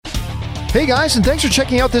Hey guys, and thanks for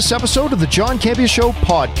checking out this episode of the John Campea Show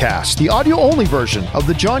podcast, the audio-only version of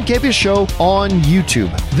the John Campea Show on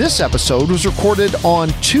YouTube. This episode was recorded on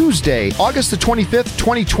Tuesday, August the 25th,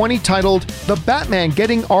 2020, titled The Batman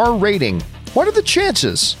Getting R Rating. What are the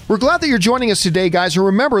chances? We're glad that you're joining us today, guys. And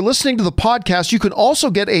remember, listening to the podcast, you can also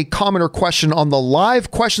get a comment or question on the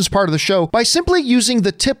live questions part of the show by simply using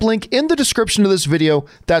the tip link in the description of this video.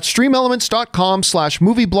 That's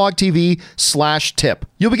streamelements.com/movieblogtv/tip.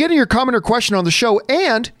 You'll be getting your comment or question on the show,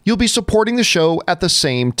 and you'll be supporting the show at the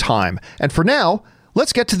same time. And for now,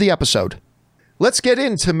 let's get to the episode. Let's get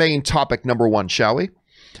into main topic number one, shall we?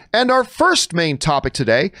 And our first main topic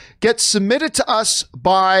today gets submitted to us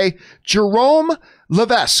by Jerome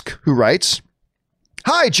Levesque, who writes,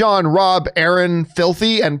 "Hi, John, Rob, Aaron,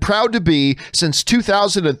 Filthy, and proud to be since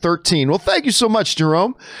 2013. Well, thank you so much,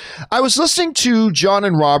 Jerome. I was listening to John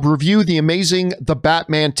and Rob review the amazing The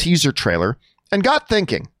Batman teaser trailer and got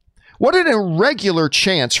thinking, what an irregular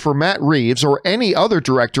chance for Matt Reeves or any other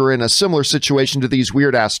director in a similar situation to these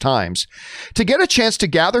weird-ass times to get a chance to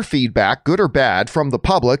gather feedback, good or bad, from the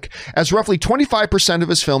public, as roughly 25% of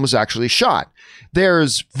his film is actually shot.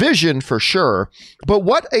 There's vision for sure, but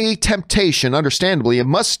what a temptation, understandably, it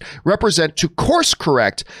must represent to course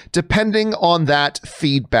correct depending on that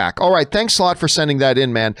feedback." All right, thanks a lot for sending that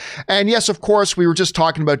in, man. And yes, of course, we were just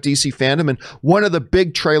talking about DC fandom, and one of the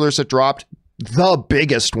big trailers that dropped, the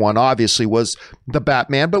biggest one, obviously, was The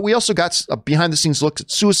Batman, but we also got a behind-the-scenes look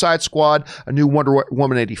at Suicide Squad, a new Wonder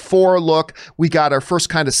Woman 84 look. We got our first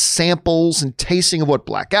kind of samples and tasting of what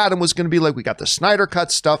Black Adam was going to be like. We got the Snyder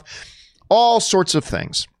Cut stuff, all sorts of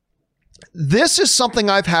things. This is something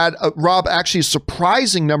I've had, Rob, actually a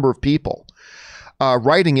surprising number of people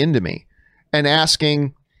writing into me and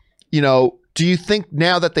asking, do you think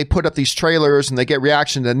now that they put up these trailers and they get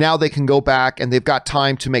reaction, that now they can go back and they've got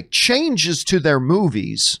time to make changes to their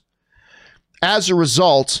movies as a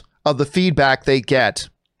result of the feedback they get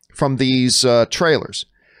from these trailers?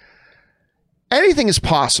 Anything is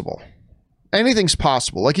possible. Anything's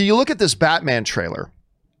possible. Like, you look at this Batman trailer,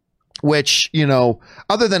 which,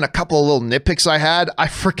 other than a couple of little nitpicks I had, I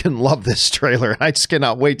freaking love this trailer. I just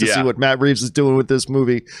cannot wait to see what Matt Reeves is doing with this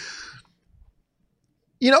movie.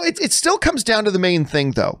 It still comes down to the main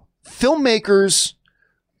thing, though. Filmmakers,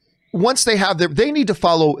 once they have they need to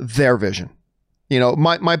follow their vision.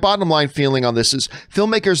 My bottom line feeling on this is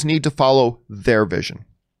filmmakers need to follow their vision.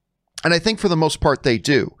 And I think for the most part they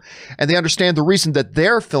do. And they understand the reason that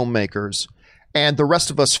they're filmmakers and the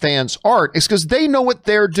rest of us fans aren't is because they know what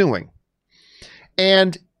they're doing.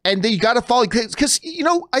 And they got to follow, because,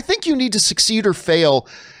 I think you need to succeed or fail.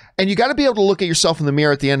 And you got to be able to look at yourself in the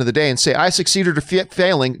mirror at the end of the day and say, I succeeded or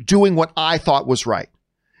failing doing what I thought was right.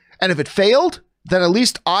 And if it failed, then at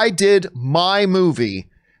least I did my movie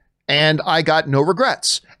and I got no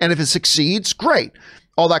regrets. And if it succeeds, great.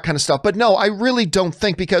 All that kind of stuff. But no, I really don't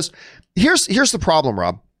think, because here's the problem,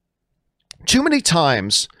 Rob. Too many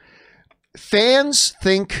times fans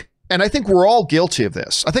think, and I think we're all guilty of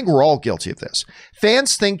this.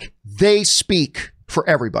 Fans think they speak for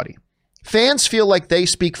everybody. Fans feel like they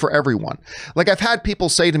speak for everyone. Like, I've had people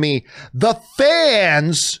say to me, the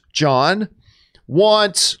fans, John,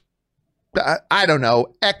 want, I don't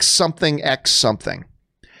know, X something.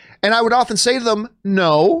 And I would often say to them,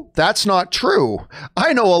 no, that's not true.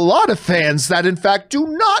 I know a lot of fans that, in fact, do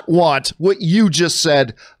not want what you just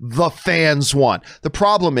said the fans want. The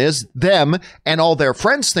problem is them and all their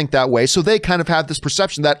friends think that way, so they kind of have this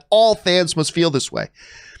perception that all fans must feel this way.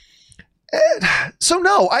 So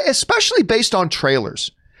no, especially based on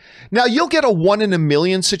trailers. Now, you'll get a 1 in a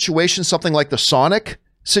million situation, something like the Sonic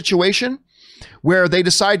situation, where they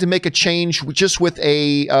decide to make a change just with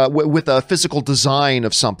a physical design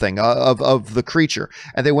of something, of the creature.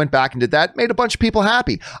 And they went back and did that, made a bunch of people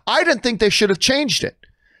happy. I didn't think they should have changed it.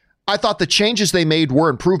 I thought the changes they made were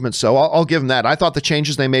improvements, so I'll give them that. I thought the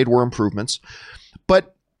changes they made were improvements.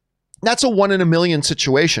 But that's a 1 in a million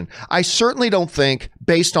situation. I certainly don't think,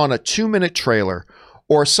 based on a 2-minute trailer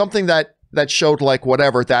or something that showed like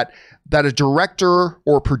whatever, that a director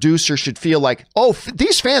or producer should feel like, oh,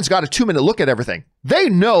 these fans got a 2-minute look at everything. They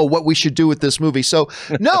know what we should do with this movie. So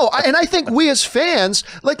no, and I think we as fans,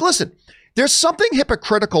 like, listen, there's something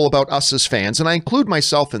hypocritical about us as fans, and I include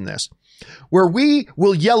myself in this, where we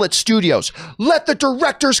will yell at studios, let the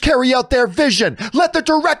directors carry out their vision. Let the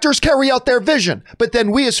directors carry out their vision. But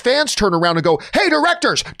then we as fans turn around and go, hey,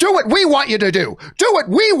 directors, do what we want you to do. Do what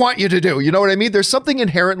we want you to do. You know what I mean? There's something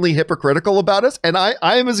inherently hypocritical about us. And I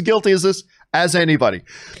am as guilty as this as anybody.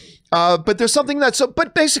 But there's something that's,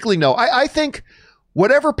 but basically, no, I think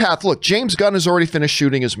whatever path, look, James Gunn has already finished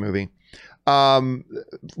shooting his movie.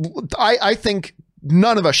 I think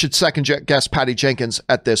none of us should second guess Patty Jenkins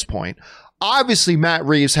at this point. Obviously, Matt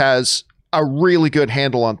Reeves has a really good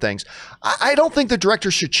handle on things. I don't think the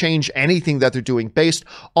director should change anything that they're doing based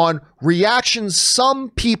on reactions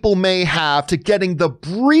some people may have to getting the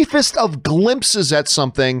briefest of glimpses at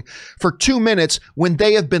something for 2 minutes when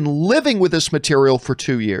they have been living with this material for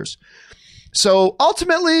 2 years. So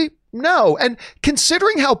ultimately, no. And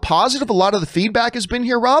considering how positive a lot of the feedback has been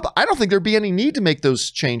here, Rob, I don't think there'd be any need to make those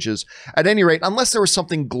changes at any rate, unless there was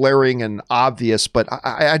something glaring and obvious, but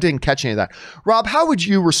I didn't catch any of that. Rob, how would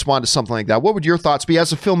you respond to something like that? What would your thoughts be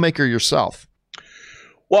as a filmmaker yourself?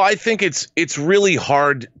 Well, I think it's really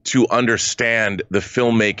hard to understand the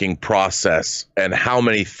filmmaking process and how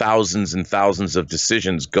many thousands and thousands of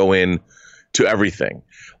decisions go in to everything.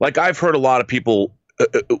 Like, I've heard a lot of people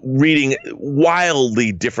reading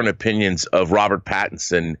wildly different opinions of Robert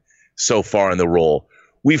Pattinson so far in the role.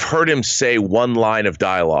 We've heard him say one line of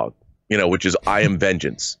dialogue, which is "I am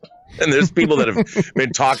vengeance." And there's people that have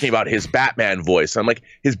been talking about his Batman voice. I'm like,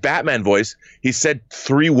 his Batman voice, he said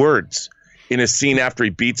 3 words in a scene after he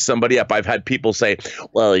beats somebody up. I've had people say,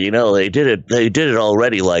 well, they did it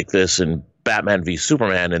already like this in Batman v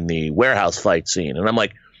Superman in the warehouse fight scene. And I'm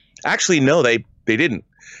like, actually, no, they didn't.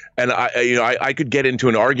 And I could get into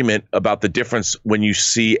an argument about the difference when you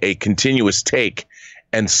see a continuous take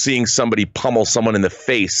and seeing somebody pummel someone in the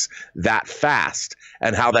face that fast,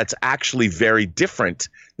 and how that's actually very different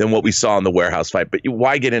than what we saw in the warehouse fight. But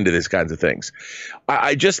why get into these kinds of things?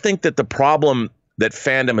 I just think that the problem that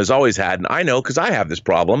fandom has always had, and I know because I have this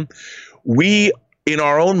problem, we, in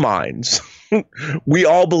our own minds, we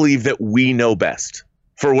all believe that we know best.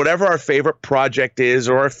 For whatever our favorite project is,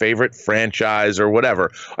 or our favorite franchise, or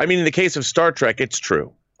whatever. I mean, in the case of Star Trek, it's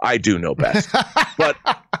true. I do know best.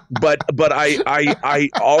 but I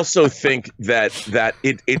also think that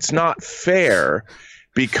it's not fair,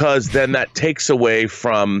 because then that takes away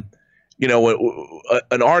from,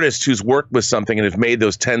 an artist who's worked with something and have made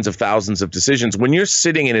those tens of thousands of decisions. When you're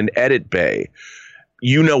sitting in an edit bay,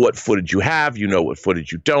 you know what footage you have, you know what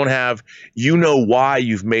footage you don't have, you know why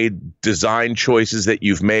you've made design choices that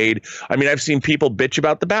you've made. I mean, I've seen people bitch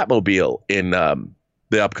about the Batmobile in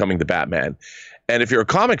the upcoming The Batman. And if you're a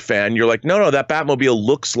comic fan, you're like, no, that Batmobile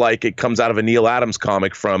looks like it comes out of a Neil Adams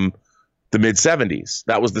comic from the mid-'70s.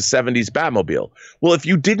 That was the 70s Batmobile. Well, if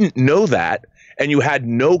you didn't know that and you had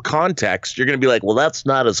no context, you're going to be like, well, that's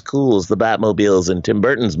not as cool as the Batmobiles in Tim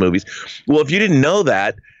Burton's movies. Well, if you didn't know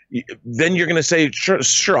that, then you're going to say,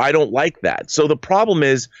 sure, I don't like that. So the problem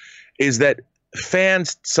is that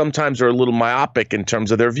fans sometimes are a little myopic in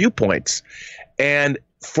terms of their viewpoints. And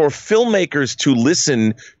for filmmakers to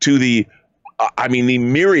listen to the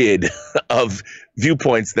myriad of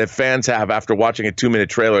viewpoints that fans have after watching a 2-minute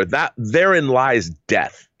trailer, that therein lies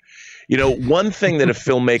death. One thing that a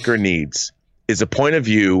filmmaker needs is a point of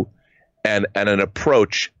view and an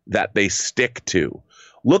approach that they stick to.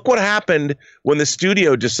 Look what happened when the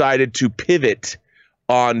studio decided to pivot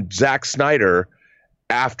on Zack Snyder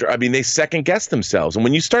they second-guessed themselves. And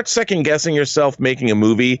when you start second-guessing yourself making a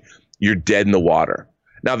movie, you're dead in the water.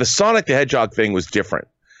 Now, the Sonic the Hedgehog thing was different,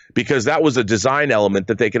 because that was a design element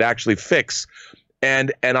that they could actually fix.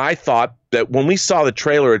 And I thought that when we saw the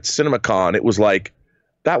trailer at CinemaCon, it was like,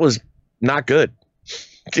 that was not good.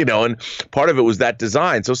 And part of it was that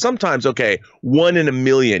design. So sometimes, okay, 1 in a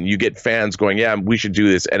million, you get fans going, yeah, we should do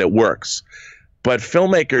this, and it works. But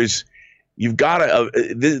filmmakers, you've got to,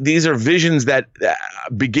 these are visions that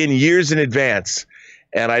begin years in advance.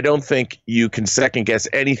 And I don't think you can second guess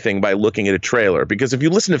anything by looking at a trailer, because if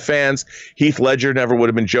you listen to fans, Heath Ledger never would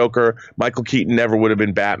have been Joker. Michael Keaton never would have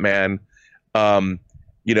been Batman.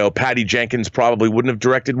 Patty Jenkins probably wouldn't have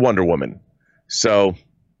directed Wonder Woman. So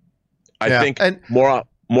I think more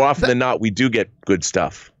often than not, we do get good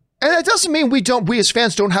stuff. And that doesn't mean we as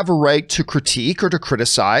fans don't have a right to critique or to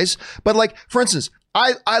criticize. But like, for instance,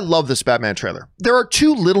 I love this Batman trailer. There are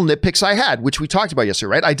 2 little nitpicks I had, which we talked about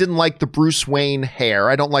yesterday, right? I didn't like the Bruce Wayne hair.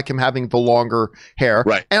 I don't like him having the longer hair.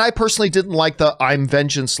 Right. And I personally didn't like the "I'm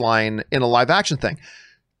vengeance" line in a live action thing.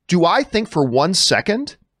 Do I think for 1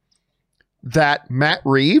 second that Matt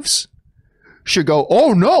Reeves should go,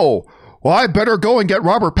 oh no, well, I better go and get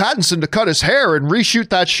Robert Pattinson to cut his hair and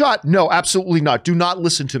reshoot that shot? No, absolutely not. Do not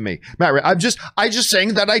listen to me, Matt. I'm just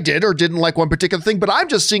saying that I did or didn't like one particular thing, but I'm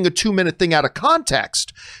just seeing a 2-minute thing out of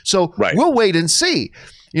context. So We'll wait and see.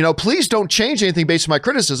 Please don't change anything based on my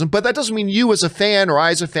criticism, but that doesn't mean you as a fan, or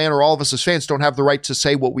I as a fan, or all of us as fans don't have the right to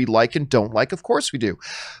say what we like and don't like. Of course we do.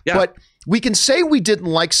 Yeah. But we can say we didn't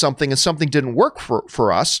like something and something didn't work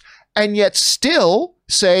for us, and yet still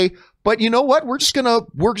say, but you know what? We're just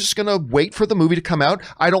gonna wait for the movie to come out.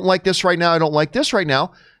 I don't like this right now. I don't like this right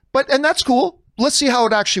now. And that's cool. let's see how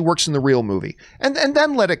it actually works in the real movie, and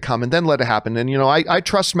then let it come, and then let it happen. And I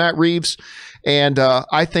trust Matt Reeves, and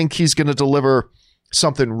I think he's going to deliver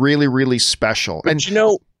something really, really special. But and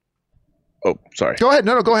oh, sorry. Go ahead.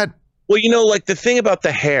 No, go ahead. Well, like the thing about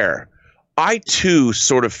the hair, I too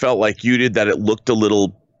sort of felt like you did, that it looked a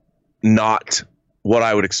little not what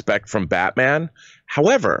I would expect from Batman.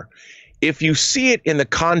 However, if you see it in the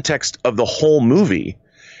context of the whole movie,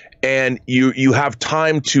 and you have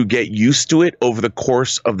time to get used to it over the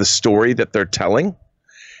course of the story that they're telling,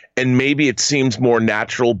 and maybe it seems more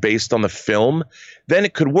natural based on the film, then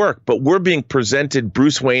it could work. But we're being presented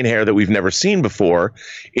Bruce Wayne hair that we've never seen before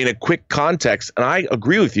in a quick context. And I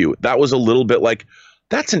agree with you. That was a little bit like,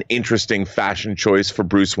 that's an interesting fashion choice for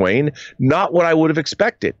Bruce Wayne. Not what I would have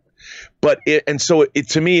expected. But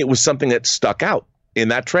to me, it was something that stuck out in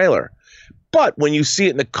that trailer. But when you see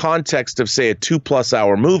it in the context of, say, a 2+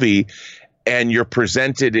 hour movie, and you're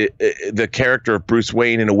presented the character of Bruce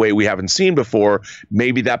Wayne in a way we haven't seen before,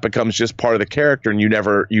 maybe that becomes just part of the character, and you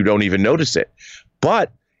don't even notice it.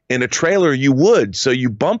 But in a trailer, you would. So you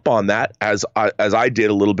bump on that, as I did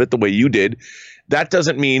a little bit, the way you did. That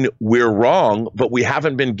doesn't mean we're wrong, but we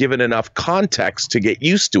haven't been given enough context to get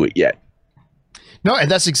used to it yet. No,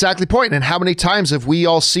 and that's exactly the point. And how many times have we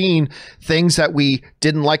all seen things that we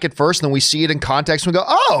didn't like at first, and then we see it in context and we go,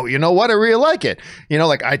 oh, you know what? I really like it.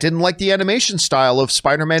 Like I didn't like the animation style of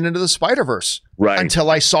Spider-Man Into the Spider-Verse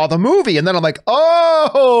until I saw the movie. And then I'm like,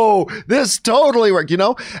 oh, this totally worked,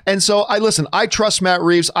 And so I trust Matt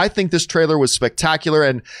Reeves. I think this trailer was spectacular.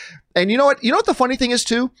 And you know what? You know what the funny thing is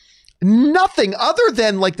too? Nothing other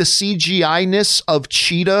than like the CGI-ness of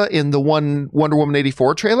Cheetah in the Wonder Woman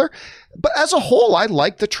 84 trailer. But as a whole, I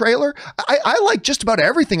like the trailer. I like just about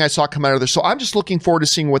everything I saw come out of there. So I'm just looking forward to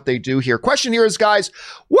seeing what they do here. Question here is, guys,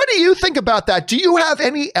 what do you think about that? Do you have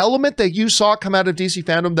any element that you saw come out of DC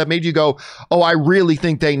Fandom that made you go, oh, I really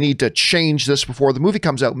think they need to change this before the movie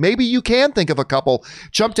comes out? Maybe you can think of a couple.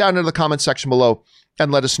 Jump down into the comment section below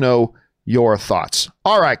and let us know your thoughts.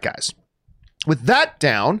 All right, guys. With that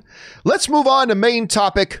down, let's move on to main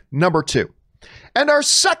topic number 2. And our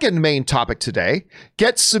second main topic today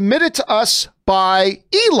gets submitted to us by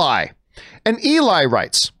Eli. And Eli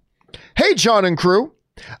writes, hey, John and crew.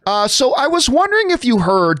 So I was wondering if you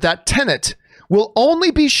heard that Tenet will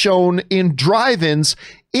only be shown in drive-ins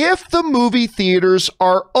if the movie theaters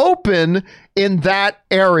are open in that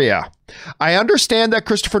area. I understand that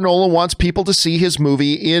Christopher Nolan wants people to see his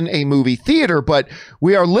movie in a movie theater, but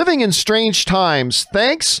we are living in strange times.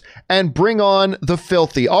 Thanks, and bring on the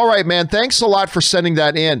filthy. All right, man. Thanks a lot for sending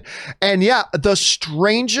that in. And yeah, the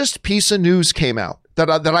strangest piece of news came out that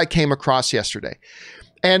I came across yesterday.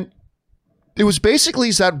 And it was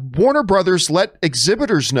basically that Warner Brothers let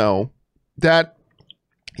exhibitors know that,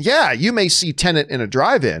 yeah, you may see Tenet in a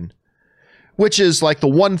drive-in, which is like the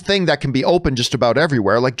one thing that can be open just about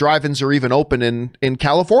everywhere. Like drive-ins are even open in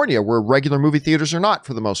California, where regular movie theaters are not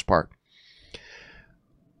for the most part.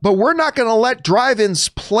 But we're not going to let drive-ins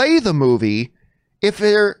play the movie if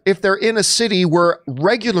they're in a city where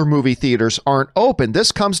regular movie theaters aren't open.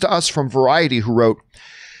 This comes to us from Variety, who wrote,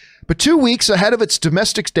 but 2 weeks ahead of its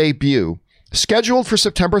domestic debut, scheduled for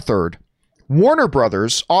September 3rd, Warner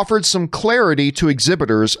Brothers offered some clarity to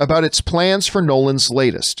exhibitors about its plans for Nolan's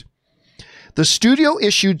latest. The studio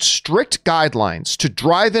issued strict guidelines to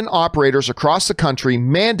drive-in operators across the country,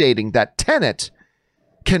 mandating that Tenet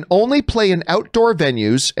can only play in outdoor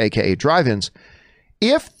venues, aka drive-ins,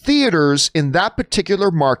 if theaters in that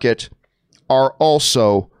particular market are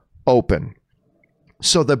also open.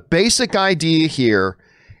 So the basic idea here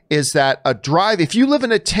is that if you live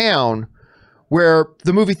in a town where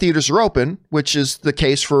the movie theaters are open, which is the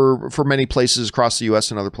case for many places across the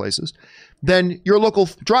US and other places, then your local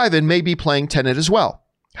drive-in may be playing Tenet as well.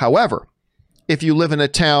 However, if you live in a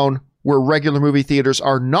town where regular movie theaters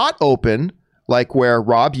are not open, like where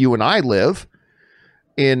Rob, you and I live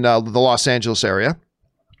in the Los Angeles area,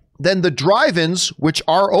 then the drive-ins, which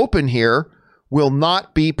are open here, will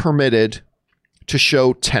not be permitted to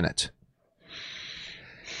show Tenet.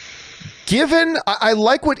 I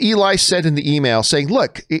like what Eli said in the email, saying,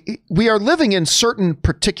 look, we are living in certain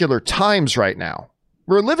particular times right now.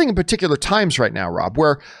 We're living in particular times right now, Rob,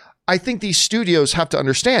 where I think these studios have to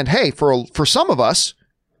understand, hey, for some of us,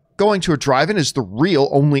 going to a drive-in is the real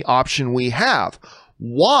only option we have.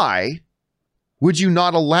 Why would you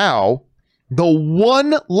not allow the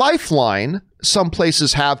one lifeline some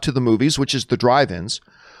places have to the movies, which is the drive-ins?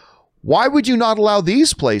 Why would you not allow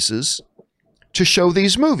these places to show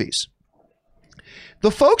these movies?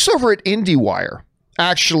 The folks over at IndieWire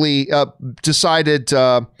actually decided,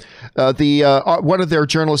 one of their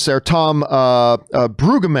journalists there, Tom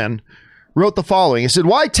Brueggemann, wrote the following. He said,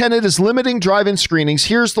 why Tenet is limiting drive-in screenings.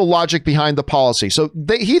 Here's the logic behind the policy. So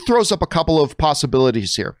he throws up a couple of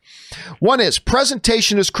possibilities here. One is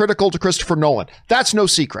presentation is critical to Christopher Nolan. That's no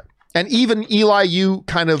secret. And even Eli, you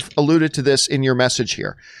kind of alluded to this in your message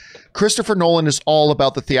here. Christopher Nolan is all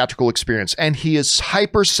about the theatrical experience, and he is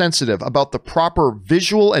hypersensitive about the proper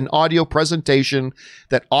visual and audio presentation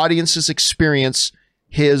that audiences experience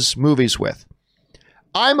his movies with.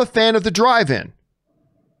 I'm a fan of the drive-in,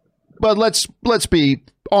 but let's be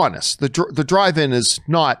honest. The drive-in is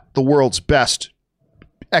not the world's best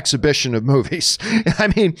exhibition of movies.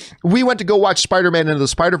 I mean, we went to go watch Spider-Man Into the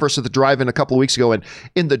Spider-Verse at the drive-in a couple of weeks ago, and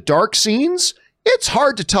in the dark scenes, it's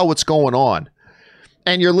hard to tell what's going on.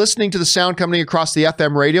 And you're listening to the sound coming across the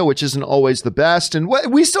FM radio, which isn't always the best. And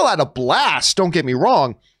we still had a blast, don't get me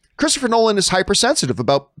wrong. Christopher Nolan is hypersensitive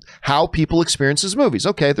about how people experience his movies.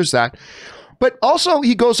 Okay, there's that. But also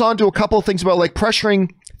he goes on to a couple of things about like pressuring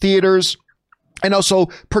theaters and also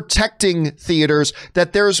protecting theaters,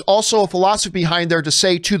 that there's also a philosophy behind there to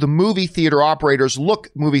say to the movie theater operators, look,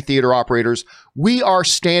 movie theater operators, we are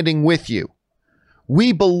standing with you.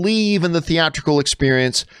 We believe in the theatrical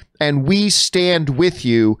experience and we stand with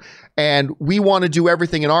you, and we want to do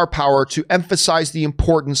everything in our power to emphasize the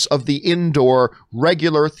importance of the indoor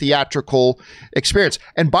regular theatrical experience.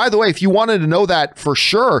 And by the way, if you wanted to know that for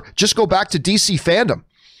sure, just go back to DC Fandom.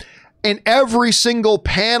 In every single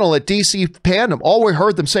panel at DC Fandom, all we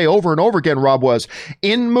heard them say over and over again, Rob, was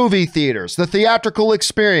in movie theaters, the theatrical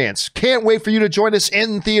experience. Can't wait for you to join us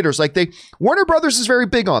in theaters. Like Warner Brothers is very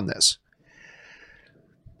big on this.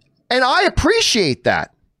 And I appreciate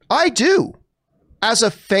that. I do. As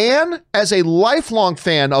a fan, as a lifelong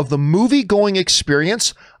fan of the movie-going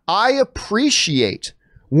experience, I appreciate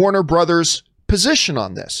Warner Brothers' position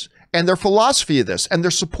on this and their philosophy of this and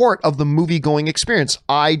their support of the movie-going experience.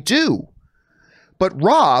 I do. But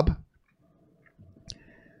Rob,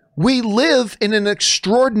 we live in an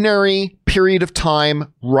extraordinary period of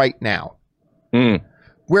time right now.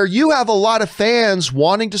 Where you have a lot of fans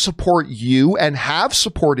wanting to support you and have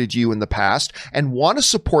supported you in the past and want to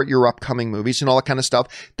support your upcoming movies and all that kind of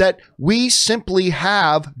stuff, that we simply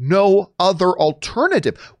have no other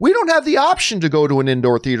alternative. We don't have the option to go to an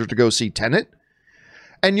indoor theater to go see Tenet.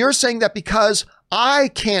 And you're saying that because I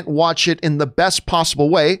can't watch it in the best possible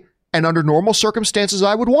way, and under normal circumstances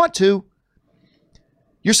I would want to,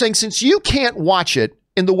 you're saying since you can't watch it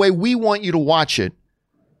in the way we want you to watch it,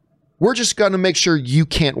 we're just going to make sure you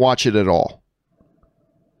can't watch it at all.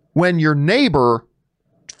 When your neighbor,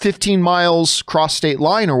 15 miles cross state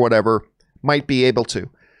line or whatever, might be able to.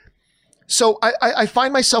 So I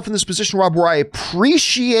find myself in this position, Rob, where I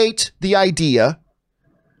appreciate the idea,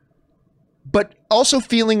 but also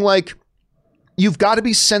feeling like you've got to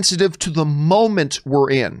be sensitive to the moment we're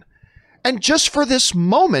in. And just for this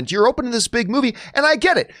moment, you're opening this big movie, and I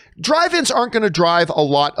get it. Drive-ins aren't going to drive a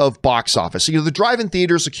lot of box office. You know, the drive-in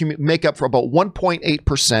theaters make up for about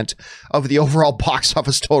 1.8% of the overall box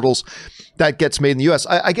office totals that gets made in the U.S.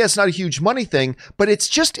 I guess not a huge money thing, but it's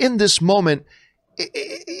just in this moment.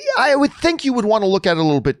 I would think you would want to look at it a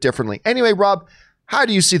little bit differently. Anyway, Rob, how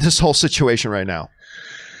do you see this whole situation right now?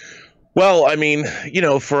 Well, I mean, you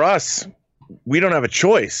know, for us, we don't have a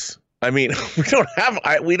choice. I mean,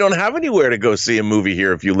 we don't have anywhere to go see a movie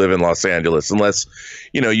here if you live in Los Angeles, unless,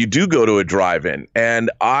 you know, you do go to a drive-in. And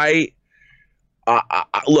I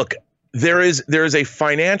look, there is a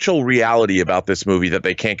financial reality about this movie that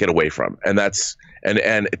they can't get away from, and that's and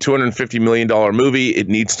a $250 million movie. It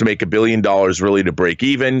needs to make $1 billion really to break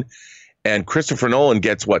even. And Christopher Nolan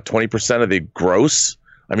gets what, 20% of the gross.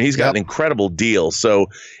 I mean, he's got an incredible deal. So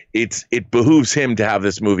it behooves him to have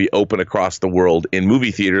this movie open across the world in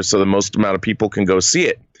movie theaters so the most amount of people can go see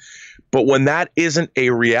it. But when that isn't a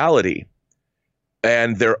reality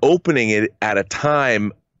and they're opening it at a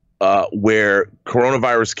time where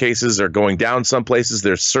coronavirus cases are going down some places,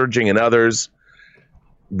 they're surging in others,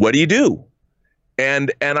 what do you do?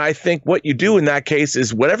 And I think what you do in that case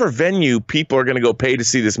is whatever venue people are going to go pay to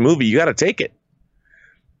see this movie, you got to take it.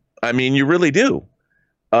 I mean, you really do.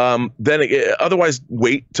 Otherwise,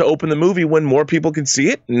 wait to open the movie when more people can see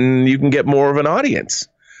it and you can get more of an audience.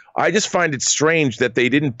 I just find it strange that they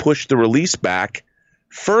didn't push the release back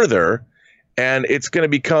further, and it's going to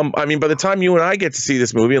become, I mean, by the time you and I get to see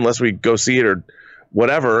this movie, unless we go see it or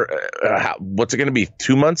whatever, what's it going to be?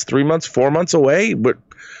 2 months, 3 months, 4 months away? But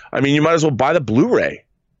I mean, you might as well buy the Blu-ray.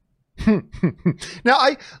 Now,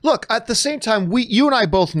 look, at the same time, you and I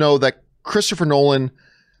both know that Christopher Nolan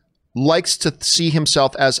likes to see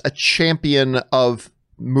himself as a champion of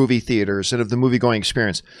movie theaters and of the movie going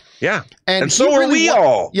experience. Yeah. And so are we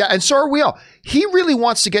all. Yeah, and so are we all. He really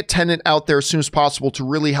wants to get Tenet out there as soon as possible to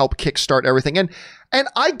really help kickstart everything. And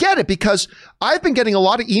I get it, because I've been getting a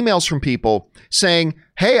lot of emails from people saying,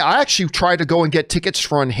 hey, I actually tried to go and get tickets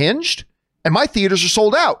for Unhinged, and my theaters are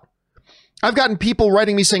sold out. I've gotten people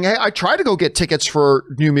writing me saying, hey, I tried to go get tickets for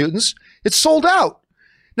New Mutants. It's sold out.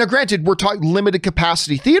 Now, granted, we're talking limited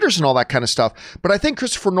capacity theaters and all that kind of stuff, but I think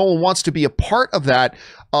Christopher Nolan wants to be a part of that,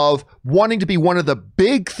 of wanting to be one of the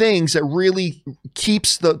big things that really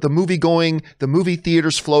keeps the movie going, the movie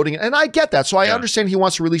theaters floating. And I get that. So I understand he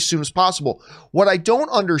wants to release as soon as possible. What I don't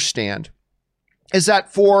understand is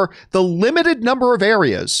that for the limited number of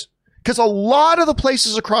areas, because a lot of the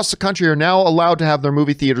places across the country are now allowed to have their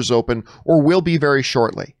movie theaters open, or will be very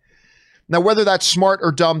shortly. Now, whether that's smart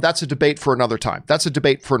or dumb, that's a debate for another time.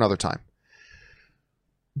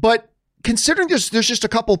 But considering there's just a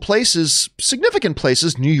couple places, significant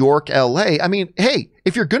places, New York, LA, I mean, hey,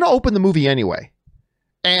 if you're going to open the movie anyway,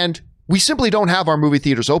 and we simply don't have our movie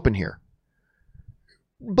theaters open here,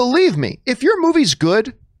 believe me, if your movie's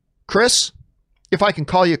good, Chris, if I can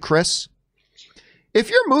call you Chris, if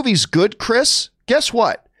your movie's good, Chris, guess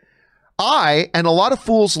what? I, and a lot of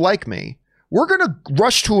fools like me, we're going to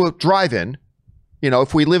rush to a drive-in. You know,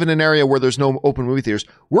 if we live in an area where there's no open movie theaters,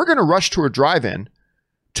 we're going to rush to a drive-in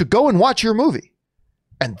to go and watch your movie.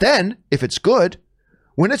 And then, if it's good,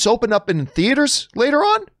 when it's opened up in theaters later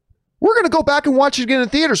on, we're going to go back and watch it again in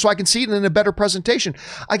theaters so I can see it in a better presentation.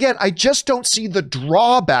 Again, I just don't see the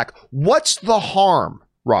drawback. What's the harm,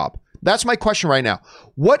 Rob? That's my question right now.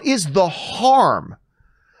 What is the harm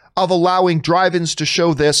of allowing drive-ins to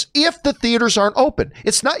show this if the theaters aren't open?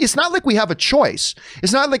 It's not like we have a choice.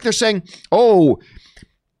 It's not like they're saying, oh,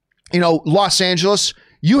 you know, Los Angeles,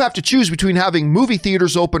 you have to choose between having movie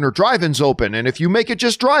theaters open or drive-ins open. And if you make it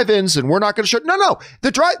just drive-ins, and we're not going to show. No.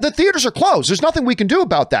 The theaters are closed. There's nothing we can do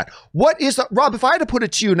about that. What is the, Rob, if I had to put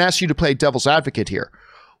it to you and ask you to play devil's advocate here,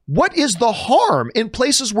 what is the harm in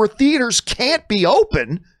places where theaters can't be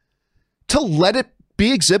open to let it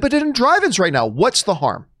be exhibited in drive-ins right now? What's the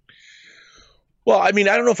harm? Well, I mean,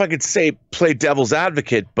 I don't know if I could say play devil's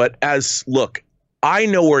advocate, but look, I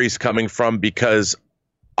know where he's coming from, because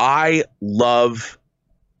I've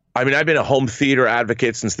been a home theater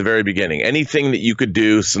advocate since the very beginning. Anything that you could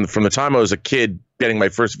do from the time I was a kid getting my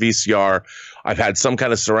first VCR, I've had some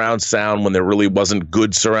kind of surround sound when there really wasn't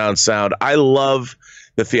good surround sound. I love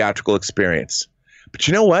the theatrical experience. But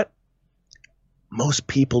you know what? Most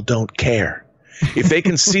people don't care. If they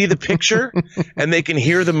can see the picture and they can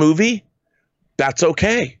hear the movie, that's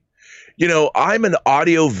okay. You know, I'm an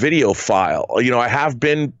audio video file. You know, I have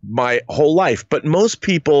been my whole life, but most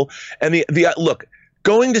people, and look,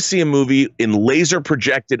 going to see a movie in laser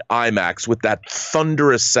projected IMAX with that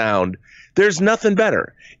thunderous sound, there's nothing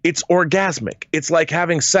better. It's orgasmic. It's like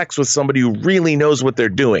having sex with somebody who really knows what they're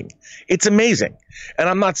doing. It's amazing. And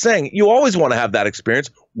I'm not saying you always want to have that experience.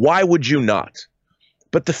 Why would you not?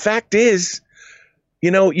 But the fact is, you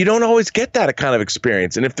know, you don't always get that kind of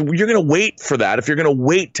experience. And if you're going to wait for that, if you're going to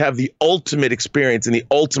wait to have the ultimate experience in the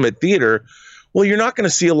ultimate theater, well, you're not going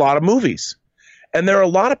to see a lot of movies. And there are a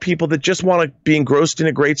lot of people that just want to be engrossed in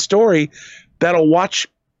a great story that'll watch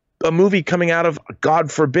a movie coming out of,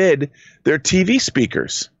 God forbid, their TV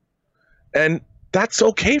speakers. And that's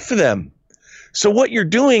okay for them. So what you're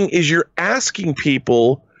doing is you're asking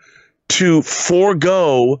people to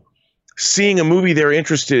forego seeing a movie they're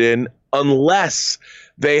interested in unless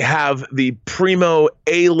they have the primo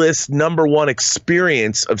A-list #1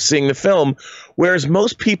 experience of seeing the film, whereas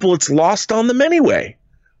most people, it's lost on them anyway.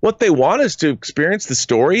 What they want is to experience the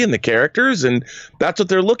story and the characters, and that's what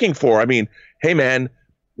they're looking for. I mean, hey man,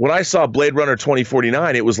 when I saw Blade Runner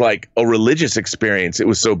 2049, it was like a religious experience. It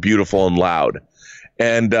was so beautiful and loud,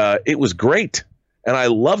 and it was great, and I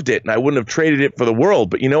loved it, and I wouldn't have traded it for the world.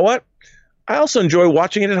 But you know what? I also enjoy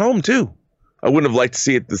watching it at home too. I wouldn't have liked to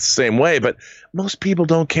see it the same way, but most people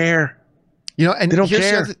don't care. You know, and they don't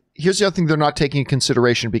care. Here's the other thing they're not taking into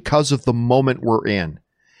consideration because of the moment we're in.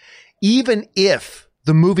 Even if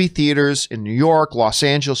the movie theaters in New York, Los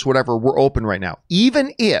Angeles, whatever, were open right now,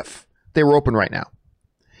 even if they were open right now,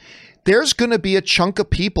 there's going to be a chunk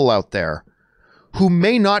of people out there who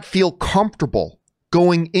may not feel comfortable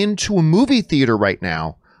going into a movie theater right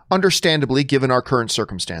now understandably, given our current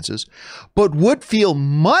circumstances, but would feel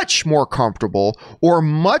much more comfortable or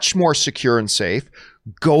much more secure and safe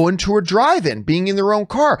going to a drive-in, being in their own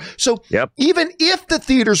car. So even if the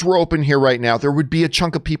theaters were open here right now, there would be a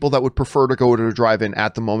chunk of people that would prefer to go to a drive-in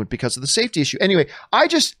at the moment because of the safety issue. Anyway,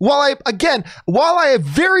 while I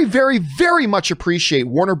very, very, very much appreciate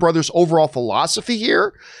Warner Brothers' overall philosophy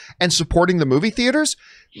here and supporting the movie theaters,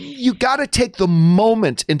 you got to take the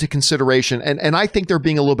moment into consideration. And I think they're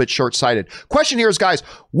being a little bit short-sighted. Question here is, guys,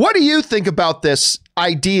 what do you think about this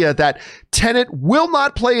idea that Tenet will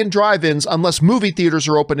not play in drive-ins unless movie theaters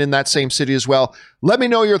are open in that same city as well? Let me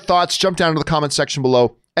know your thoughts. Jump down to the comment section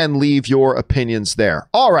below and leave your opinions there.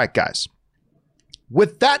 All right, guys.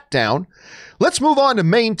 With that down, let's move on to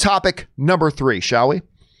main topic number 3, shall we?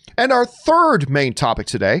 And our third main topic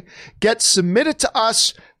today gets submitted to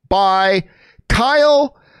us by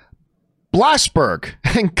Kyle Blasberg.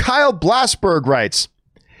 And Kyle Blasberg writes,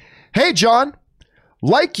 "Hey, John,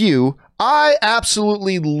 like you, I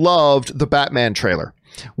absolutely loved the Batman trailer.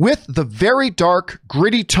 With the very dark,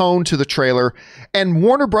 gritty tone to the trailer, and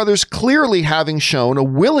Warner Brothers clearly having shown a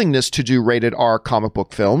willingness to do rated R comic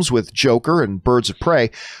book films with Joker and Birds of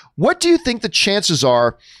Prey, what do you think the chances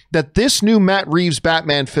are that this new Matt Reeves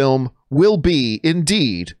Batman film will be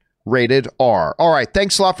indeed rated R?" All right,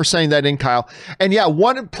 thanks a lot for saying that in, Kyle. And yeah,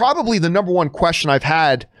 probably the number one question I've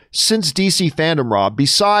had since DC Fandom, Rob,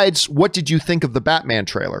 besides what did you think of the Batman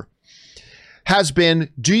trailer, has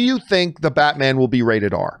been, do you think the Batman will be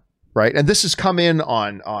rated R? Right? And this has come in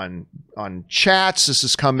on chats. This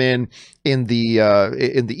has come in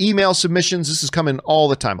the email submissions. This has come in all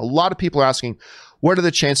the time. A lot of people are asking, what are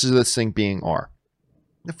the chances of this thing being R?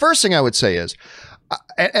 The first thing I would say is,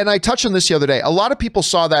 and I touched on this the other day, a lot of people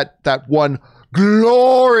saw that one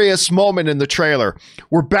glorious moment in the trailer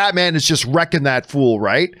where Batman is just wrecking that fool,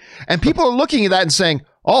 right? And people are looking at that and saying,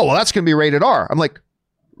 oh, well, that's going to be rated R. I'm like,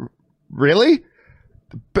 really?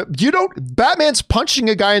 But Batman's punching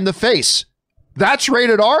a guy in the face. That's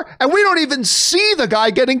rated R? And we don't even see the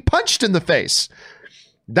guy getting punched in the face.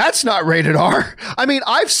 That's not rated R. I mean,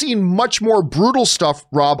 I've seen much more brutal stuff,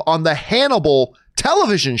 Rob, on the Hannibal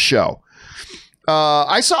television show.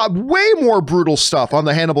 I saw way more brutal stuff on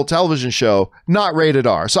the Hannibal television show, not rated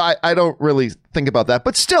R. So I don't really think about that.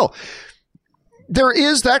 But still, there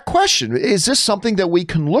is that question. Is this something that we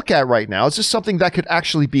can look at right now? Is this something that could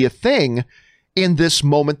actually be a thing in this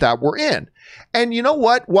moment that we're in? And you know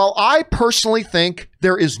what? While I personally think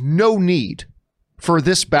there is no need for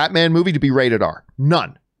this Batman movie to be rated R,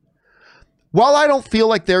 none. While I don't feel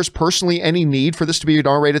like there's personally any need for this to be an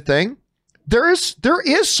R-rated thing, there is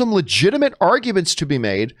some legitimate arguments to be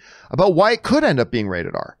made about why it could end up being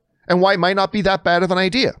rated R and why it might not be that bad of an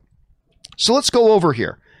idea. So let's go over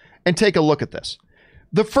here and take a look at this.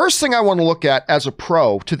 The first thing I want to look at as a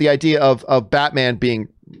pro to the idea of Batman being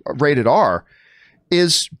rated R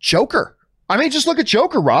is Joker. I mean, just look at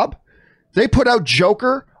Joker, Rob. They put out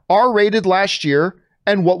Joker R-rated last year,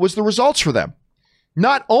 and what was the results for them?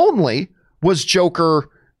 Not only was Joker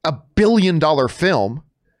a billion-dollar film,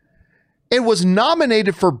 it was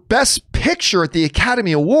nominated for Best Picture at the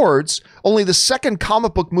Academy Awards, only the second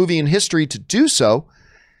comic book movie in history to do so,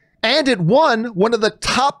 and it won one of the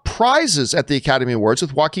top prizes at the Academy Awards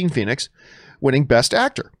with Joaquin Phoenix winning Best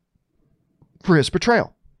Actor for his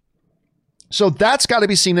portrayal. So that's got to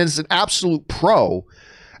be seen as an absolute pro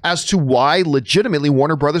as to why legitimately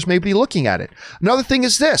Warner Brothers may be looking at it. Another thing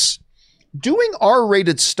is this. Doing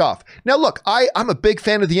R-rated stuff. Now, look, I'm a big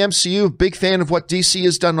fan of the MCU, a big fan of what DC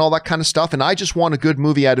has done and all that kind of stuff, and I just want a good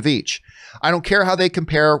movie out of each. I don't care how they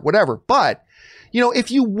compare, whatever. But,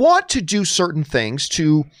 if you want to do certain things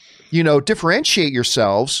to, differentiate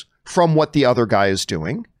yourselves from what the other guy is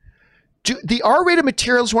doing, the R-rated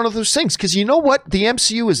material is one of those things. Because you know what the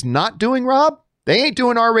MCU is not doing, Rob? They ain't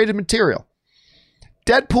doing R-rated material.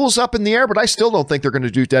 Deadpool's up in the air, but I still don't think they're going to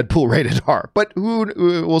do Deadpool rated R. But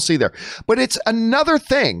we'll see there. But it's another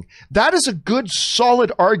thing. That is a good,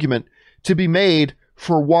 solid argument to be made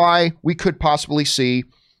for why we could possibly see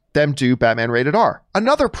them do Batman rated R.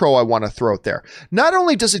 Another pro I want to throw out there. Not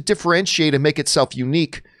only does it differentiate and make itself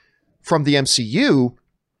unique from the MCU,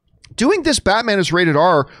 doing this Batman as rated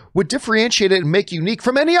R would differentiate it and make unique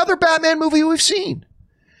from any other Batman movie we've seen.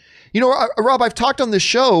 Rob, I've talked on this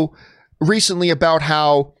show recently about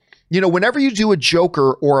how, whenever you do a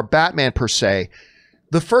Joker or a Batman per se,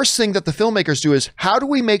 the first thing that the filmmakers do is, how do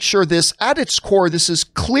we make sure this, at its core, this is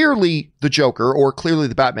clearly the Joker or clearly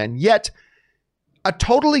the Batman, yet a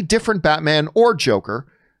totally different Batman or Joker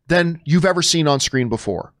than you've ever seen on screen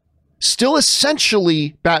before. Still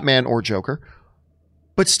essentially Batman or Joker,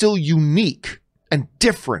 but still unique and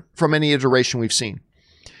different from any iteration we've seen.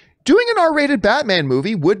 doing an R-rated Batman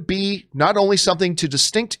movie would be not only something to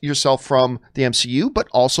distinct yourself from the MCU, but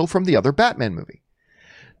also from the other Batman movie.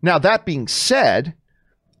 Now, that being said,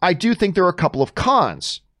 I do think there are a couple of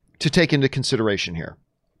cons to take into consideration here.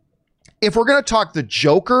 If we're going to talk the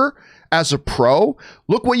Joker as a pro,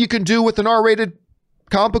 look what you can do with an R-rated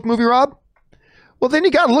comic book movie, Rob. Well, then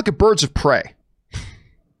you got to look at Birds of Prey.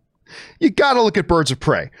 You got to look at Birds of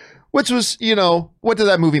Prey, which was, what did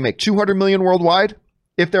that movie make? 200 million worldwide,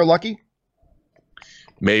 if they're lucky?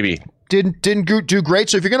 Maybe. Didn't do great.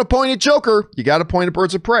 So if you're going to point at Joker, you got to point at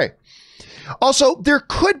Birds of Prey. Also, there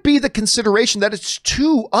could be the consideration that it's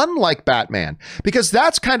too unlike Batman, because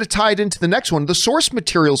that's kind of tied into the next one. The source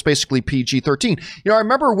material is basically PG-13. I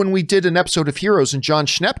remember when we did an episode of Heroes and John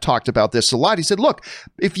Schnepp talked about this a lot. He said, look,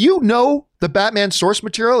 if you know the Batman source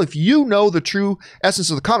material, if you know the true essence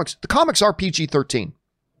of the comics are PG-13.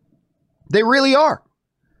 They really are,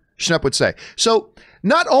 Schnepp would say. So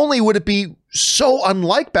not only would it be so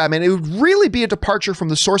unlike Batman, it would really be a departure from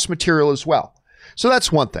the source material as well. So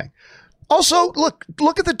that's one thing. Also, look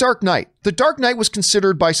at The Dark Knight. The Dark Knight was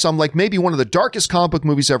considered by some like maybe one of the darkest comic book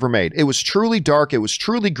movies ever made. It was truly dark. It was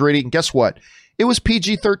truly gritty. And guess what? It was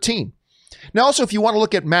PG-13. Now, also, if you want to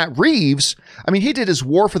look at Matt Reeves, I mean, he did his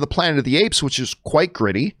War for the Planet of the Apes, which is quite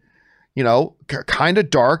gritty, kind of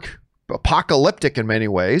dark, apocalyptic in many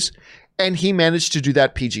ways. And he managed to do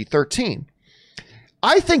that PG-13.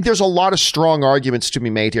 I think there's a lot of strong arguments to be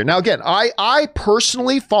made here. Now, again, I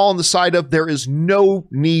personally fall on the side of there is no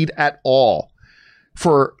need at all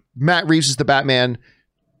for Matt Reeves' The Batman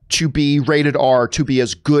to be rated R, to be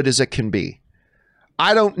as good as it can be.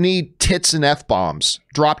 I don't need tits and F-bombs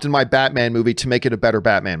dropped in my Batman movie to make it a better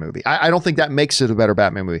Batman movie. I don't think that makes it a better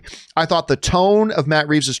Batman movie. I thought the tone of Matt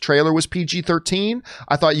Reeves' trailer was PG-13.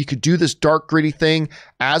 I thought you could do this dark, gritty thing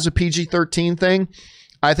as a PG-13 thing.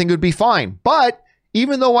 I think it would be fine. But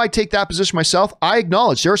even though I take that position myself, I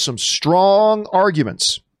acknowledge there are some strong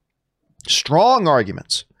arguments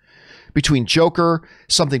between Joker,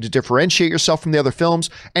 something to differentiate yourself from the other films.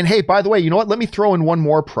 And hey, by the way, you know what? Let me throw in one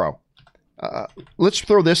more pro. Let's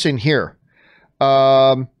throw this in here.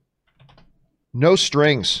 No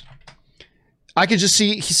strings. I could just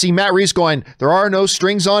see Matt Reeves going, there are no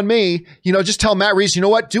strings on me. Just tell Matt Reeves, you know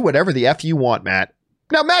what? Do whatever the F you want, Matt.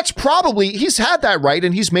 Now, Matt's he's had that right,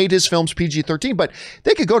 and he's made his films PG-13, but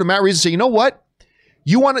they could go to Matt Reeves and say, you know what?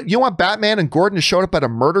 You want Batman and Gordon to show up at a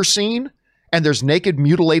murder scene, and there's naked,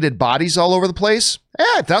 mutilated bodies all over the place?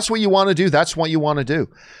 If that's what you want to do, that's what you want to do.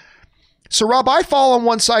 So, Rob, I fall on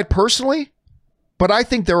one side personally, but I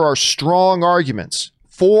think there are strong arguments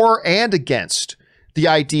for and against the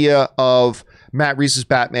idea of Matt Reeves'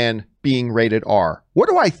 Batman being rated R. What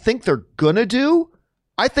do I think they're going to do?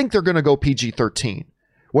 I think they're going to go PG-13.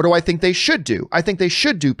 What do I think they should do? I think they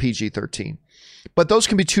should do PG-13. But those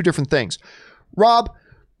can be two different things. Rob,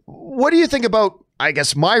 what do you think about, I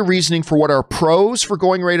guess, my reasoning for what are pros for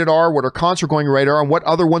going rated R, what are cons for going rated R, and what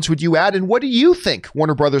other ones would you add? And what do you think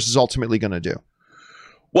Warner Brothers is ultimately going to do?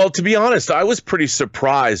 Well, to be honest, I was pretty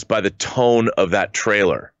surprised by the tone of that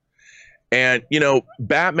trailer. And,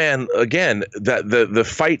 Batman, again, the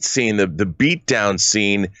fight scene, the beatdown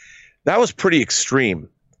scene, that was pretty extreme.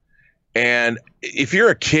 And if you're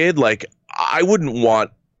a kid, I wouldn't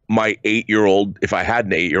want my 8-year-old, if I had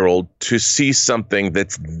an 8-year-old, to see something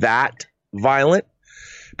that's that violent.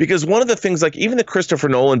 Because one of the things, even the Christopher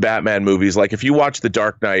Nolan Batman movies, if you watch The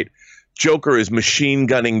Dark Knight, Joker is machine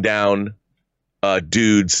gunning down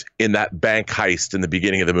dudes in that bank heist in the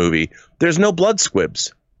beginning of the movie. There's no blood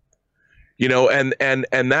squibs. And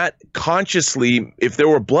that consciously, if there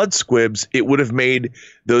were blood squibs, it would have made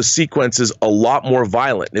those sequences a lot more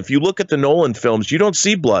violent. And if you look at the Nolan films, you don't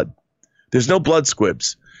see blood. There's no blood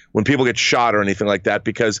squibs when people get shot or anything like that,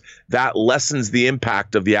 because that lessens the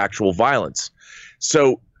impact of the actual violence.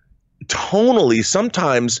 So tonally,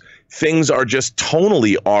 sometimes things are just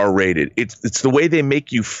tonally R-rated. It's the way they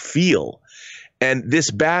make you feel. And this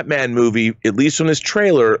Batman movie, at least from this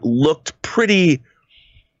trailer, looked pretty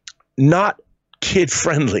not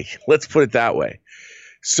kid-friendly. Let's put it that way.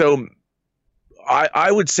 So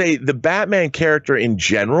I would say the Batman character in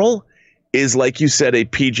general is, like you said, a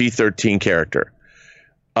PG-13 character.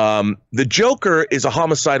 The Joker is a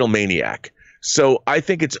homicidal maniac. So I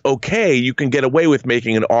think it's okay. You can get away with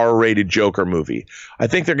making an R-rated Joker movie. I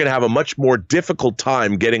think they're going to have a much more difficult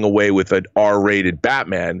time getting away with an R-rated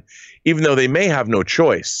Batman, even though they may have no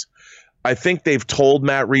choice. I think they've told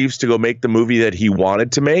Matt Reeves to go make the movie that he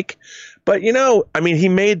wanted to make. But, he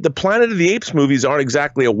made the Planet of the Apes movies aren't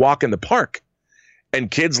exactly a walk in the park.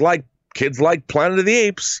 And kids like Planet of the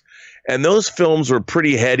Apes. And those films were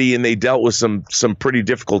pretty heady, and they dealt with some pretty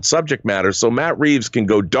difficult subject matter. So Matt Reeves can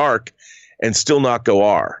go dark and still not go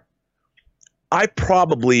R. I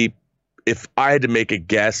probably, if I had to make a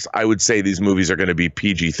guess, I would say these movies are going to be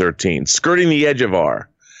PG-13, skirting the edge of R.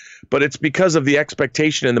 But it's because of the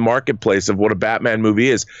expectation in the marketplace of what a Batman movie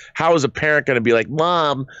is. How is a parent going to be like,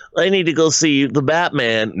 Mom, I need to go see the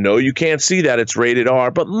Batman? No, you can't see that. It's rated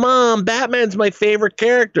R. But Mom, Batman's my favorite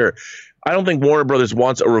character. I don't think Warner Brothers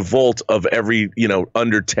wants a revolt of every,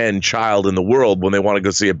 under 10 child in the world when they want to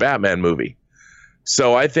go see a Batman movie.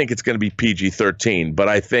 So I think it's going to be PG-13, but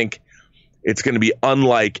I think it's going to be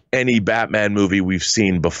unlike any Batman movie we've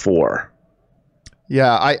seen before.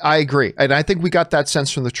 Yeah, I agree. And I think we got that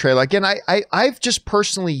sense from the trailer. Again, I've just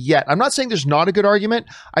personally I'm not saying there's not a good argument.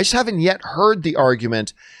 I just haven't yet heard the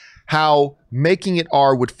argument how making it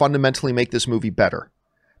R would fundamentally make this movie better.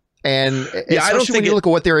 And especially when you look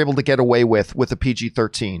at what they're able to get away with a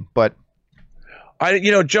PG-13. But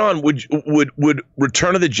John, would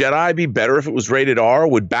Return of the Jedi be better if it was rated R?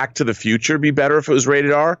 Would Back to the Future be better if it was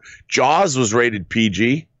rated R? Jaws was rated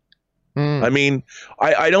PG. I mean,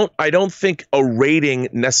 I don't think a rating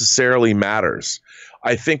necessarily matters.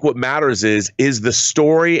 I think what matters is the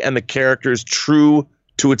story and the characters true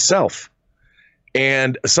to itself.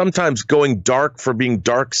 And sometimes going dark for being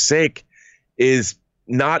dark's sake is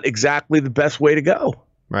not exactly the best way to go.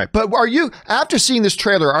 Right. But after seeing this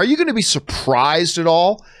trailer, are you going to be surprised at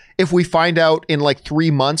all if we find out in like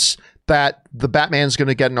 3 months that the Batman's going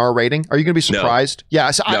to get an R rating? Are you going to be surprised? No.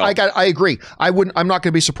 Yeah, so no. I agree. I'm not going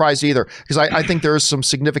to be surprised either, because I think there's some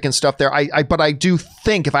significant stuff there. But I do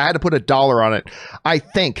think, if I had to put $1 on it, I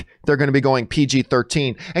think they're going to be going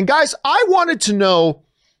PG-13. And guys, I wanted to know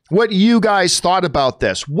what you guys thought about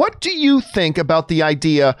this. What do you think about the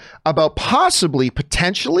idea about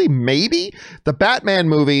potentially, maybe the Batman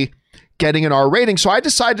movie getting an R rating? So I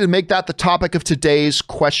decided to make that the topic of today's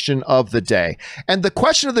question of the day. And the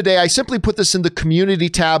question of the day, I simply put this in the community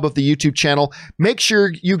tab of the YouTube channel. Make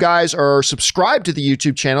sure you guys are subscribed to the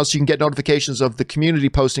YouTube channel so you can get notifications of the community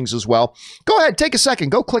postings as well. Go ahead, take a second,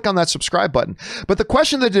 go click on that subscribe button. But the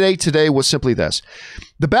question of the day today was simply this.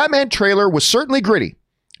 The Batman trailer was certainly gritty.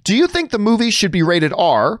 Do you think the movie should be rated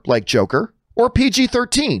R, like Joker, or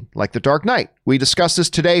PG-13, like The Dark Knight? We discussed this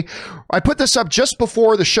today. I put this up just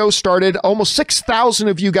before the show started. Almost 6,000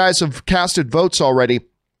 of you guys have casted votes already.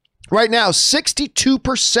 Right now,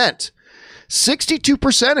 62%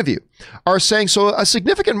 of you are saying, so a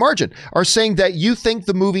significant margin, are saying that you think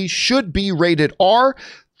the movie should be rated R.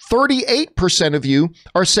 38% of you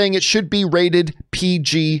are saying it should be rated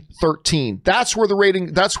PG-13. That's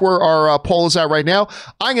where our poll is at right now.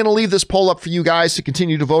 I'm going to leave this poll up for you guys to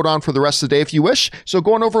continue to vote on for the rest of the day if you wish. So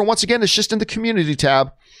going over, and once again, it's just in the community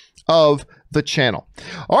tab of the channel.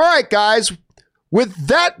 All right, guys, with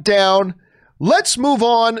that down, let's move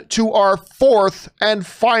on to our fourth and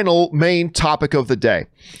final main topic of the day.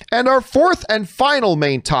 And our fourth and final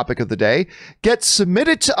main topic of the day gets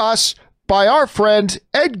submitted to us by our friend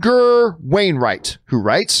Edgar Wainwright, who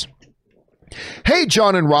writes, "Hey,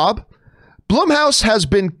 John and Rob, Blumhouse has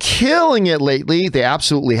been killing it lately. They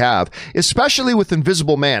absolutely have, especially with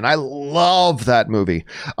Invisible Man. I love that movie.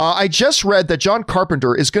 I just read that John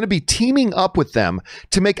Carpenter is going to be teaming up with them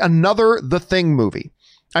to make another The Thing movie.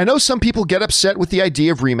 I know some people get upset with the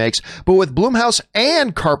idea of remakes, but with Blumhouse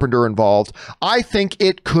and Carpenter involved, I think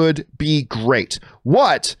it could be great.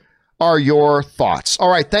 What are your thoughts?" All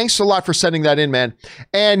right, thanks a lot for sending that in, man.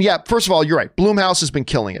 And yeah, first of all, you're right. Blumhouse has been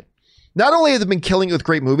killing it. Not only have they been killing it with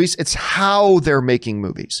great movies, it's how they're making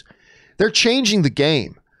movies. They're changing the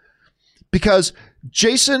game. Because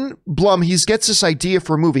Jason Blum, he gets this idea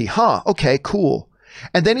for a movie. Okay, cool.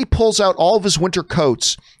 And then he pulls out all of his winter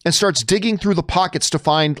coats and starts digging through the pockets to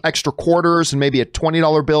find extra quarters and maybe a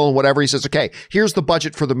 $20 bill and whatever. He says, okay, here's the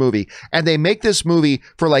budget for the movie. And they make this movie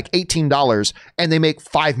for like $18 and they make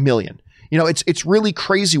 $5 million. You know, it's really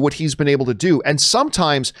crazy what he's been able to do. And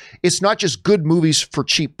sometimes it's not just good movies for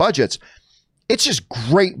cheap budgets. It's just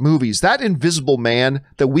great movies. That Invisible Man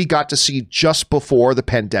that we got to see just before the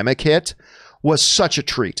pandemic hit was such a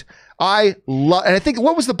treat. And I think,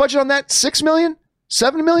 what was the budget on that? $6 million?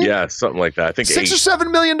 $7 million? Yeah, something like that. I think $6 or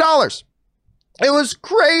 $7 million. It was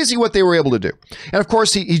crazy what they were able to do. And of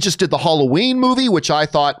course, he just did the Halloween movie, which I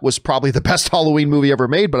thought was probably the best Halloween movie ever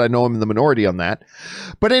made, but I know I'm in the minority on that.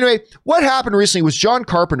 But anyway, what happened recently was John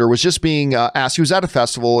Carpenter was just being asked. He was at a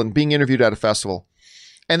festival and being interviewed at a festival.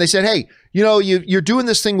 And they said, hey, you know, you're doing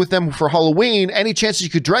this thing with them for Halloween. Any chance you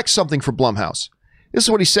could direct something for Blumhouse? This is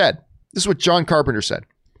what he said. This is what John Carpenter said.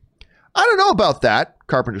 I don't know about that,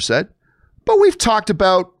 Carpenter said. But we've talked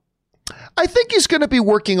about I think he's going to be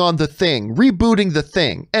working on The Thing, rebooting The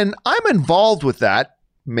Thing. And I'm involved with that,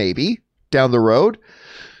 maybe, down the road.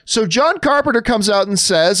 So John Carpenter comes out and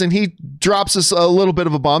says, and he drops us a little bit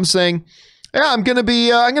of a bomb saying, yeah, I'm going to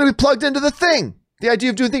be plugged into The Thing. The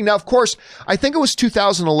idea of doing thing. Now, of course, I think it was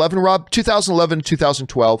 2011, Rob, 2011,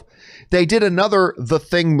 2012. They did another The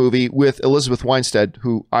Thing movie with Elizabeth Weinstein,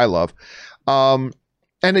 who I love.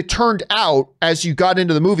 And it turned out, as you got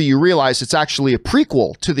into the movie, you realize it's actually a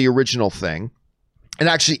prequel to the original Thing. It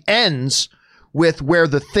actually ends with where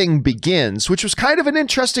The Thing begins, which was kind of an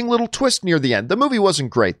interesting little twist near the end. The movie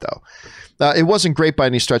wasn't great, though. It wasn't great by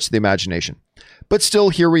any stretch of the imagination. But still,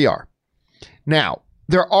 here we are. Now,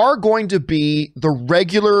 there are going to be the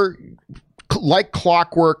regular, like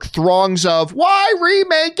clockwork, throngs of, why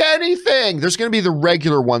remake anything? There's going to be the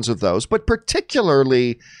regular ones of those. But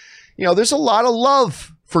particularly, there's a lot of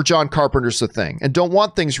love for John Carpenter's The Thing and don't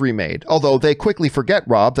want things remade. Although they quickly forget,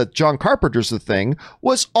 Rob, that John Carpenter's The Thing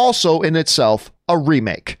was also in itself a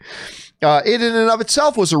remake. It in and of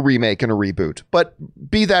itself was a remake and a reboot. But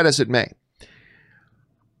be that as it may.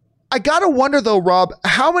 I got to wonder, though, Rob,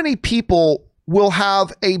 how many people will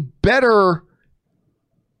have a better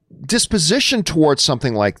disposition towards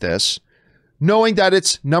something like this, knowing that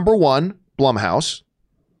it's, number one, Blumhouse,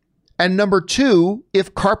 and number two,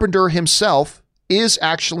 if Carpenter himself is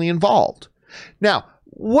actually involved. Now,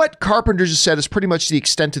 what Carpenter just said is pretty much the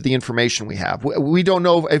extent of the information we have. We don't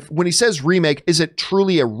know if, when he says remake, is it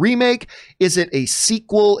truly a remake? Is it a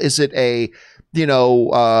sequel? Is it a,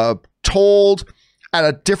 told at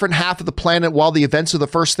a different half of the planet while the events of the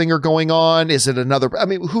first Thing are going on? Is it another? I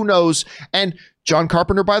mean, who knows? And John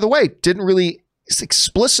Carpenter, by the way, didn't really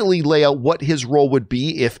explicitly lay out what his role would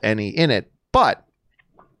be, if any, in it. But,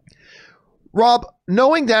 Rob,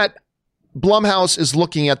 knowing that Blumhouse is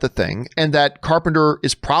looking at The Thing and that Carpenter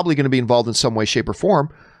is probably going to be involved in some way, shape, or form,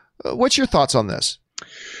 what's your thoughts on this?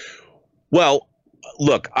 Well,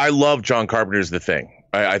 look, I love John Carpenter's The Thing.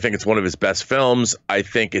 I think it's one of his best films. I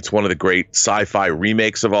think it's one of the great sci-fi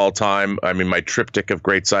remakes of all time. I mean, my triptych of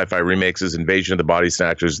great sci-fi remakes is Invasion of the Body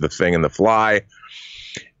Snatchers, The Thing, and The Fly.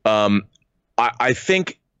 I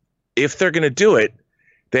think if they're going to do it,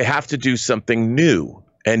 they have to do something new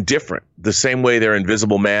and different. The same way their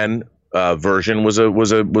Invisible Man version was a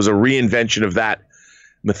reinvention of that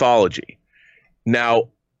mythology. Now,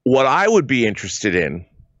 what I would be interested in,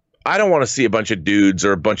 I don't want to see a bunch of dudes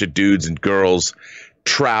and girls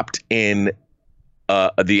trapped in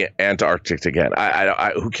the Antarctic again.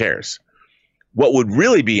 Who cares? What would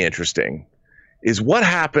really be interesting is what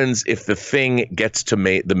happens if The Thing gets to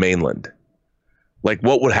the mainland. Like,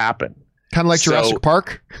 what would happen? Kind of like Jurassic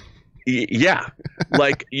Park. Yeah,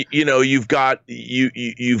 like you've got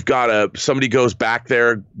somebody goes back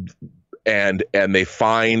there and they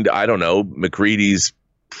find, I don't know, MacReady's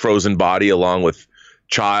frozen body along with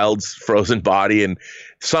Child's frozen body, and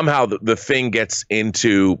somehow the Thing gets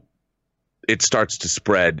into, it starts to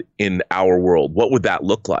spread in our world. What would that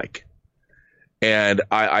look like? And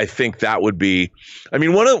I think that would be, I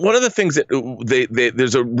mean, one of the things that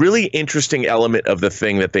there's a really interesting element of The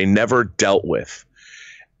Thing that they never dealt with.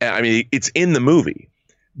 I mean, it's in the movie.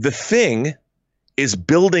 The Thing is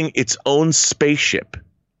building its own spaceship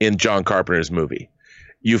in John Carpenter's movie.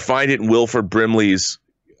 You find it in Wilford Brimley's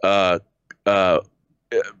cabin.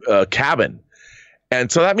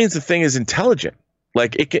 And so that means The Thing is intelligent.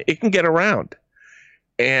 Like it can get around.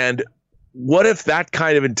 And what if that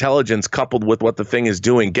kind of intelligence coupled with what The Thing is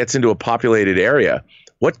doing gets into a populated area?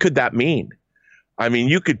 What could that mean? I mean,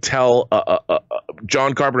 you could tell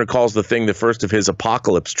John Carpenter calls The Thing the first of his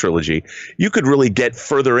Apocalypse trilogy. You could really get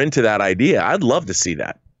further into that idea. I'd love to see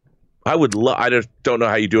that. I would love. I just don't know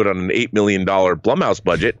how you do it on an $8 million Blumhouse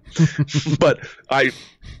budget, but I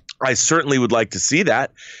certainly would like to see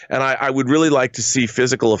that, and I would really like to see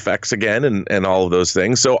physical effects again and all of those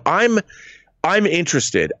things. So I'm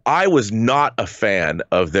interested. I was not a fan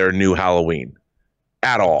of their new Halloween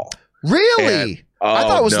at all. Really? I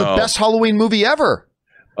thought it was the best Halloween movie ever.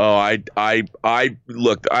 Oh, I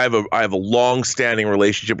look, I have a long-standing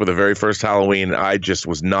relationship with the very first Halloween. I just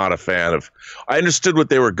was not a fan of. I understood what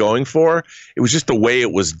they were going for. It was just the way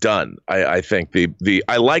it was done. I think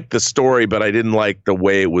I liked the story, but I didn't like the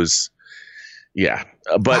way it was. Yeah,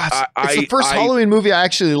 but it's the first Halloween movie I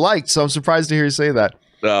actually liked, so I'm surprised to hear you say that.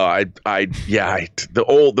 No,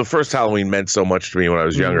 the first Halloween meant so much to me when I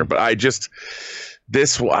was younger, but I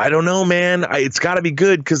don't know, man. It's got to be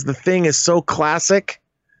good because The Thing is so classic.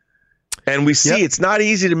 And we see it's not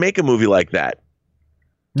easy to make a movie like that.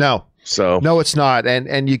 No, it's not.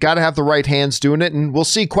 And you got to have the right hands doing it. And we'll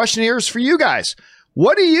see. Questionnaires for you guys.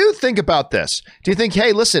 What do you think about this? Do you think,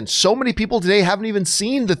 hey, listen, so many people today haven't even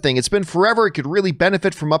seen the thing. It's been forever. It could really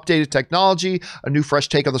benefit from updated technology, a new fresh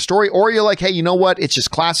take on the story. Or you're like, hey, you know what? It's just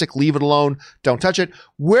classic. Leave it alone. Don't touch it.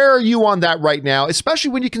 Where are you on that right now?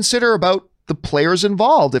 Especially when you consider about the players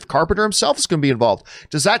involved. If Carpenter himself is going to be involved,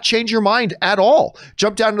 does that change your mind at all?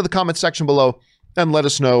 Jump down into the comment section below and let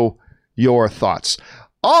us know your thoughts.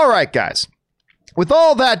 All right, guys. With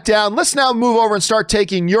all that down, let's now move over and start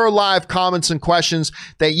taking your live comments and questions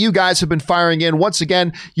that you guys have been firing in. Once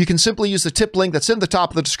again, you can simply use the tip link that's in the top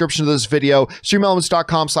of the description of this video,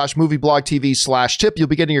 streamelements.com/movieblogtv/tip. You'll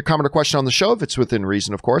be getting your comment or question on the show if it's within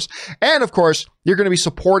reason, of course. And of course, you're going to be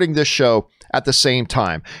supporting this show at the same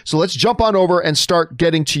time. So let's jump on over and start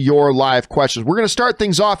getting to your live questions. We're going to start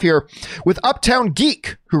things off here with Uptown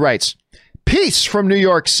Geek, who writes, "Peace from New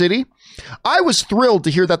York City. I was thrilled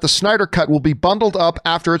to hear that the Snyder Cut will be bundled up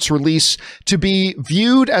after its release to be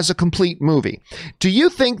viewed as a complete movie. Do you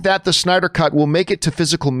think that the Snyder Cut will make it to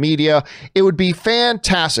physical media? It would be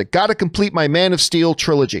fantastic. Got to complete my Man of Steel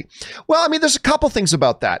trilogy." Well, I mean, there's a couple things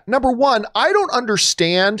about that. Number one, I don't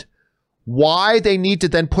understand why they need to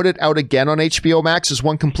then put it out again on HBO Max as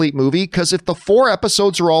one complete movie, because if the 4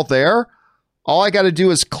 episodes are all there, all I got to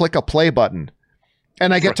do is click a play button.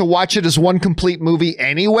 And I get to watch it as one complete movie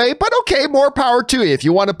anyway. But okay, more power to you. If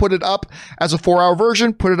you want to put it up as a 4-hour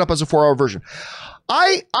version, put it up as a 4-hour version.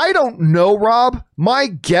 I don't know, Rob. My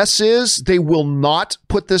guess is they will not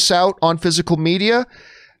put this out on physical media.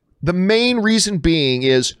 The main reason being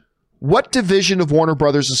is, what division of Warner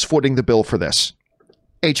Brothers is footing the bill for this?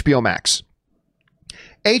 HBO Max.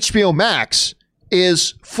 HBO Max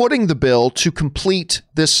is footing the bill to complete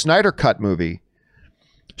this Snyder Cut movie,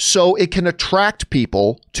 so it can attract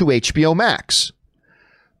people to HBO Max.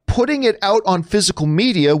 Putting it out on physical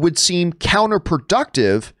media would seem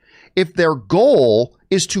counterproductive if their goal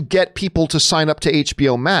is to get people to sign up to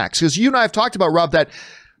HBO Max. Because you and I have talked about, Rob, that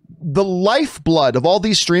the lifeblood of all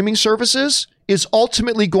these streaming services is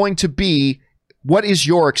ultimately going to be, what is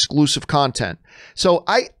your exclusive content? So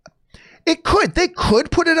they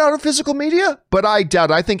could put it out on physical media, but I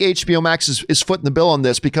doubt it. I think HBO Max is footing the bill on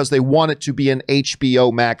this because they want it to be an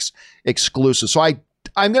HBO Max exclusive. So I'm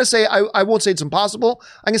going to say, I won't say it's impossible.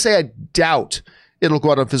 I'm going to say I doubt it'll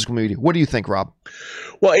go out on physical media. What do you think, Rob?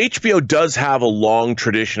 Well, HBO does have a long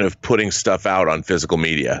tradition of putting stuff out on physical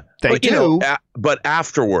media. They do. But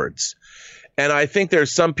afterwards. And I think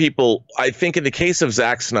there's some people, I think in the case of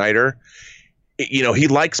Zack Snyder, he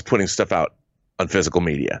likes putting stuff out on physical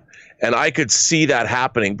media. And I could see that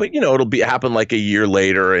happening, but it'll happen like a year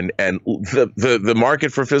later, and the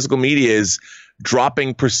market for physical media is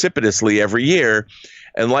dropping precipitously every year.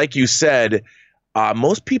 And like you said,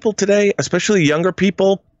 most people today, especially younger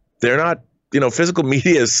people, they're not, physical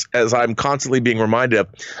media is, as I'm constantly being reminded of,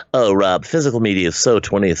 oh, Rob, physical media is so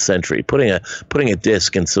 20th century. Putting a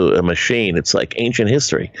disc into a machine, it's like ancient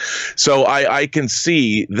history. So I can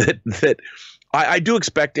see that I do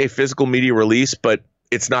expect a physical media release, but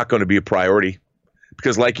it's not going to be a priority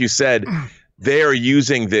because, like you said, they are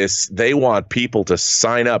using this. They want people to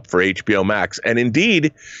sign up for HBO Max. And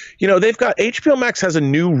indeed, they've got HBO Max has a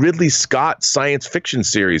new Ridley Scott science fiction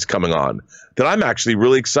series coming on that I'm actually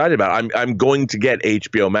really excited about. I'm going to get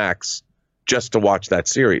HBO Max just to watch that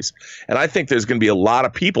series. And I think there's going to be a lot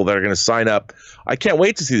of people that are going to sign up. I can't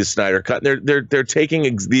wait to see the Snyder Cut. They're taking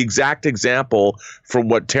the exact example from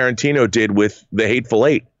what Tarantino did with The Hateful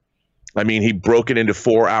Eight. I mean, he broke it into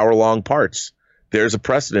 4-hour-long parts. There's a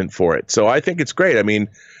precedent for it. So I think it's great. I mean,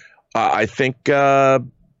 I think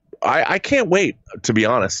I can't wait, to be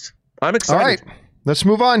honest. I'm excited. All right. Let's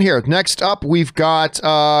move on here. Next up, we've got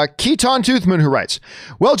Keaton Toothman, who writes,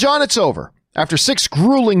 "Well, John, it's over. After 6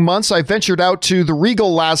 grueling months, I ventured out to the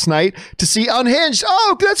Regal last night to see Unhinged.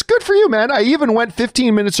 Oh, that's good for you, man. I even went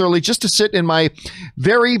 15 minutes early just to sit in my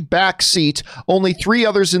very back seat. Only 3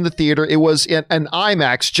 others in the theater. It was an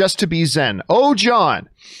IMAX just to be zen. Oh, John.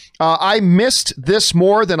 I missed this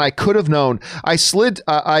more than I could have known. I slid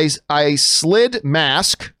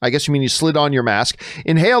mask. I guess you mean you slid on your mask.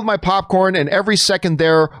 Inhaled my popcorn, and every second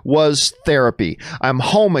there was therapy. I'm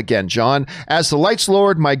home again, John. As the lights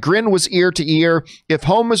lowered, my grin was ear to ear. If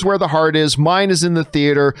home is where the heart is, mine is in the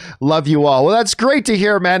theater. Love you all." Well, that's great to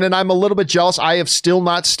hear, man. And I'm a little bit jealous. I have still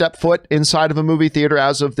not stepped foot inside of a movie theater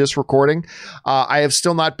as of this recording. I have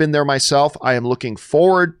still not been there myself. I am looking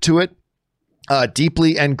forward to it.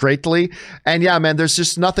 Deeply and greatly. And yeah, man, there's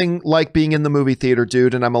just nothing like being in the movie theater,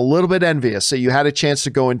 dude. And I'm a little bit envious that you had a chance to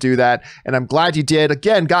go and do that. And I'm glad you did.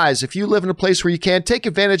 Again, guys, if you live in a place where you can take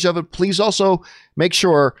advantage of it, please also make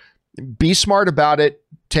sure, be smart about it.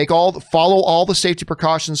 follow all the safety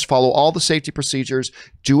precautions, follow all the safety procedures,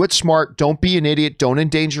 do it smart. Don't be an idiot. Don't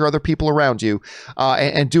endanger other people around you,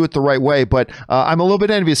 and do it the right way. But I'm a little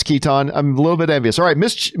bit envious, Keaton. I'm a little bit envious. All right.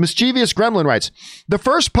 Mischievous Gremlin writes, the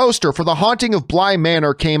first poster for The Haunting of Bly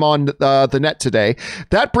Manor came on the net today.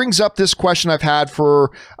 That brings up this question I've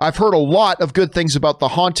heard a lot of good things about The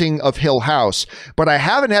Haunting of Hill House, but I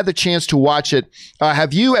haven't had the chance to watch it.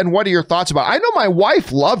 Have you, and what are your thoughts about it? I know my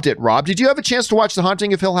wife loved it, Rob. Did you have a chance to watch The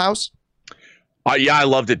Haunting of Hill House? Yeah, I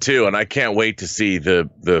loved it too, and I can't wait to see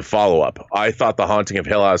the follow-up. I thought The Haunting of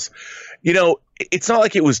Hill House, it's not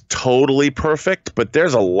like it was totally perfect, but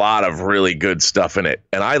there's a lot of really good stuff in it,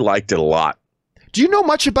 and I liked it a lot. Do you know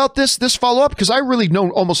much about this follow-up? Because I really know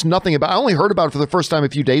almost nothing about it. I only heard about it for the first time a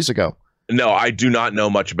few days ago. No, I do not know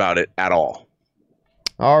much about it at all.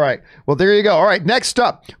 All right. Well, there you go. All right. Next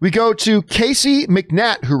up, we go to Casey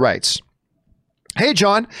McNatt, who writes, hey,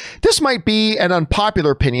 John, this might be an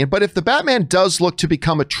unpopular opinion, but if the Batman does look to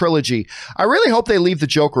become a trilogy, I really hope they leave the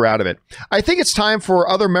Joker out of it. I think it's time for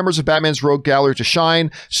other members of Batman's rogue gallery to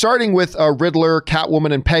shine, starting with Riddler,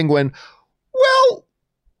 Catwoman, and Penguin. Well,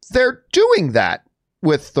 they're doing that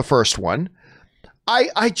with the first one.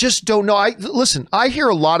 I just don't know. Listen, I hear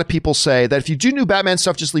a lot of people say that if you do new Batman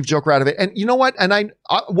stuff, just leave Joker out of it. And you know what? And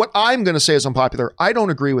what I'm going to say is unpopular. I don't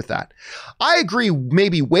agree with that. I agree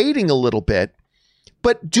maybe waiting a little bit,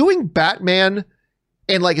 but doing Batman,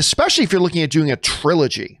 and especially if you're looking at doing a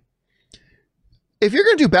trilogy, if you're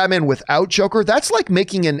going to do Batman without Joker, that's like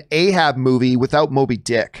making an Ahab movie without Moby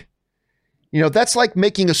Dick. That's like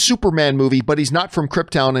making a Superman movie, but he's not from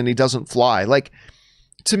Krypton and he doesn't fly.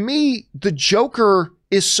 To me, the Joker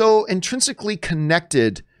is so intrinsically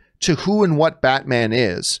connected to who and what Batman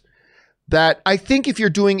is that I think if you're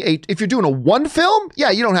doing a one film,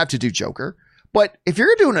 yeah, you don't have to do Joker. But if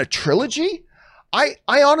you're doing a trilogy, I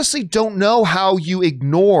honestly don't know how you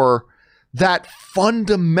ignore that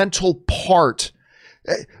fundamental part.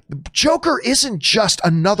 Joker isn't just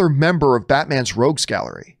another member of Batman's rogues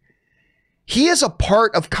gallery. He is a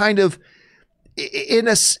part of kind of, in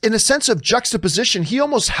a sense of juxtaposition, he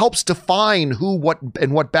almost helps define who, what,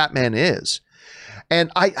 and what Batman is.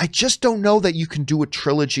 And I just don't know that you can do a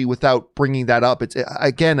trilogy without bringing that up. It's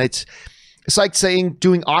like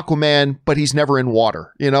doing Aquaman, but he's never in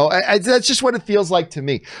water. That's just what it feels like to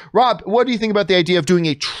me. Rob, what do you think about the idea of doing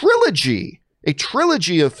a trilogy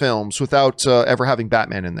of films without ever having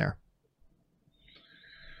Batman in there?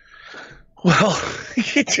 Well,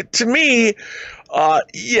 to me,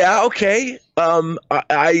 yeah, okay. I'm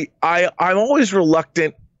always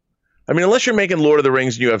reluctant. I mean, unless you're making Lord of the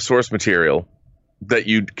Rings and you have source material that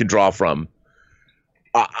you can draw from.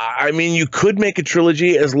 I mean, you could make a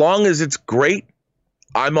trilogy as long as it's great.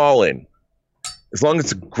 I'm all in. As long as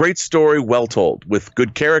it's a great story, well told, with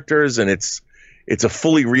good characters, and it's a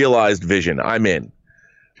fully realized vision, I'm in.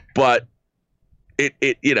 But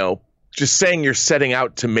just saying you're setting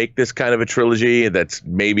out to make this kind of a trilogy that's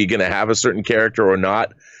maybe going to have a certain character or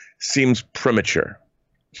not seems premature.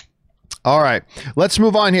 All right, let's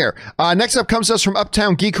move on here. Next up comes us from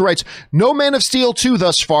Uptown Geek, who writes, no Man of Steel 2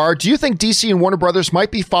 thus far. Do you think DC and Warner Brothers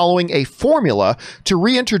might be following a formula to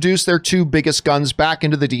reintroduce their two biggest guns back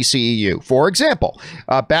into the DCEU? For example,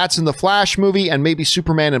 Bats in the Flash movie and maybe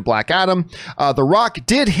Superman and Black Adam. The Rock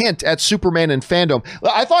did hint at Superman and fandom.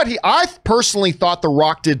 I personally thought The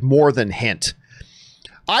Rock did more than hint.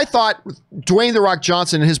 I thought Dwayne The Rock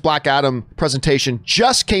Johnson in his Black Adam presentation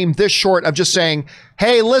just came this short of just saying,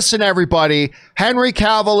 hey, listen, everybody, Henry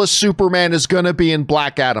Cavill as Superman is going to be in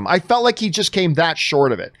Black Adam. I felt like he just came that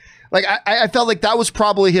short of it. I felt like that was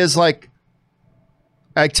probably his,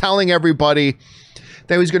 telling everybody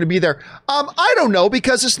that he was going to be there. I don't know,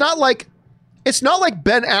 because it's not like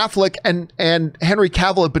Ben Affleck and Henry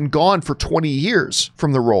Cavill have been gone for 20 years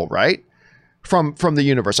from the role, right? From the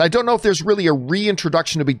universe. I don't know if there's really a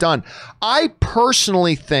reintroduction to be done. I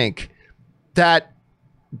personally think that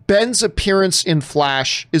Ben's appearance in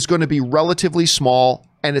Flash is going to be relatively small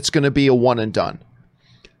and it's going to be a one and done.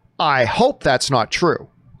 I hope that's not true.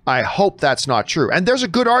 And there's a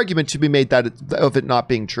good argument to be made of it not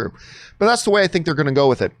being true. But that's the way I think they're going to go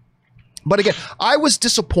with it. But again, I was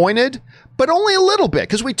disappointed, but only a little bit,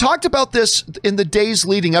 because we talked about this in the days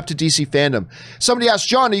leading up to DC Fandom. Somebody asked,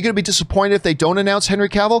 John, are you going to be disappointed if they don't announce Henry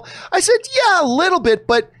Cavill? I said, yeah, a little bit,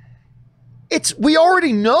 but we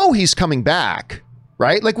already know he's coming back,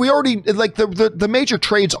 right? We already, the major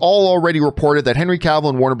trades all already reported that Henry Cavill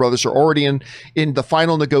and Warner Brothers are already in the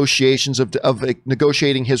final negotiations of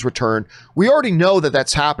negotiating his return. We already know that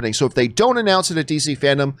that's happening. So if they don't announce it at DC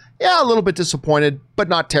Fandom, yeah, a little bit disappointed, but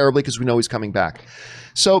not terribly, because we know he's coming back.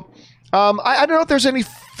 So I don't know if there's any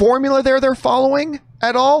formula there they're following.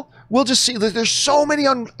 at all, we'll just see that there's so many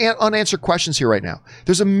unanswered questions here right now.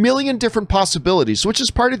 There's a million different possibilities, which is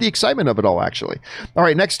part of the excitement of it all, actually. All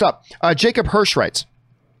right, next up, Jacob Hirsch writes,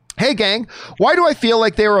 "Hey gang, why do I feel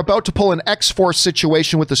like they are about to pull an X-Force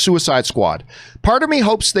situation with the Suicide Squad? Part of me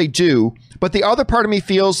hopes they do, but the other part of me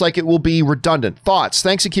feels like it will be redundant. Thoughts?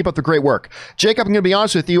 Thanks and keep up the great work." Jacob, I'm going to be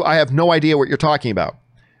honest with you. I have no idea what you're talking about.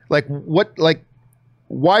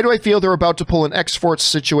 Why do I feel they're about to pull an X-Force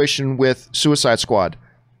situation with Suicide Squad?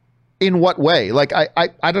 In what way?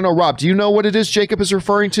 I don't know, Rob. Do you know what it is Jacob is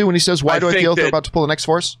referring to when he says, why do I feel they're about to pull an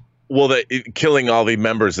X-Force? Well, killing all the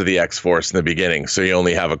members of the X-Force in the beginning, so you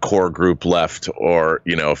only have a core group left, or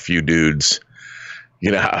a few dudes.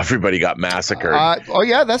 Everybody got massacred.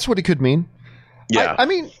 Yeah, that's what it could mean. Yeah, I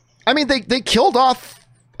mean, they killed off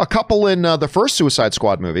a couple in the first Suicide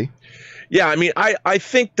Squad movie. Yeah, I mean, I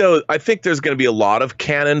think there's going to be a lot of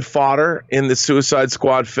cannon fodder in the Suicide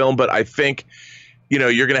Squad film, but I think,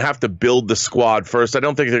 you're going to have to build the squad first. I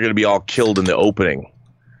don't think they're going to be all killed in the opening.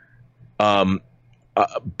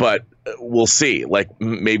 But we'll see. Like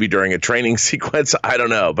maybe during a training sequence, I don't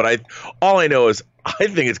know. But all I know is I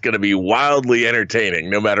think it's going to be wildly entertaining,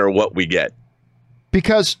 no matter what we get.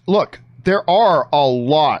 Because look, there are a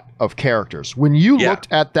lot of characters. When you looked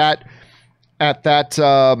at that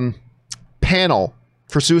panel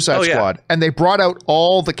for Suicide Squad, and they brought out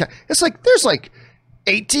all the it's like there's like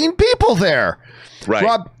 18 people there. Right.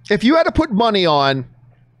 Rob, if you had to put money on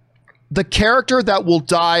the character that will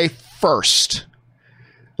die first,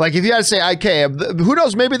 like if you had to say, okay, who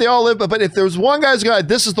knows, maybe they all live, but if there's one guy's gonna,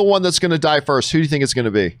 this is the one that's gonna die first, who do you think it's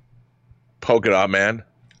gonna be? Polka Dot Man.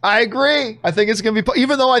 I agree. I think it's gonna be,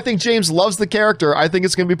 even though I think James loves the character, I think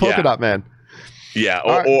it's gonna be Polka Dot Man. Yeah,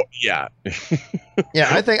 yeah. Yeah,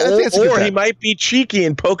 I think it's a good bet. He might be cheeky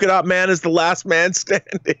and Polka Dot Man is the last man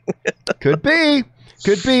standing. Could be.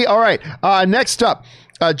 All right. Next up,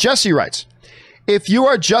 Jesse writes, "If you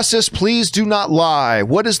are justice, please do not lie.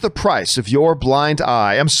 What is the price of your blind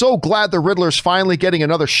eye? I'm so glad the Riddler's finally getting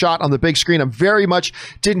another shot on the big screen. I very much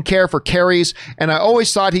didn't care for Carey's, and I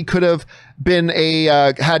always thought he could have been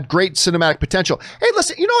had great cinematic potential." Hey,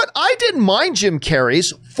 listen, you know what? I didn't mind Jim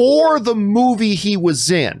Carrey's for the movie he was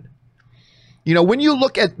in. When you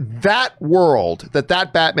look at that world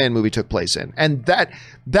that Batman movie took place in, and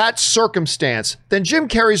that circumstance, then Jim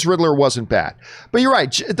Carrey's Riddler wasn't bad. But you're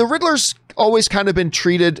right. The Riddler's always kind of been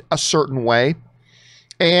treated a certain way.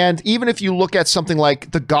 And even if you look at something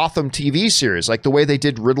like the Gotham TV series, like the way they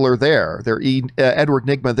did Riddler there, their Edward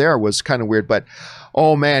Nygma there was kind of weird. But,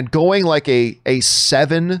 oh man, going like a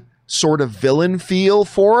Seven sort of villain feel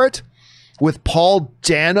for it with Paul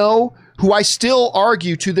Dano, who I still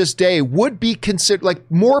argue to this day would be considered,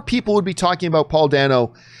 like more people would be talking about Paul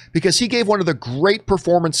Dano because he gave one of the great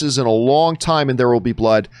performances in a long time in There Will Be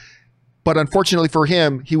Blood. But unfortunately for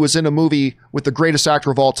him, he was in a movie with the greatest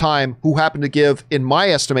actor of all time, who happened to give, in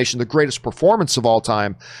my estimation, the greatest performance of all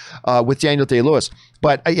time with Daniel Day-Lewis.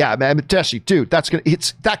 But yeah, man, Jesse, dude,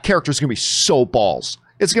 that character is going to be so balls.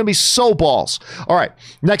 It's going to be so balls. All right,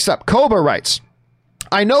 next up, Koba writes,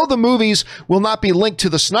 "I know the movies will not be linked to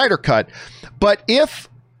the Snyder Cut, but if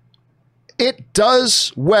it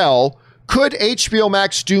does well, could HBO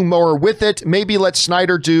Max do more with it? Maybe let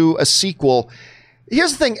Snyder do a sequel."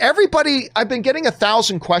 Here's the thing. I've been getting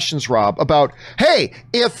 1,000 questions, Rob, about, hey,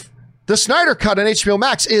 if the Snyder Cut on HBO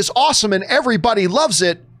Max is awesome and everybody loves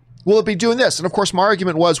it, will it be doing this? And of course, my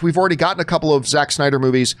argument was we've already gotten a couple of Zack Snyder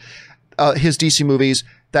movies, his DC movies,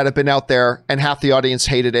 that have been out there, and half the audience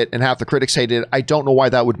hated it and half the critics hated it. I don't know why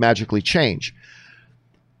that would magically change.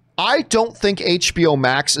 I don't think HBO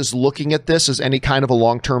Max is looking at this as any kind of a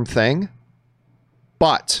long-term thing,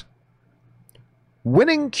 but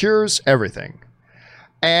winning cures everything.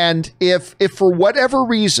 And if for whatever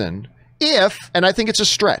reason, and I think it's a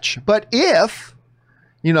stretch, but if,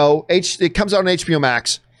 it comes out on HBO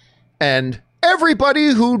Max and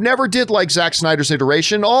everybody who never did like Zack Snyder's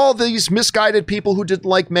iteration, all these misguided people who didn't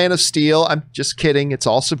like Man of Steel, I'm just kidding, it's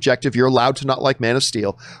all subjective, you're allowed to not like Man of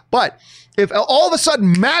Steel, but if all of a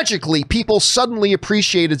sudden, magically, people suddenly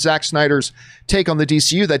appreciated Zack Snyder's take on the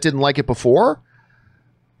DCU that didn't like it before,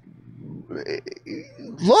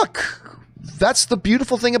 look, that's the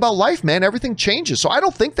beautiful thing about life, man. Everything changes. So I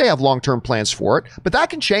don't think they have long-term plans for it, but that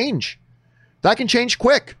can change. That can change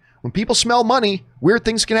quick. When people smell money, weird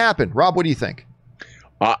things can happen. Rob, what do you think?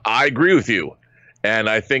 I agree with you. And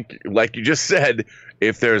I think, like you just said,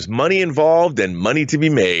 if there's money involved and money to be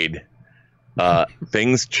made,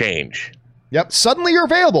 things change. Yep. Suddenly you're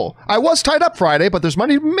available. I was tied up Friday, but there's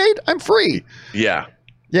money to be made. I'm free. Yeah.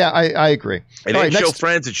 Yeah, I agree. It ain't show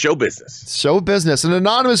friends, it's show business. Show business. An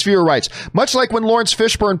anonymous viewer writes, much like when Lawrence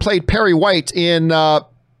Fishburne played Perry White in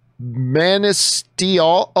Man of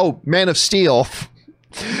Steel. Man of Steel.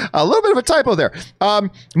 A little bit of a typo there.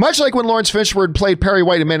 Much like when Lawrence Fishburne played Perry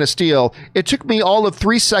White in Man of Steel, it took me all of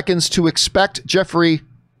 3 seconds to expect Jeffrey...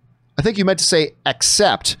 I think you meant to say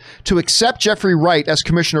accept Jeffrey Wright as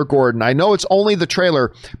Commissioner Gordon. I know it's only the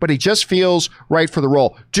trailer, but he just feels right for the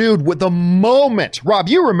role. Dude, with the moment, Rob,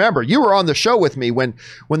 you remember, you were on the show with me when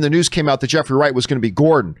the news came out that Jeffrey Wright was going to be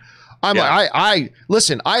Gordon. I'm like,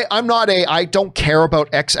 listen, I'm not I don't care about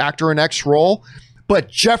X actor and X role, but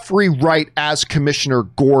Jeffrey Wright as Commissioner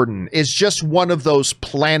Gordon is just one of those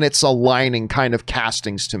planets aligning kind of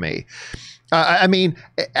castings to me. I mean,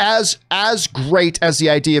 as great as the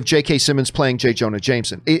idea of J.K. Simmons playing J. Jonah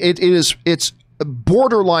Jameson, it's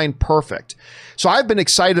borderline perfect. So I've been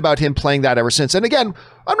excited about him playing that ever since. And again,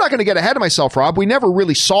 I'm not going to get ahead of myself, Rob. We never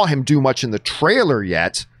really saw him do much in the trailer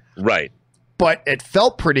yet. Right. But it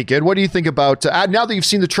felt pretty good. What do you think about, now that you've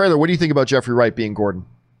seen the trailer, what do you think about Jeffrey Wright being Gordon?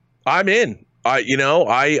 I'm in. I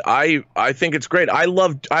think it's great. I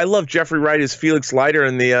love Jeffrey Wright as Felix Leiter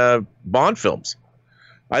in the Bond films.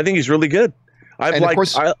 I think he's really good.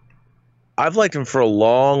 I've liked him for a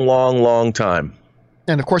long time.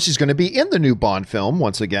 And of course, he's going to be in the new Bond film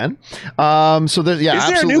once again. So there's, yeah, is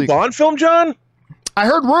there absolutely. a new Bond film, John? I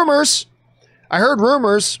heard rumors.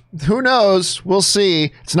 Who knows? We'll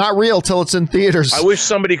see. It's not real till it's in theaters. I wish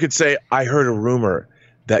somebody could say, I heard a rumor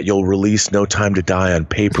that you'll release No Time to Die on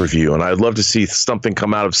pay-per-view. And I'd love to see something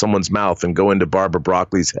come out of someone's mouth and go into Barbara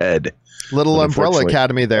Broccoli's head. Little Umbrella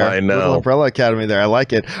Academy there. I know. Little Umbrella Academy there. I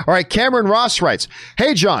like it. All right, Cameron Ross writes,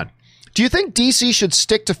 hey, John, do you think DC should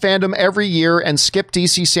stick to fandom every year and skip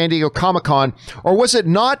DC San Diego Comic-Con, or was it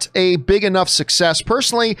not a big enough success?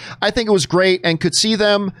 Personally, I think it was great and could see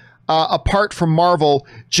them apart from Marvel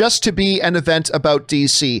just to be an event about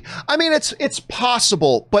DC. I mean, it's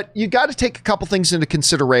possible, but you got to take a couple things into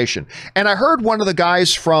consideration. And I heard one of the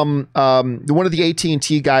guys from one of the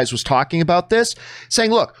AT&T guys was talking about this,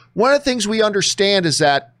 saying, look, one of the things we understand is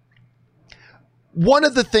that one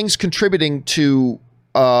of the things contributing to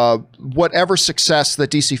whatever success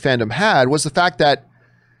that DC fandom had was the fact that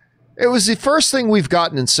it was the first thing we've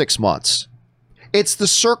gotten in 6 months. It's the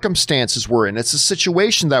circumstances we're in. It's the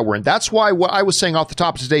situation that we're in. That's why what I was saying off the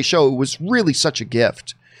top of today's show, it was really such a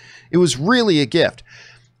gift. It was really a gift.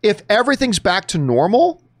 If everything's back to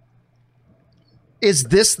normal, is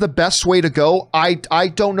this the best way to go? I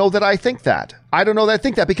don't know that I think that. I don't know that I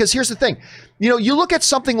think that, because here's the thing. You know, you look at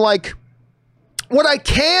something like what I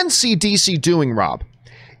can see DC doing, Rob,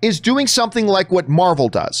 is doing something like what Marvel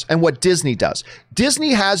does and what Disney does.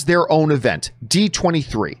 Disney has their own event,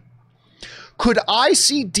 D23. Could I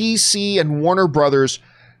see DC and Warner Brothers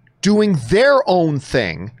doing their own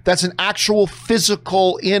thing that's an actual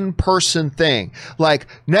physical in-person thing? Like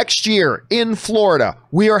next year in Florida,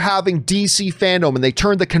 we are having DC Fandom, and they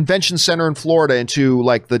turned the convention center in Florida into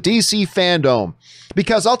like the DC Fandom.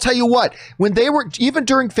 Because I'll tell you what, when they were, even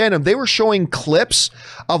during Fandom, they were showing clips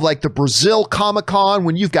of like the Brazil Comic-Con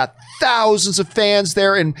when you've got thousands of fans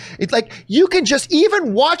there, and it's like you can just,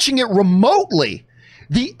 even watching it remotely,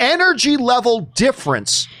 the energy level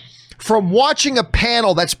difference from watching a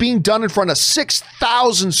panel that's being done in front of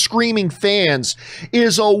 6,000 screaming fans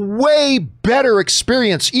is a way better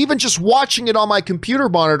experience, even just watching it on my computer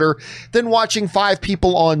monitor, than watching 5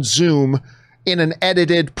 people on Zoom in an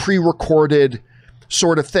edited, pre-recorded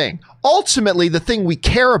sort of thing. Ultimately, the thing we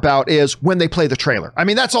care about is when they play the trailer. I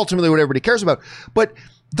mean, that's ultimately what everybody cares about. But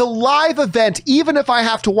the live event, even if I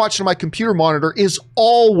have to watch it on my computer monitor, is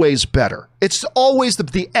always better. It's always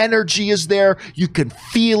the energy is there. You can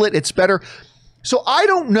feel it. It's better. So I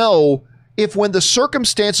don't know if, when the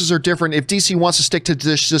circumstances are different, if DC wants to stick to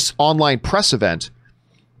this online press event,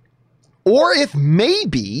 or if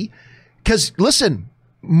maybe, because listen,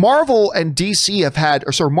 Marvel and Disney have had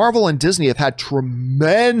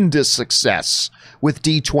tremendous success with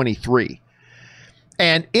D23.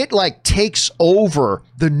 And it like takes over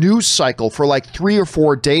the news cycle for like 3 or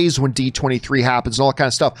 4 days when D23 happens and all that kind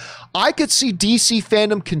of stuff. I could see DC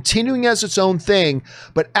Fandom continuing as its own thing,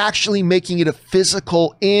 but actually making it a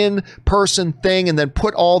physical in-person thing, and then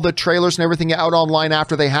put all the trailers and everything out online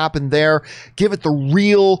after they happen there. Give it the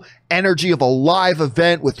real energy of a live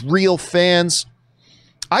event with real fans.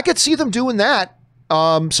 I could see them doing that.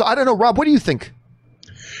 So I don't know, Rob, what do you think?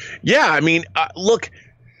 Yeah, I mean, look,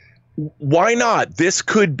 why not? This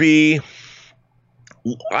could be,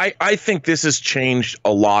 I think this has changed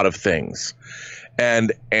a lot of things.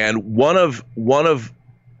 And one of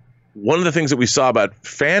the things that we saw about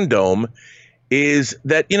fandom is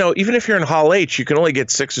that, even if you're in Hall H, you can only get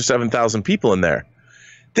 6,000 or 7,000 people in there.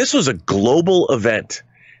 This was a global event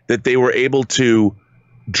that they were able to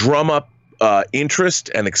drum up interest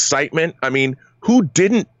and excitement. I mean, who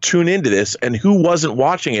didn't tune into this and who wasn't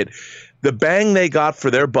watching it? The bang they got for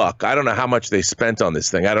their buck. I don't know how much they spent on this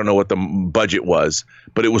thing. I don't know what the budget was,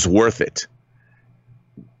 but it was worth it.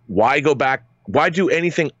 Why go back? Why do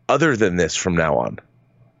anything other than this from now on?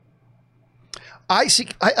 I see.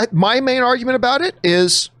 My main argument about it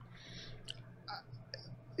is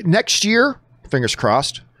next year, fingers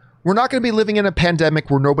crossed, we're not going to be living in a pandemic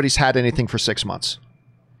where nobody's had anything for 6 months.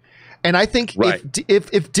 And I think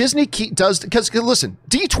if Disney does, because listen,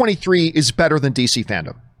 D23 is better than DC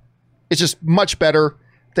Fandom. It's just much better.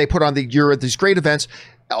 They put on these great events,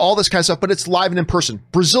 all this kind of stuff, but it's live and in person.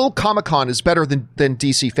 Brazil Comic-Con is better than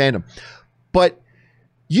DC Fandom. But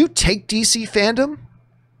you take DC Fandom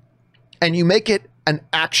and you make it an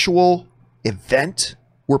actual event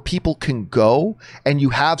where people can go and you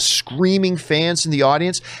have screaming fans in the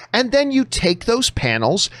audience, and then you take those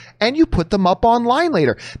panels and you put them up online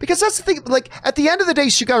later. Because that's the thing, like at the end of the day,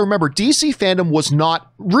 you got to remember DC Fandom was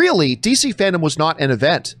not an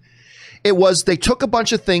event. It was, they took a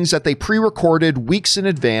bunch of things that they pre-recorded weeks in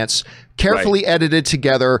advance, carefully edited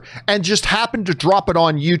together, and just happened to drop it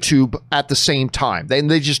on YouTube at the same time.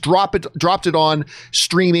 They just dropped it on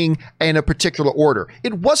streaming in a particular order.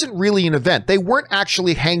 It wasn't really an event. They weren't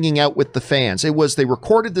actually hanging out with the fans. It was, they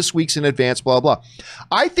recorded this weeks in advance, blah, blah.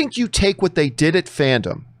 I think you take what they did at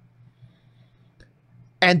Fandom,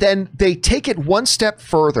 and then they take it one step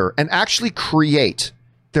further and actually create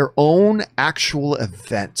their own actual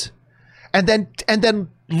event. And then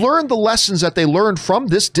learn the lessons that they learned from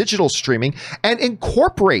this digital streaming and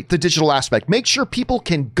incorporate the digital aspect. Make sure people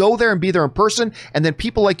can go there and be there in person, and then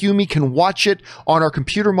people like you and me can watch it on our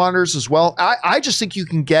computer monitors as well. I just think you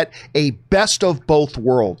can get a best of both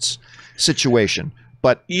worlds situation.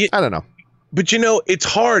 But I don't know. But it's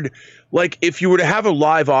hard. Like if you were to have a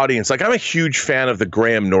live audience, like I'm a huge fan of the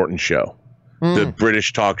Graham Norton show, the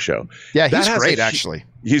British talk show. Yeah, he's great, actually.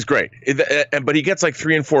 He's great. But he gets like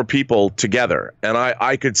 3 and 4 people together. And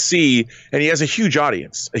I could see, and he has a huge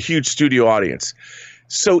audience, a huge studio audience.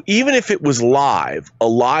 So even if it was a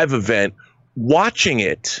live event, watching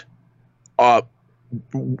it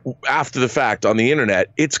after the fact on the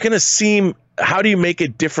internet, it's going to seem, how do you make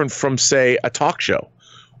it different from, say, a talk show?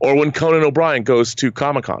 Or when Conan O'Brien goes to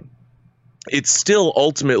Comic-Con? It's still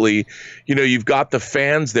ultimately, you've got the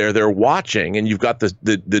fans there, they're watching, and you've got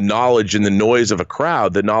the knowledge and the noise of a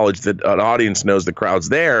crowd, the knowledge that an audience knows the crowd's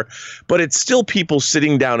there, but it's still people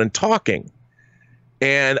sitting down and talking.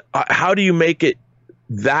 And how do you make it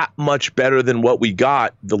that much better than what we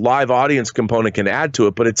got? The live audience component can add to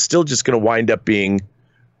it, but it's still just going to wind up being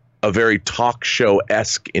a very talk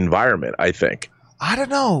show-esque environment, I think. I don't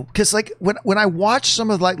know, because like when I watch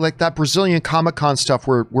some of like that Brazilian Comic-Con stuff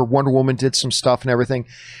where Wonder Woman did some stuff and everything,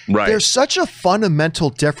 right? There's such a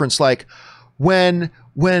fundamental difference. Like when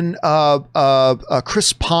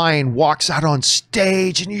Chris Pine walks out on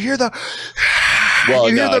stage and you hear the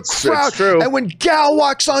crowd, and when Gal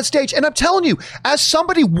walks on stage, and I'm telling you, as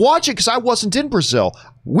somebody watching, because I wasn't in Brazil.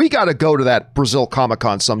 We got to go to that Brazil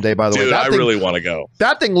Comic-Con someday, by the way. I really want to go.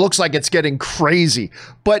 That thing looks like it's getting crazy.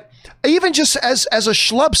 But even just as a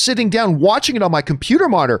schlub sitting down watching it on my computer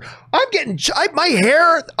monitor, I'm getting my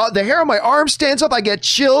hair, the hair on my arm stands up. I get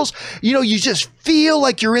chills. You just feel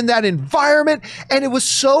like you're in that environment. And it was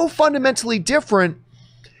so fundamentally different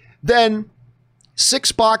than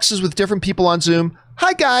 6 boxes with different people on Zoom.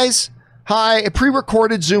 Hi, guys. Hi. A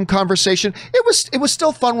pre-recorded Zoom conversation. It was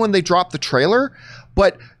still fun when they dropped the trailer.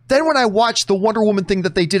 But then when I watched the Wonder Woman thing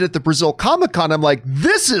that they did at the Brazil Comic-Con, I'm like,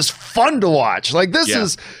 this is fun to watch. Like, this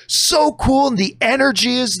is so cool, and the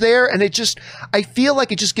energy is there, and I feel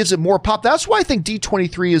like it just gives it more pop. That's why I think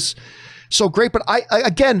D23 is so great. But I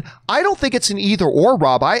don't think it's an either or,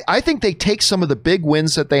 Rob. I think they take some of the big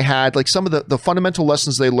wins that they had, like some of the fundamental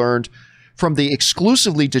lessons they learned from the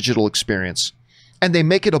exclusively digital experience, and they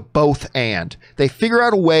make it a both and. They figure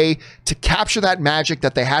out a way to capture that magic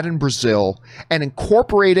that they had in Brazil and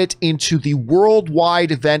incorporate it into the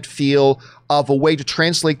worldwide event feel of a way to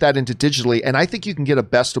translate that into digitally. And I think you can get a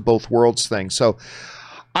best of both worlds thing. So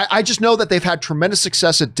I just know that they've had tremendous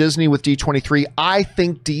success at Disney with D23. I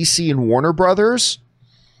think DC and Warner Brothers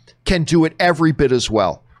can do it every bit as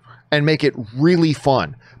well and make it really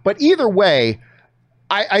fun. But either way,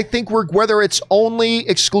 I think whether it's only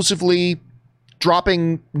exclusively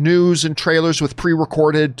dropping news and trailers with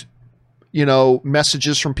pre-recorded,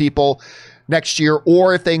 messages from people next year,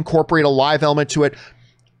 or if they incorporate a live element to it,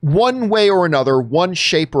 one way or another, one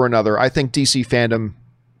shape or another, I think DC Fandom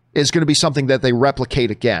is going to be something that they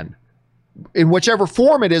replicate again. In whichever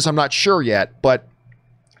form it is, I'm not sure yet, but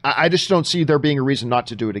I just don't see there being a reason not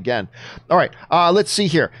to do it again. All right, let's see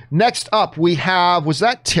here. Next up, we have, was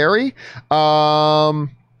that Terry? No,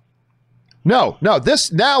 now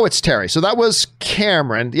it's Terry. So that was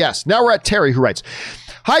Cameron. Yes, now we're at Terry, who writes,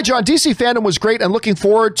 "Hi, John. DC fandom was great and looking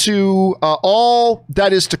forward to all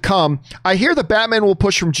that is to come. I hear the Batman will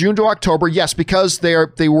push from June to October. Yes, because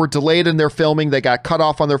they were delayed in their filming. They got cut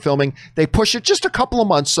off on their filming. They pushed it just a couple of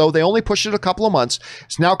months, so they only pushed it a couple of months.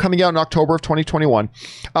 It's now coming out in October of 2021.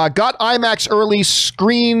 Got IMAX early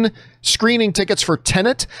screening tickets for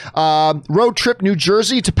Tenet. Road trip New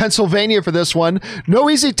Jersey to Pennsylvania for this one. No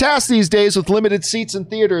easy task these days with limited seats in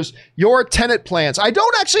theaters. Your Tenet plans." I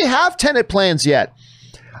don't actually have Tenet plans yet.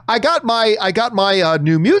 I got my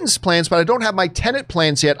New Mutants plans, but I don't have my Tenet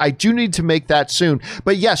plans yet. I do need to make that soon.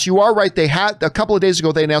 But yes, you are right. They had, a couple of days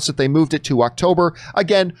ago, they announced that they moved it to October.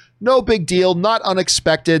 Again, no big deal, not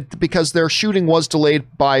unexpected, because their shooting was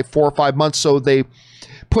delayed by 4 or 5 months, so they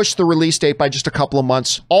pushed the release date by just a couple of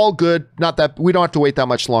months. All good. Not that we don't have to wait that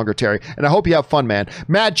much longer, Terry. And I hope you have fun, man.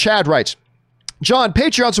 Mad Chad writes, "John,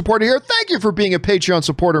 Patreon supporter here. Thank you for being a Patreon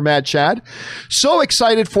supporter, Mad Chad. So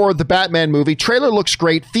excited for the Batman movie. Trailer looks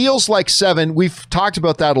great. Feels like Seven. We've talked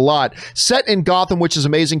about that a lot. Set in Gotham, which is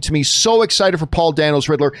amazing to me. So excited for Paul Dano's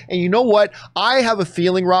Riddler. And you know what? I have a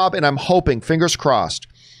feeling, Rob, and I'm hoping, fingers crossed,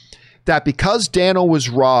 that because Dano was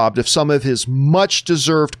robbed of some of his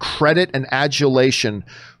much-deserved credit and adulation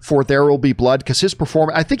for There Will Be Blood, because his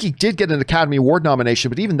performance, I think he did get an Academy Award nomination,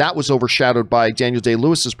 but even that was overshadowed by Daniel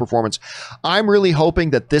Day-Lewis's performance. I'm really hoping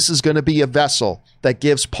that this is going to be a vessel that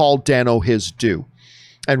gives Paul Dano his due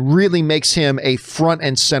and really makes him a front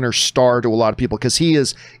and center star to a lot of people, because he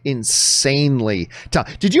is insanely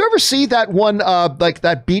talented. Did you ever see that one, like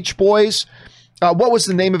that Beach Boys? What was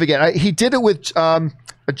the name of it again? He did it with John.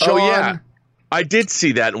 Oh, yeah. I did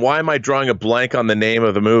see that. Why am I drawing a blank on the name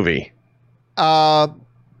of the movie?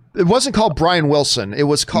 It wasn't called Brian Wilson. It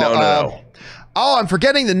was called. No. Oh, I'm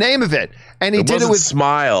forgetting the name of it. And he did it with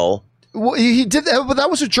Smile. Well, he did that, but that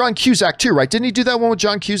was with John Cusack too, right? Didn't he do that one with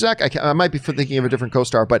John Cusack? I might be thinking of a different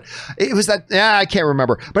co-star, but it was that. I can't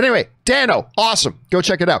remember. But anyway, Dano, awesome. Go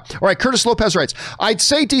check it out. All right, Curtis Lopez writes, "I'd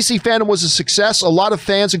say DC fandom was a success. A lot of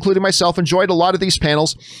fans, including myself, enjoyed a lot of these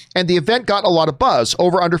panels, and the event got a lot of buzz.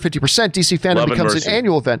 Over under 50%. DC fandom becomes an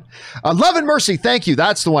annual event. Love and Mercy, thank you.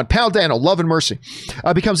 That's the one. Pal Dano, Love and Mercy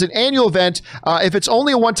becomes an annual event. If it's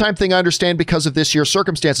only a one-time thing, I understand because of this year's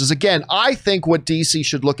circumstances. Again, I think what DC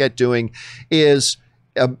should look at doing is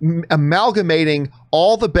amalgamating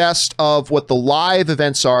all the best of what the live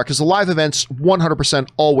events are, because the live events 100%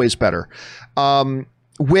 always better,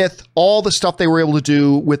 with all the stuff they were able to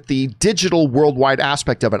do with the digital worldwide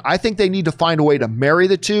aspect of it. I think they need to find a way to marry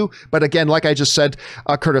the two. But again, like I just said,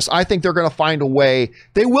 Curtis, I think they're going to find a way.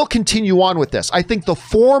 They will continue on with this. I think the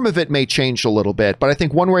form of it may change a little bit, but I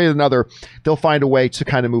think one way or another, they'll find a way to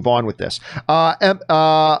kind of move on with this.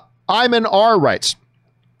 Iman R writes,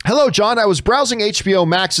 "Hello, John. I was browsing HBO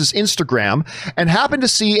Max's Instagram and happened to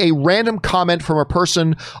see a random comment from a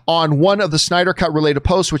person on one of the Snyder Cut related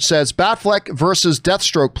posts, which says, Batfleck versus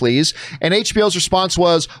Deathstroke, please. And HBO's response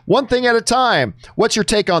was, one thing at a time. What's your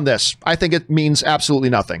take on this? I think it means absolutely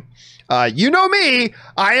nothing. You know me,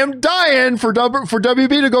 I am dying for WB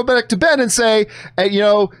to go back to Ben and say,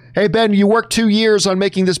 hey, Ben, you worked 2 years on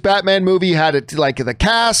making this Batman movie. You had it like the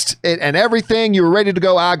cast and everything. You were ready to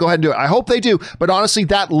go. Go ahead and do it. I hope they do. But honestly,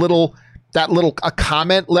 that little a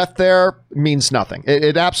comment left there means nothing.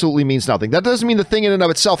 It absolutely means nothing. That doesn't mean the thing in and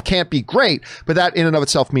of itself can't be great, but that in and of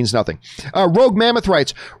itself means nothing. Rogue Mammoth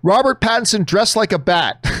writes, Robert Pattinson dressed like a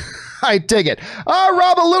bat. I dig it.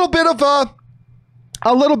 Rob, a little bit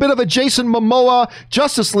of a Jason Momoa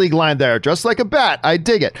Justice League line there, just like a bat. I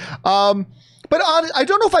dig it. But I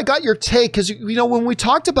don't know if I got your take, because when we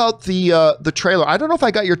talked about the trailer, I don't know if I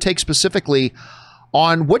got your take specifically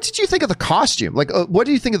on what did you think of the costume? Like, what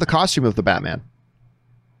do you think of the costume of the Batman?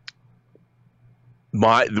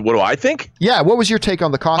 What do I think? Yeah, what was your take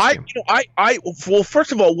on the costume? Well,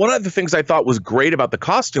 first of all, one of the things I thought was great about the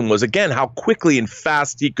costume was, again, how quickly and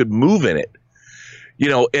fast he could move in it.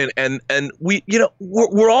 And we,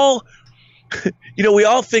 we're all, we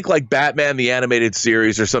all think like Batman, the animated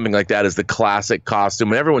series or something like that is the classic costume.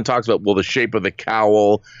 And everyone talks about, the shape of the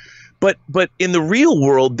cowl. But in the real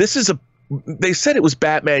world, they said it was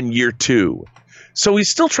Batman Year 2. So he's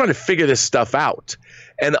still trying to figure this stuff out.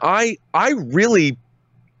 And I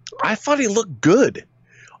thought he looked good.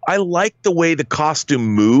 I liked the way the costume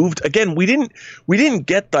moved. Again, we didn't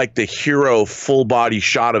get like the hero full body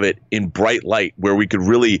shot of it in bright light where we could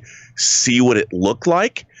really see what it looked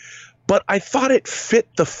like. but I thought it fit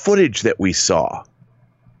the footage that we saw,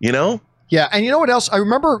 you know? Yeah, and you know what else? I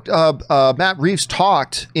remember Matt Reeves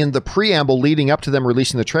talked in the preamble leading up to them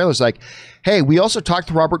releasing the trailers, like, hey, we also talked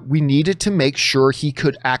to Robert, we needed to make sure he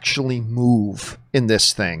could actually move in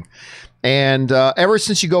this thing. And ever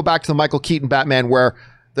since you go back to the Michael Keaton Batman where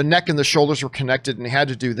the neck and the shoulders were connected and he had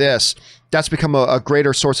to do this, that's become a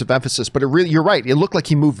greater source of emphasis. But it really, you're right. It looked like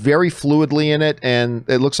he moved very fluidly in it, and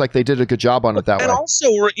it looks like they did a good job on it that way. And also,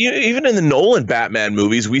 even in the Nolan Batman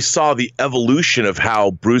movies, we saw the evolution of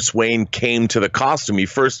how Bruce Wayne came to the costume. He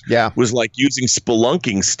first was like using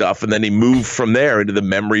spelunking stuff, and then he moved from there into the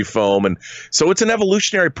memory foam. And so it's an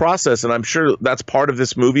evolutionary process, and I'm sure that's part of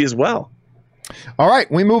this movie as well. All right,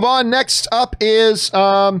 we move on. Next up is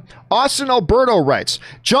Austin Alberto writes,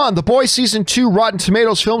 John, The Boys Season 2 Rotten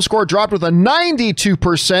Tomatoes film score dropped with a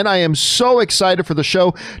 92%. I am so excited for the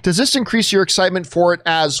show. Does this increase your excitement for it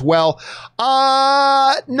as well?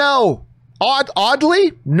 No.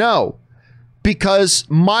 Oddly, no. Because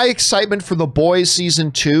my excitement for The Boys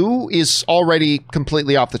Season 2 is already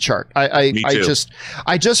completely off the chart. I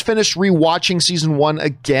just finished rewatching Season 1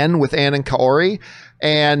 again with Ann and Kaori,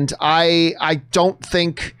 and I don't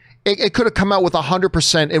think it could have come out with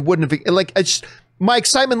 100%. It wouldn't have, like, my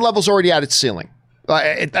excitement level's already at its ceiling.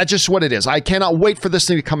 That's just what it is. I cannot wait for this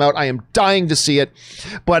thing to come out. I am dying to see it.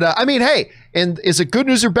 But I mean, hey, and is it good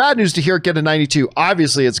news or bad news to hear it get a 92?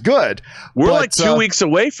 Obviously, it's good. We're like 2 weeks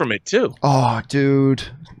away from it, too. Oh, dude,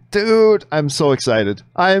 I'm so excited.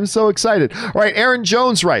 I am so excited. All right, Aaron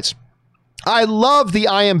Jones writes, I love the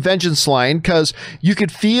I am vengeance line because you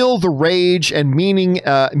could feel the rage and meaning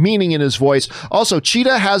in his voice. Also,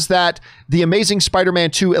 Cheetah has the Amazing Spider-Man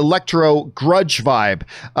 2 Electro grudge vibe.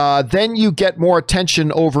 Then you get more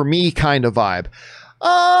attention over me kind of vibe.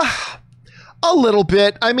 A little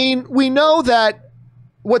bit. I mean, we know that,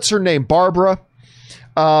 what's her name? Barbara.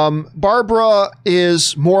 Barbara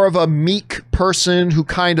is more of a meek person who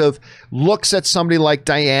kind of looks at somebody like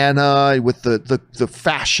Diana with the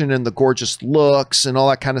fashion and the gorgeous looks and all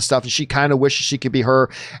that kind of stuff, and she kind of wishes she could be her,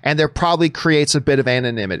 and there probably creates a bit of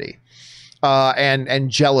anonymity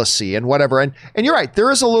and jealousy and whatever. And you're right,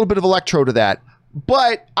 there is a little bit of Electro to that.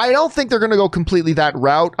 But I don't think they're going to go completely that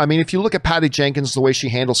route. I mean, if you look at Patty Jenkins, the way she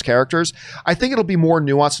handles characters, I think it'll be more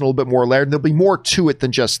nuanced and a little bit more layered. There'll be more to it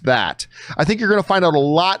than just that. I think you're going to find out a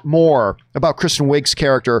lot more about Kristen Wiig's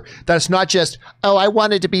character. That it's not just, oh, I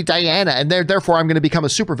wanted to be Diana, and therefore I'm going to become a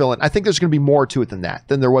supervillain. I think there's going to be more to it than that,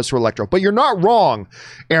 than there was for Electro. But you're not wrong,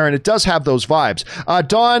 Aaron. It does have those vibes.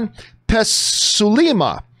 Don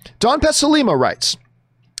Pesulima writes,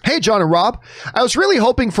 hey, John and Rob, I was really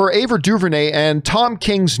hoping for Ava DuVernay and Tom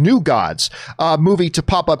King's New Gods movie to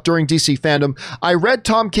pop up during DC fandom. I read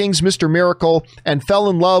Tom King's Mr. Miracle and fell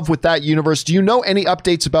in love with that universe. Do you know any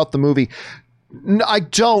updates about the movie? No, I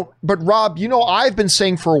don't. But Rob, you know, I've been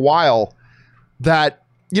saying for a while that,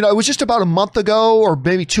 you know, it was just about a month ago or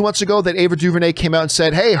maybe 2 months ago that Ava DuVernay came out and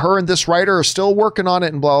said, hey, her and this writer are still working on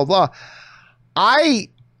it and blah, blah, blah.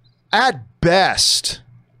 At best,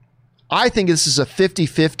 I think this is a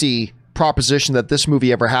 50-50 proposition that this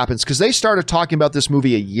movie ever happens, because they started talking about this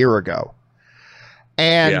movie a year ago.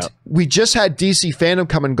 And we just had DC fandom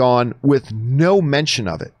come and gone with no mention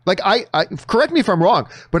of it. Like, I correct me if I'm wrong,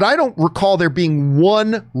 but I don't recall there being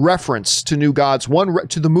one reference to New Gods,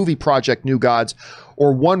 to the movie project New Gods,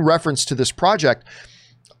 or one reference to this project.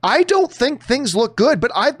 I don't think things look good,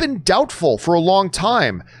 but I've been doubtful for a long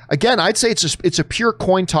time. Again, I'd say it's a pure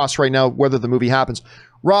coin toss right now whether the movie happens.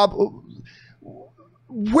 Rob,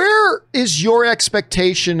 where is your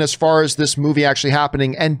expectation as far as this movie actually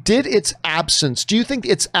happening? And do you think its absence from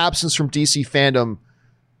DC fandom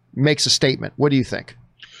makes a statement? What do you think?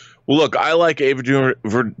 Well, look, I like Ava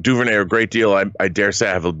DuVernay a great deal. I dare say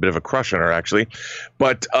I have a bit of a crush on her, actually.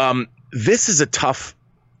 But this is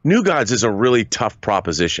New Gods is a really tough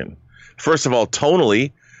proposition. First of all,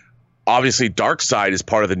 tonally, obviously Darkseid is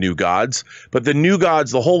part of the New Gods. But the New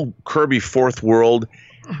Gods, the whole Kirby Fourth World,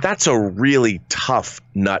 that's a really tough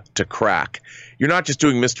nut to crack. You're not just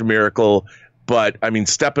doing Mr. Miracle, but I mean,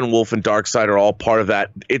 Steppenwolf and Darkseid are all part of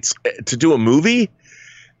that. It's to do a movie.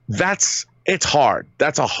 It's hard.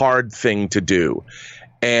 That's a hard thing to do.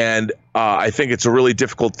 And I think it's a really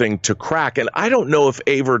difficult thing to crack. And I don't know if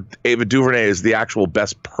Ava DuVernay is the actual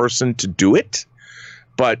best person to do it.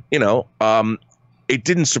 But, you know, it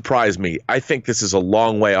didn't surprise me. I think this is a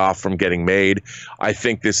long way off from getting made. I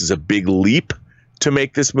think this is a big leap to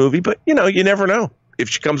make this movie, but you know, you never know. If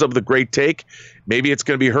she comes up with a great take, maybe it's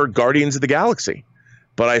going to be her Guardians of the Galaxy.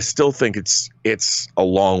 But I still think it's a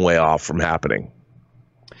long way off from happening.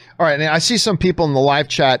 All right, and I see some people in the live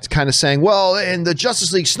chat kind of saying, well, in the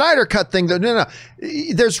Justice League Snyder Cut thing, no.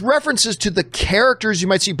 There's references to the characters you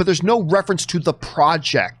might see, but there's no reference to the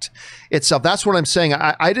project itself. That's what I'm saying.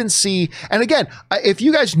 I didn't see, and again, if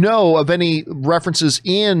you guys know of any references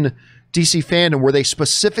in DC fandom where they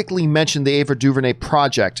specifically mentioned the Ava DuVernay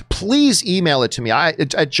project, please email it to me at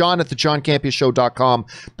john@thejohncampeashow.com.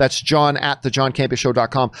 That's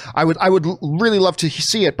john@thejohncampeashow.com. I would really love to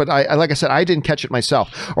see it, but like I said, I didn't catch it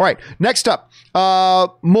myself. All right, next up,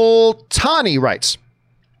 Multani writes,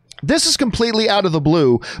 this is completely out of the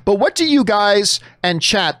blue, but what do you guys and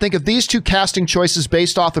chat think of these two casting choices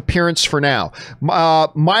based off appearance for now?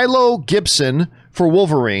 Milo Gibson for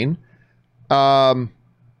Wolverine.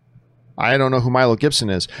 I don't know who Milo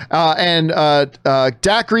Gibson is. And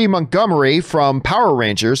Dacre Montgomery from Power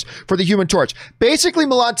Rangers for the Human Torch. Basically,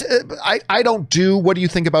 Milan, I don't do what do you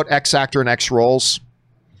think about X actor and X roles?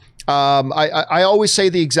 I always say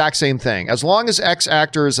the exact same thing. As long as X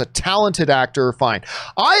actor is a talented actor, fine.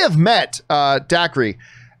 I have met Dacre,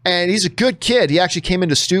 and he's a good kid. He actually came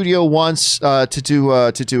into studio once to do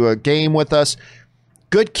a game with us.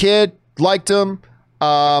 Good kid, liked him.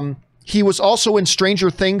 He was also in Stranger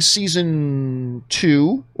Things season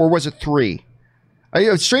 2, or was it 3?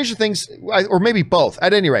 Stranger Things, or maybe both.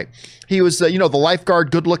 At any rate, he was the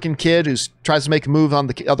lifeguard, good-looking kid who tries to make a move on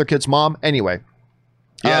the other kid's mom. Anyway,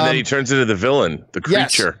 yeah, and then he turns into the villain, the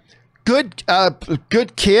creature. Yes.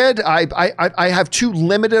 Good kid. I have too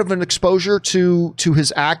limited of an exposure to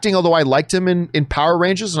his acting, although I liked him in Power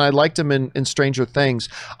Rangers and I liked him in Stranger Things.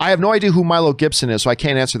 I have no idea who Milo Gibson is, so I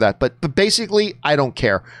can't answer that. But basically, I don't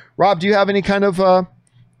care. Rob, do you have any kind of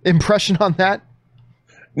impression on that?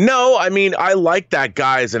 No, I mean, I like that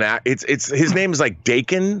guy as an act. It's his name is like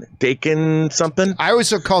Dakin something. I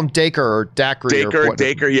always call him Dacre or Dacre.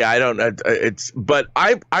 Dacre. Yeah, I don't. But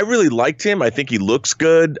I really liked him. I think he looks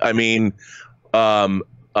good. I mean,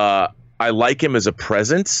 I like him as a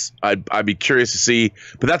presence. I'd be curious to see,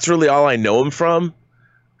 but that's really all I know him from.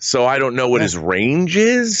 So I don't know what his range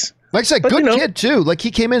is. Like I said, good kid too. Like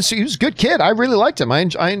he came in, so he was a good kid. I really liked him. I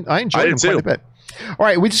enjoyed him quite a bit. All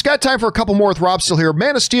right, we just got time for a couple more with Rob still here.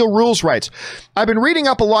 Man of Steel Rules writes, I've been reading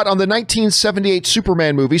up a lot on the 1978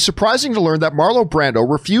 Superman movie. Surprising to learn that Marlon Brando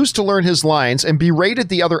refused to learn his lines and berated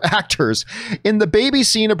the other actors. In the baby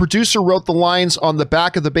scene, a producer wrote the lines on the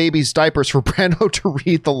back of the baby's diapers for Brando to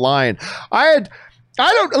read the line.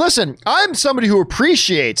 Listen, I'm somebody who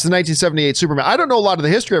appreciates the 1978 Superman. I don't know a lot of the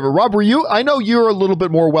history of it. Rob, I know you're a little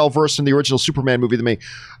bit more well-versed in the original Superman movie than me.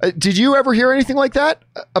 Did you ever hear anything like that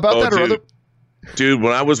about that? Or other? Dude,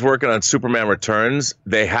 when I was working on Superman Returns,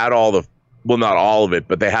 they had not all of it,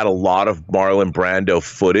 but they had a lot of Marlon Brando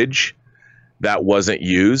footage that wasn't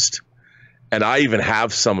used. And I even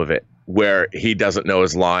have some of it where he doesn't know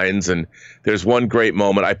his lines. And there's one great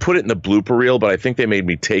moment. I put it in the blooper reel, but I think they made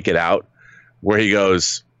me take it out, where he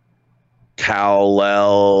goes,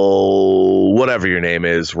 Kal-El, whatever your name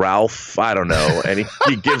is, Ralph, I don't know. And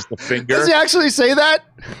he gives the finger. Does he actually say that?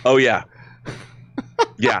 Oh, yeah.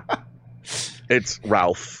 Yeah. It's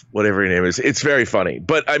Ralph, whatever your name is. It's very funny.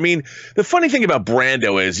 But, I mean, the funny thing about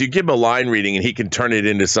Brando is you give him a line reading and he can turn it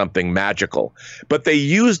into something magical. But they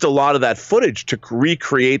used a lot of that footage to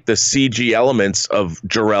recreate the CG elements of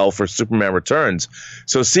Jor-El for Superman Returns.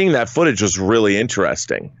 So seeing that footage was really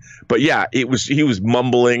interesting. But, yeah, he was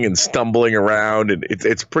mumbling and stumbling around, and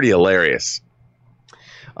it's pretty hilarious.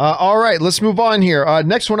 All right, let's move on here.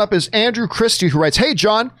 Next one up is Andrew Christie, who writes, Hey,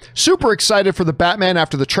 John, super excited for The Batman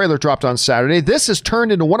after the trailer dropped on Saturday. This has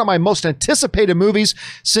turned into one of my most anticipated movies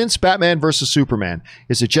since Batman vs. Superman.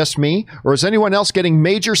 Is it just me, or is anyone else getting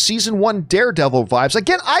major Season 1 Daredevil vibes?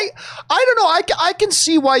 Again, I don't know. I can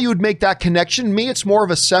see why you would make that connection. Me, it's more of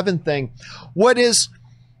a Seven thing.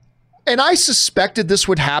 And I suspected this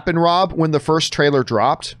would happen, Rob, when the first trailer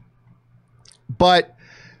dropped. But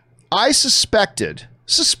I suspected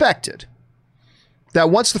that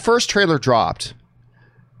once the first trailer dropped,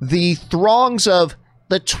 the throngs of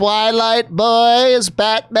the Twilight Boy is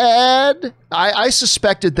Batman, I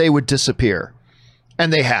suspected they would disappear.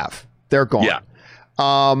 And they have. They're gone. Yeah.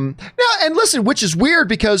 Now, and listen, which is weird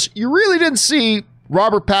because you really didn't see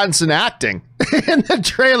Robert Pattinson acting in the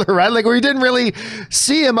trailer, right? Like, we didn't really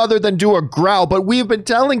see him other than do a growl, but we've been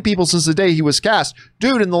telling people since the day he was cast,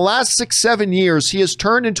 dude, in the last 6-7 years, he has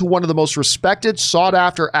turned into one of the most respected,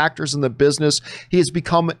 sought-after actors in the business. He has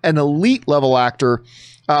become an elite level actor.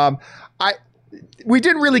 He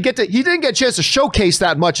didn't get a chance to showcase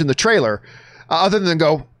that much in the trailer, other than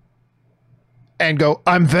go,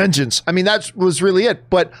 I'm vengeance. I mean, that was really it.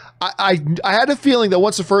 But I had a feeling that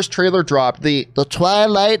once the first trailer dropped, the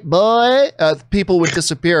Twilight Boy, people would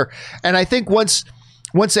disappear. And I think once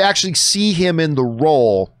once they actually see him in the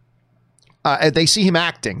role, they see him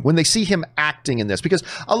acting, when they see him acting in this, because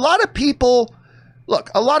a lot of people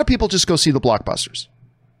just go see the blockbusters.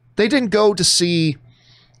 They didn't go to see,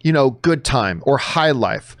 Good Time or High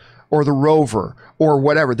Life or The Rover or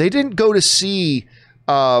whatever. They didn't go to see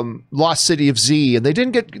Lost City of Z, and they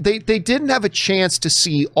didn't have a chance to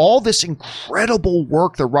see all this incredible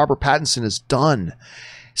work that Robert Pattinson has done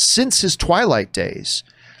since his Twilight days.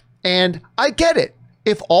 And I get it.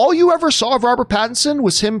 If all you ever saw of Robert Pattinson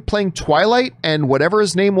was him playing Twilight and whatever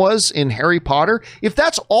his name was in Harry Potter, if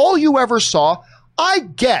that's all you ever saw, I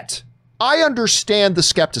understand the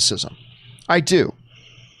skepticism. I do.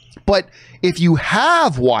 But if you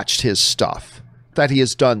have watched his stuff that he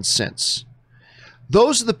has done since,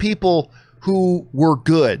 those are the people who were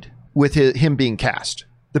good with him being cast.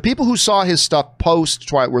 The people who saw his stuff post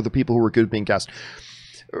Twilight were the people who were good at being cast.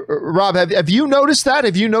 Rob, have you noticed that?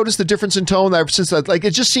 Have you noticed the difference in tone since that? Like,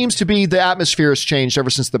 it just seems to be the atmosphere has changed ever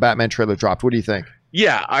since the Batman trailer dropped. What do you think?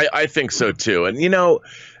 Yeah, I think so too. And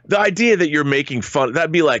the idea that you're making fun,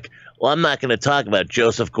 that'd be like, well, I'm not going to talk about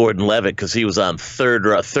Joseph Gordon-Levitt because he was on Third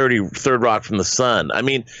Rock from the Sun. I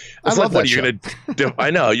mean, it's like, what you're going to? I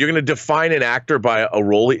know you're going to define an actor by a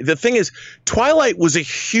role. The thing is, Twilight was a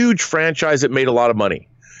huge franchise that made a lot of money.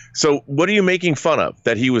 So what are you making fun of?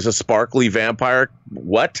 That he was a sparkly vampire?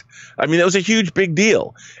 What? I mean, that was a huge, big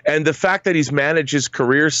deal. And the fact that he's managed his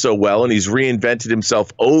career so well and he's reinvented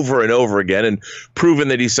himself over and over again and proven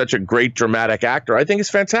that he's such a great dramatic actor, I think is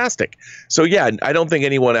fantastic. So, yeah, I don't think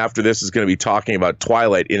anyone after this is going to be talking about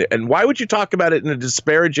Twilight. And why would you talk about it in a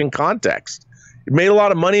disparaging context? It made a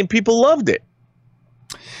lot of money and people loved it.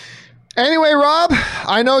 Anyway, Rob,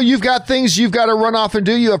 I know you've got things you've got to run off and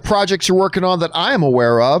do. You have projects you're working on that I am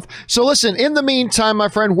aware of. So listen, in the meantime, my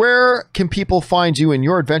friend, where can people find you in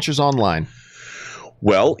your adventures online?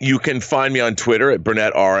 Well, you can find me on Twitter at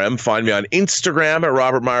BurnettRM, find me on Instagram at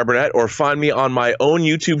Robert Meyer Burnett, or find me on my own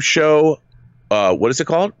YouTube show, what is it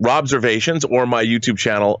called? Robservations, or my YouTube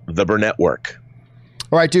channel, The Burnett Work.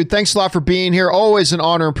 All right, dude, thanks a lot for being here. Always an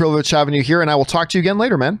honor and privilege having you here, and I will talk to you again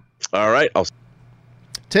later, man. All right,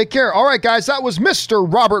 Take care. All right, guys, that was Mr.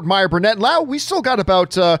 Robert Meyer Burnett. Now, we still got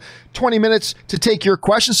about 20 minutes to take your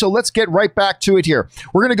questions, so let's get right back to it here.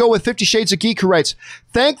 We're going to go with 50 Shades of Geek, who writes,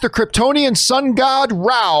 thank the Kryptonian sun god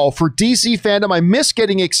Rao for DC fandom. I miss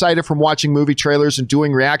getting excited from watching movie trailers and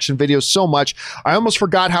doing reaction videos so much. I almost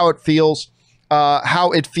forgot how it feels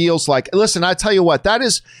like. Listen, I tell you what,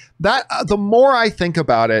 the more I think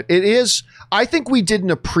about it, I think we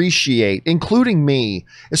didn't appreciate, including me,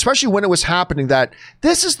 especially when it was happening, that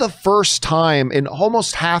this is the first time in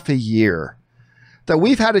almost half a year that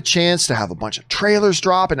we've had a chance to have a bunch of trailers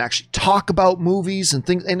drop and actually talk about movies and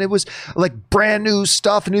things. And it was like brand new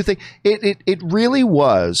stuff, a new thing. It really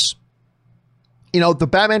was. The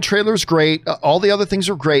Batman trailer is great. All the other things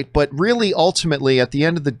are great, but really, ultimately, at the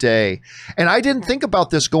end of the day, and I didn't think about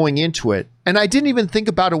this going into it, and I didn't even think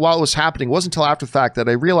about it while it was happening. It wasn't until after the fact that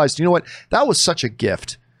I realized, you know what? That was such a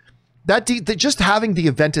gift. That just having the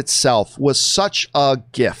event itself was such a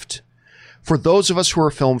gift for those of us who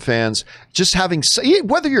are film fans. Just having,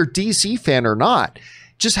 whether you're a DC fan or not,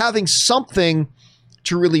 just having something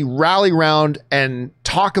to really rally around and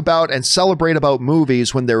talk about and celebrate about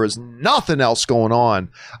movies when there is nothing else going on.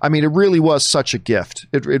 I mean, it really was such a gift.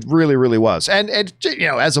 It really, really was. And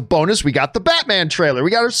as a bonus, we got the Batman trailer. We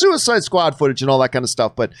got our Suicide Squad footage and all that kind of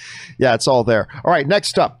stuff. But yeah, it's all there. All right,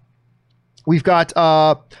 next up. We've got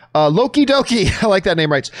Loki Doki, I like that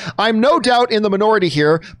name, writes, I'm no doubt in the minority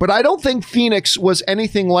here, but I don't think Phoenix was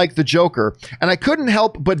anything like the Joker, and I couldn't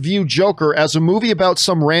help but view Joker as a movie about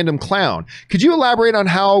some random clown. Could you elaborate on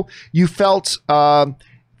how you how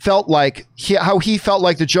he felt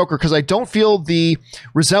like the Joker? Because I don't feel the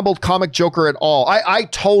resembled comic Joker at all. I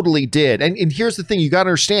totally did. And here's the thing, you got to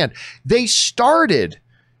understand, they started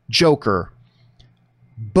Joker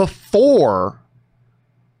before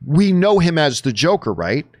we know him as the Joker,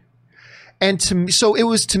 right? And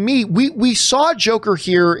we saw Joker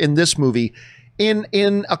here in this movie in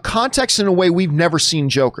a context, in a way we've never seen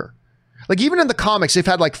Joker. Like, even in the comics, they've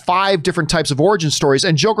had like 5 different types of origin stories,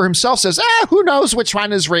 and Joker himself says, who knows which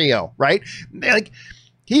one is real, right? Like,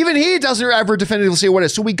 even he doesn't ever definitively say what it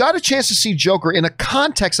is. So we got a chance to see Joker in a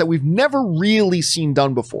context that we've never really seen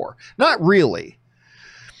done before. Not really.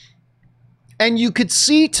 And you could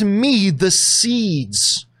see, to me, the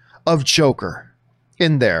seeds of Joker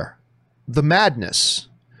in there, the madness,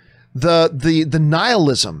 the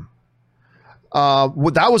nihilism.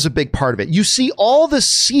 That was a big part of it. You see all the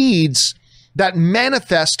seeds that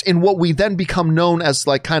manifest in what we then become known as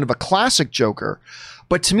like kind of a classic Joker.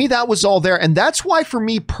 But to me, that was all there. And that's why, for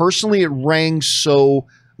me personally, it rang so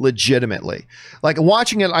legitimately. Like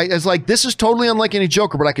watching it, I was like, this is totally unlike any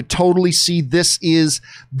Joker, but I could totally see this is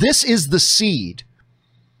the seed.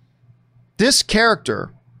 This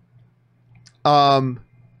character is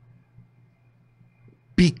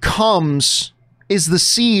the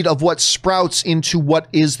seed of what sprouts into what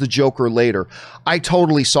is the Joker later. I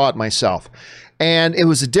totally saw it myself. And it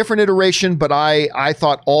was a different iteration, but I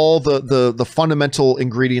thought all the fundamental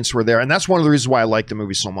ingredients were there. And that's one of the reasons why I like the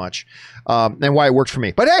movie so much, and why it worked for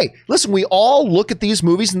me. But hey, listen, we all look at these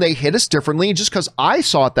movies and they hit us differently. And just because I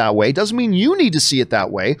saw it that way doesn't mean you need to see it that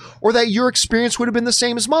way, or that your experience would have been the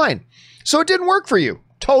same as mine. So it didn't work for you.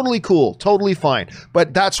 Totally cool, totally fine.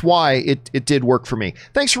 But that's why it did work for me.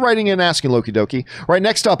 Thanks for writing in and asking, Loki Doki. All right,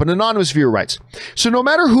 next up, an anonymous viewer writes, so no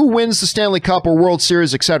matter who wins the Stanley Cup or World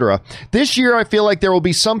Series, etc., this year I feel like there will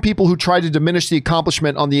be some people who try to diminish the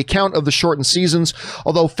accomplishment on the account of the shortened seasons,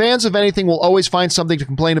 although fans of anything will always find something to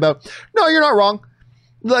complain about. No, you're not wrong.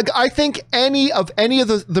 Like, I think any of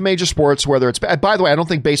the major sports, whether it's, by the way, I don't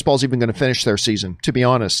think baseball's even going to finish their season, to be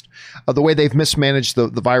honest, the way they've mismanaged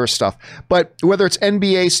the virus stuff. But whether it's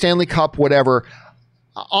NBA, Stanley Cup, whatever,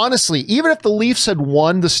 honestly, even if the Leafs had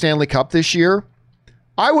won the Stanley Cup this year,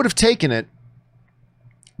 I would have taken it.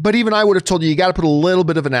 But even I would have told you got to put a little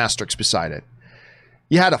bit of an asterisk beside it.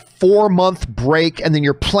 You had a 4-month break, and then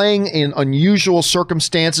you're playing in unusual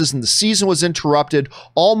circumstances, and the season was interrupted.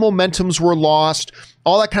 All momentums were lost,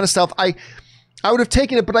 all that kind of stuff. I would have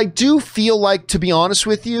taken it, but I do feel like, to be honest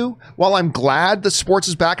with you, while I'm glad the sports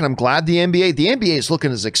is back and I'm glad the NBA is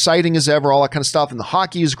looking as exciting as ever, all that kind of stuff, and the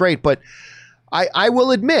hockey is great, but I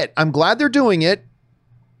will admit, I'm glad they're doing it,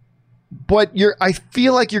 but I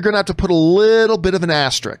feel like you're going to have to put a little bit of an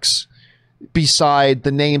asterisk beside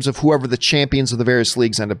the names of whoever the champions of the various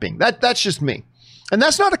leagues end up being. That's just me. And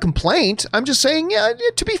that's not a complaint. I'm just saying, yeah,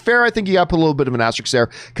 to be fair, I think you got to put a little bit of an asterisk there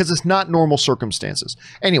because it's not normal circumstances.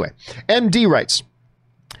 Anyway, MD writes,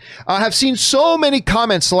 I have seen so many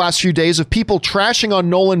comments the last few days of people trashing on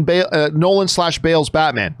Nolan/Bale's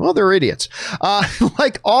Batman. Well, they're idiots.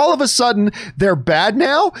 Like all of a sudden they're bad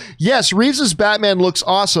now. Yes, Reeves' Batman looks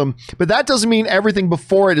awesome, but that doesn't mean everything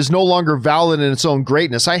before it is no longer valid in its own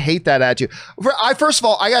greatness. I hate that attitude. First of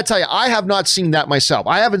all, I gotta tell you, I have not seen that myself.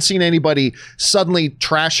 I haven't seen anybody suddenly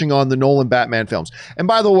trashing on the Nolan Batman films. And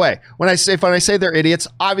by the way, when I say they're idiots,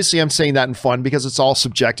 obviously I'm saying that in fun because it's all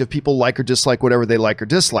subjective. People like or dislike whatever they like or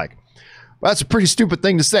dislike. Well, that's a pretty stupid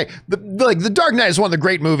thing to say. The Dark Knight is one of the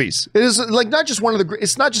great movies. It is like not just one of the.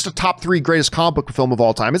 It's not just a top 3 greatest comic book film of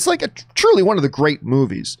all time. It's like truly one of the great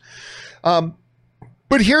movies. But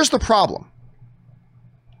here's the problem.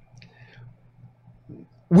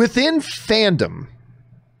 Within fandom,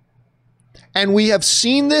 and we have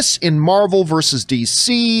seen this in Marvel versus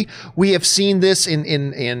DC. We have seen this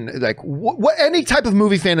in like any type of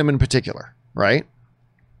movie fandom in particular, right?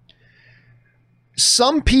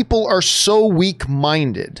 Some people are so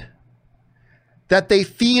weak-minded that they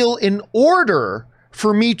feel in order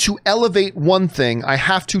for me to elevate one thing, I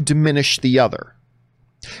have to diminish the other.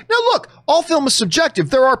 Now, look, all film is subjective.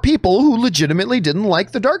 There are people who legitimately didn't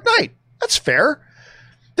like The Dark Knight. That's fair.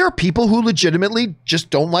 There are people who legitimately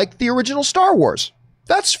just don't like the original Star Wars.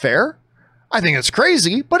 That's fair. I think it's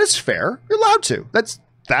crazy, but it's fair. You're allowed to. That's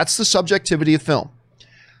the subjectivity of film.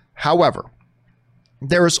 However,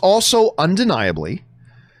 there is also undeniably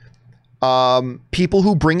people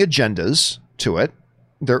who bring agendas to it.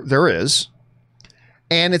 There is.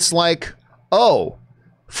 And it's like, oh,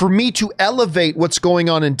 for me to elevate what's going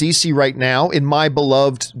on in DC right now, in my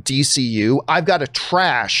beloved DCU, I've got to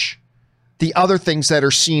trash the other things that are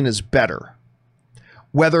seen as better.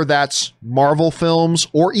 Whether that's Marvel films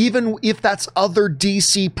or even if that's other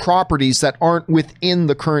DC properties that aren't within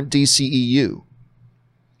the current DCEU.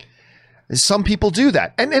 Some people do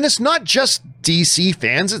that. And it's not just DC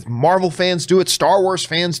fans. It's Marvel fans do it. Star Wars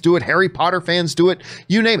fans do it. Harry Potter fans do it.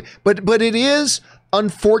 You name it. But it is,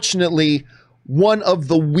 unfortunately, one of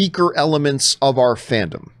the weaker elements of our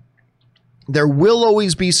fandom. There will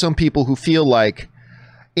always be some people who feel like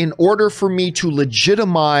in order for me to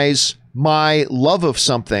legitimize my love of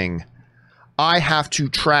something, I have to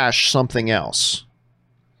trash something else.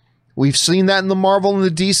 We've seen that in the Marvel and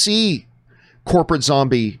the DC corporate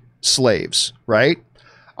zombie slaves, right?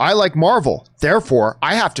 I like Marvel, therefore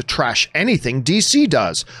I have to trash anything DC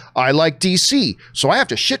does. I like DC, so I have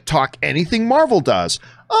to shit talk anything Marvel does.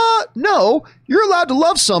 No, you're allowed to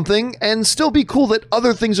love something and still be cool that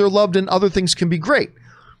other things are loved and other things can be great.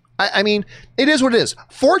 I mean, it is what it is.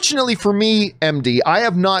 Fortunately for me, MD, I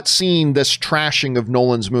have not seen this trashing of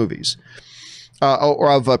Nolan's movies.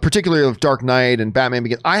 particularly of Dark Knight and Batman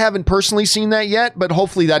Begins. I haven't personally seen that yet, but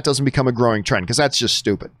hopefully that doesn't become a growing trend because that's just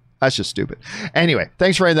stupid. That's just stupid. Anyway,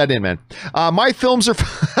 thanks for writing that in, man. My films are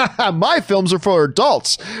for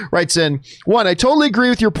adults. Writes in, 1, I totally agree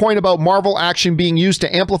with your point about Marvel action being used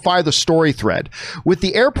to amplify the story thread. With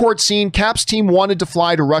the airport scene, Cap's team wanted to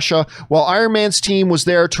fly to Russia, while Iron Man's team was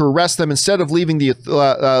there to arrest them instead of leaving to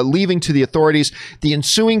the authorities. The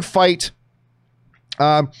ensuing fight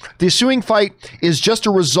is just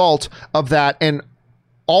a result of that and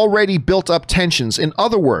already built up tensions. In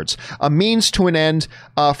other words, a means to an end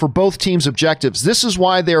for both teams' objectives. This is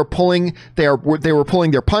why they were pulling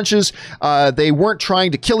their punches. They weren't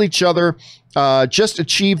trying to kill each other, just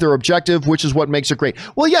achieve their objective, which is what makes it great.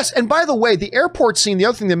 Well, yes, and by the way, the airport scene, the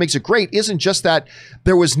other thing that makes it great isn't just that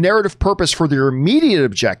there was narrative purpose for their immediate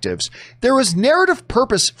objectives. There was narrative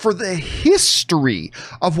purpose for the history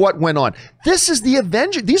of what went on. This is the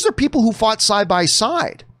Avengers. These are people who fought side by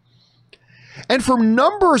side. And for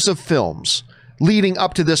numbers of films leading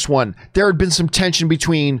up to this one, there had been some tension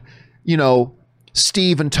between,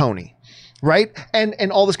 Steve and Tony, right?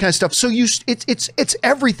 And all this kind of stuff. So it's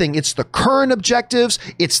everything. It's the current objectives.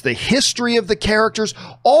 It's the history of the characters.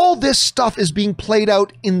 All this stuff is being played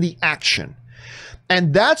out in the action.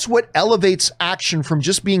 And that's what elevates action from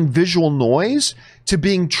just being visual noise to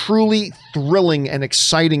being truly thrilling and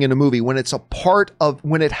exciting in a movie when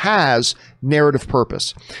when it has narrative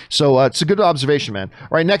purpose. So it's a good observation, man. All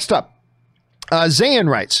right, next up, Zayn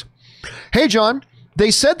writes, hey, John, they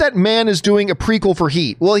said that Man is doing a prequel for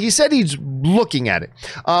Heat. Well, he said he's looking at it.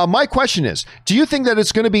 My question is, do you think that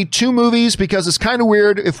it's going to be 2 movies? Because it's kind of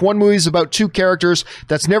weird if one movie is about 2 characters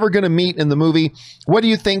that's never going to meet in the movie. What do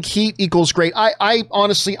you think? Heat equals great. I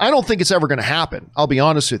honestly, I don't think it's ever going to happen. I'll be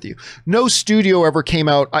honest with you. No studio ever came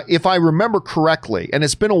out, if I remember correctly, and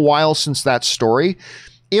it's been a while since that story.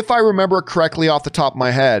 If I remember correctly off the top of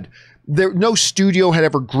my head, no studio had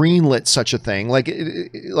ever greenlit such a thing. Like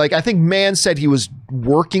I think Man said he was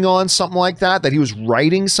working on something like that he was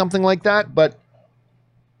writing something like that. But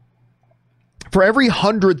for every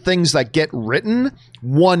 100 things that get written,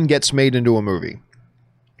 1 gets made into a movie,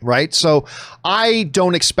 right? So I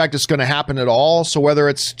don't expect it's going to happen at all. So whether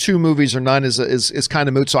it's 2 movies or none is kind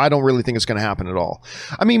of moot. So I don't really think it's going to happen at all.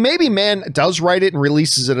 I mean, maybe Man does write it and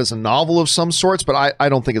releases it as a novel of some sorts, but I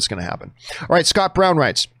don't think it's going to happen. All right, Scott Brown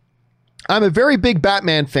writes, I'm a very big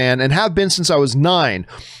Batman fan and have been since I was 9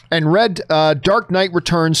 and read Dark Knight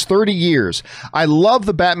Returns 30 years. I love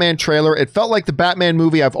the Batman trailer. It felt like the Batman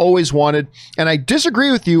movie I've always wanted. And I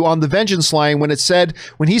disagree with you on the Vengeance line when he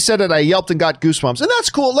said it, I yelped and got goosebumps. And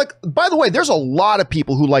that's cool. Like, by the way, there's a lot of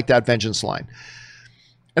people who like that Vengeance line.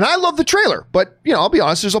 And I love the trailer, but I'll be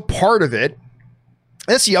honest, there's a part of it.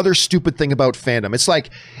 That's the other stupid thing about fandom. It's like,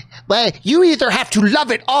 well, you either have to love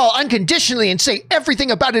it all unconditionally and say everything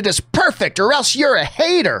about it is perfect, or else you're a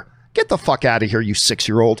hater. Get the fuck out of here, you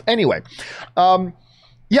 6-year-old. Anyway,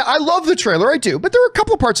 yeah, I love the trailer. I do. But there were a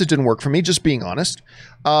couple of parts that didn't work for me, just being honest.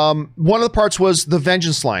 One of the parts was the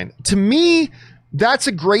Vengeance line. To me, that's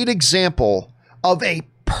a great example of a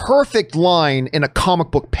perfect line in a comic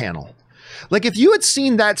book panel. Like, if you had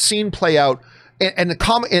seen that scene play out,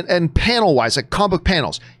 and panel-wise, like comic book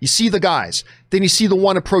panels, you see the guys, then you see the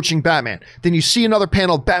one approaching Batman, then you see another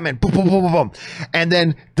panel of Batman, boom, boom, boom, boom, boom, and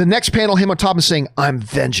then the next panel, him on top and saying, I'm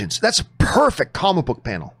vengeance. That's a perfect comic book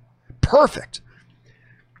panel. Perfect.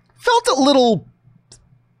 Felt a little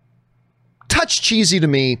touch cheesy to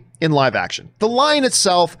me in live action. The line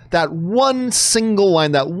itself, that one single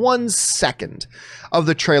line, that 1 second of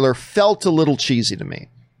the trailer felt a little cheesy to me.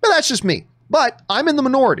 But that's just me. But I'm in the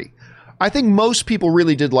minority. I think most people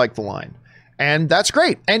really did like the line. And that's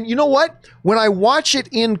great. And you know what? When I watch it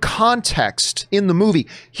in context in the movie,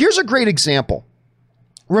 here's a great example.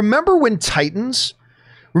 Remember when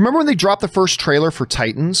they dropped the first trailer for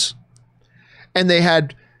Titans? And they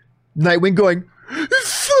had Nightwing going,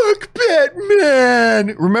 fuck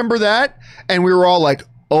Batman. Remember that? And we were all like,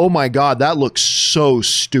 oh my God, that looks so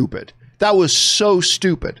stupid. That was so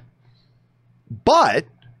stupid. But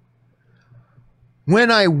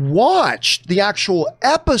when I watched the actual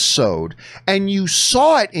episode and you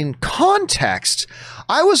saw it in context,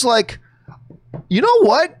 I was like, you know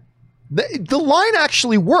what? The line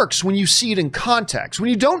actually works when you see it in context. When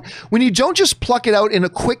you don't just pluck it out in a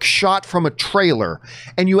quick shot from a trailer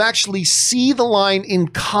and you actually see the line in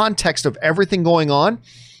context of everything going on.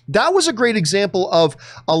 That was a great example of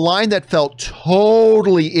a line that felt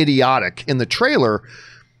totally idiotic in the trailer.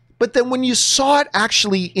 But then when you saw it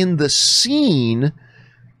actually in the scene,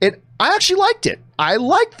 I actually liked it. I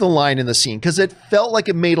liked the line in the scene because it felt like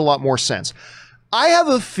it made a lot more sense. I have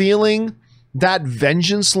a feeling that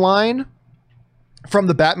vengeance line from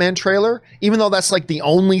the Batman trailer, even though that's like the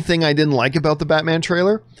only thing I didn't like about the Batman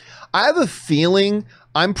trailer, I have a feeling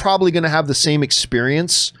I'm probably going to have the same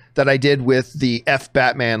experience that I did with the F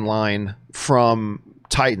Batman line from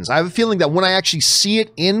Titans. I have a feeling that when I actually see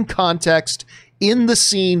it in context, in the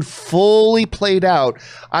scene, fully played out,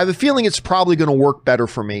 I have a feeling it's probably going to work better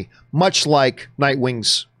for me, much like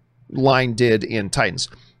Nightwing's line did in Titans.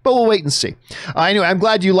 But we'll wait and see. Anyway, I'm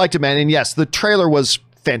glad you liked it, man. And yes, the trailer was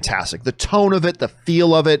fantastic. The tone of it, the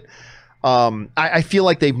feel of it. I feel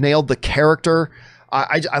like they've nailed the character.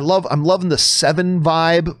 I'm loving the Seven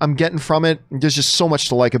vibe I'm getting from it. There's just so much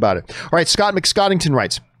to like about it. All right, Scott McScottington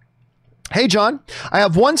writes, "Hey, John, I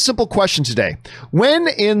have one simple question today. When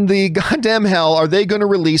in the goddamn hell are they going to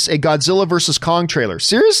release a Godzilla vs. Kong trailer?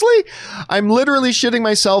 Seriously? I'm literally shitting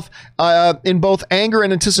myself in both anger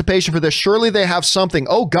and anticipation for this. Surely they have something.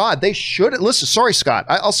 Oh, God, they should. Listen, sorry, Scott.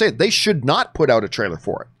 I'll say it. They should not put out a trailer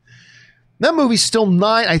for it. That movie's still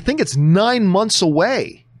 9 months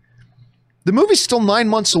away. The movie's still 9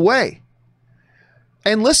 months away.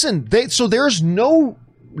 And listen, so there's no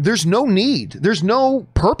need. There's no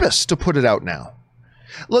purpose to put it out now.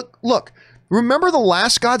 Look, remember the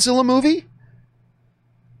last Godzilla movie?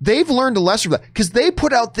 They've learned a lesson from that because they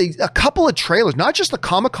put out a couple of trailers, not just the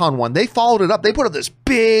Comic-Con one. They followed it up. They put out this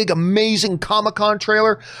big, amazing Comic-Con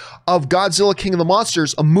trailer of Godzilla King of the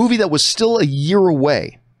Monsters, a movie that was still a year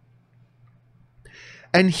away.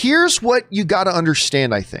 And here's what you got to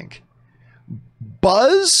understand, I think.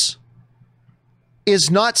 Buzz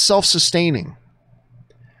is not self-sustaining.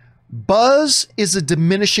 Buzz is a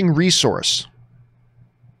diminishing resource,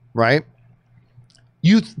 right?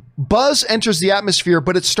 Buzz enters the atmosphere,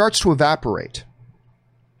 but it starts to evaporate.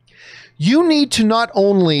 You need to not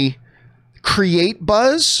only create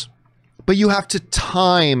buzz, but you have to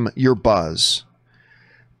time your buzz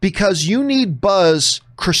because you need buzz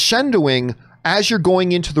crescendoing as you're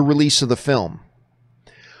going into the release of the film.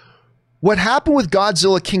 What happened with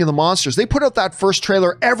Godzilla King of the Monsters, they put out that first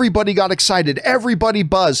trailer, everybody got excited, everybody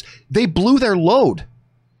buzzed. They blew their load.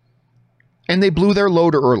 And they blew their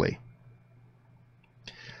load early.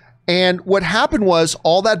 And what happened was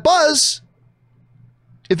all that buzz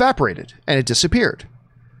evaporated and it disappeared.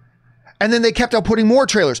 And then they kept on putting more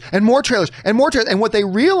trailers and more trailers and more trailers. And what they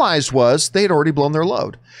realized was they had already blown their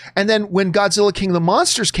load. And then when Godzilla King of the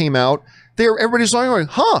Monsters came out, everybody's going,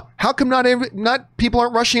 how come not people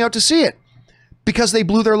aren't rushing out to see it? Because they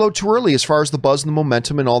blew their load too early as far as the buzz and the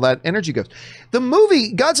momentum and all that energy goes. The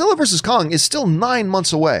movie Godzilla vs. Kong is still 9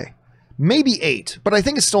 months away, maybe 8, but I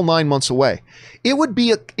think it's still 9 months away. It would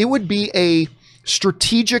be a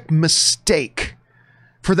strategic mistake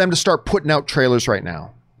for them to start putting out trailers right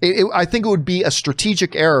now. I think it would be a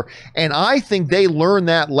strategic error, and I think they learned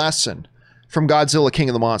that lesson from Godzilla King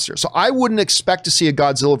of the Monsters. So I wouldn't expect to see a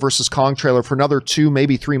Godzilla vs. Kong trailer for another 2,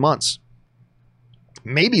 maybe 3 months.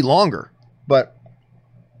 Maybe longer. But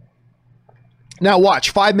now watch,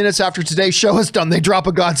 5 minutes after today's show is done, they drop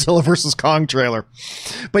a Godzilla vs. Kong trailer.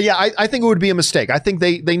 But yeah, I think it would be a mistake. I think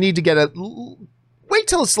they need to wait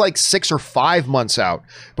till it's like 6 or 5 months out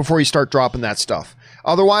before you start dropping that stuff.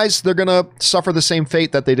 Otherwise, they're going to suffer the same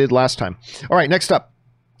fate that they did last time. All right, next up.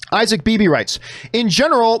 Isaac Beebe writes, in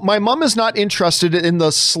general, my mom is not interested in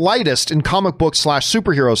the slightest in comic book /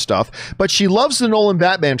 superhero stuff, but she loves the Nolan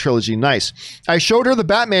Batman trilogy. Nice. I showed her the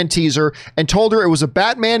Batman teaser and told her it was a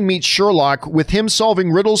Batman meets Sherlock with him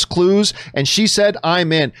solving riddles, clues, and she said,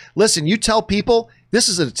 I'm in. Listen, you tell people this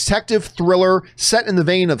is a detective thriller set in the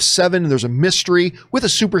vein of Seven. There's a mystery with a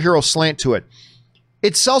superhero slant to it.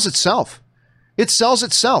 It sells itself. It sells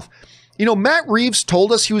itself. You know, Matt Reeves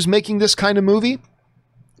told us he was making this kind of movie.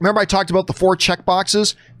 Remember I talked about the 4 check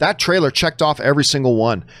boxes? That trailer checked off every single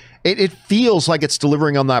one. It feels like it's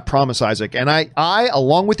delivering on that promise, Isaac. And I,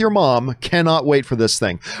 along with your mom, cannot wait for this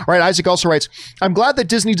thing. All right, Isaac also writes, I'm glad that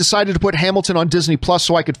Disney decided to put Hamilton on Disney Plus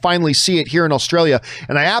so I could finally see it here in Australia,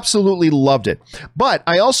 and I absolutely loved it. But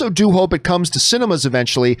I also do hope it comes to cinemas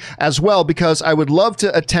eventually as well, because I would love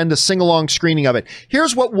to attend a sing-along screening of it.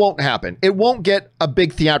 Here's what won't happen. It won't get a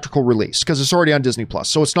big theatrical release because it's already on Disney Plus,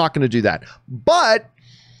 so it's not going to do that. But,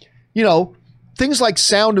 you know, things like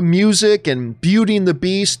Sound of Music and Beauty and the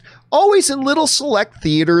Beast, always in little select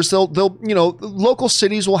theaters. They'll, you know, local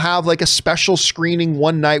cities will have like a special screening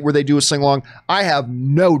one night where they do a sing-along. I have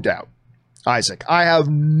no doubt, Isaac, I have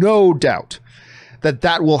no doubt that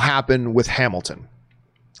that will happen with Hamilton.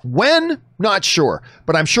 When? Not sure,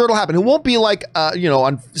 but I'm sure it'll happen. It won't be like, you know,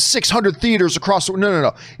 on 600 theaters across the,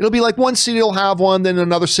 no. It'll be like one city will have one, then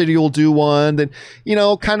another city will do one. Then, you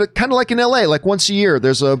know, kind of like in LA, like once a year,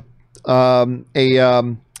 there's a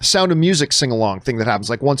Sound of Music sing-along thing that happens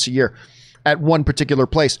like once a year at one particular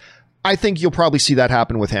place. I think you'll probably see that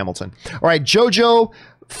happen with Hamilton. All right, Jojo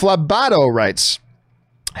Flabato writes,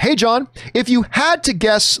 hey, John, if you had to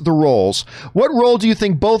guess the roles, what role do you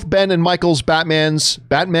think both Ben and Michael's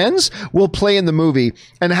Batmans will play in the movie?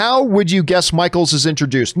 And how would you guess Michael's is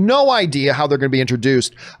introduced? No idea how they're going to be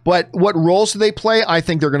introduced, but what roles do they play? I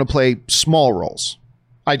think they're going to play small roles.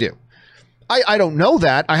 I do. I don't know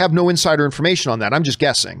that. I have no insider information on that. I'm just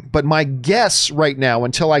guessing. But my guess right now,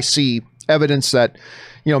 until I see evidence that,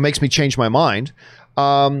 makes me change my mind,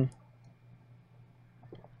 I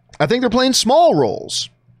think they're playing small roles.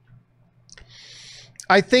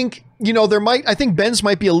 I think, I think Ben's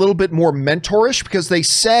might be a little bit more mentorish because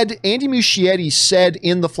Andy Muschietti said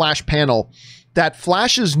in the Flash panel that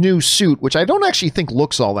Flash's new suit, which I don't actually think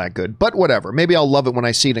looks all that good, but whatever. Maybe I'll love it when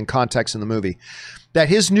I see it in context in the movie. That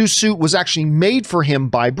his new suit was actually made for him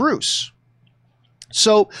by Bruce.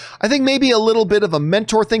 So I think maybe a little bit of a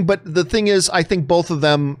mentor thing, but the thing is, I think both of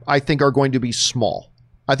them, are going to be small.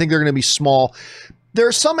 I think they're going to be small. There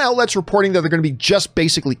are some outlets reporting that they're going to be just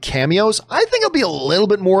basically cameos. I think it'll be a little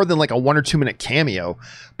bit more than like a 1 or 2 minute cameo,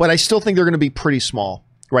 but I still think they're going to be pretty small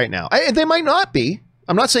right now. They might not be.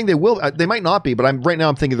 I'm not saying they will. They might not be, but right now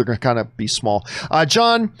I'm thinking they're going to kind of be small.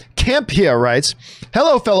 John Campia writes,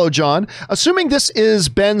 hello, fellow John. Assuming this is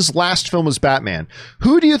Ben's last film as Batman,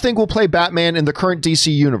 who do you think will play Batman in the current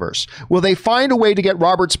DC universe? Will they find a way to get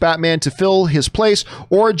Robert's Batman to fill his place,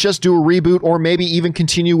 or just do a reboot, or maybe even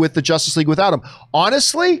continue with the Justice League without him?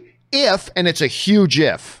 Honestly, and it's a huge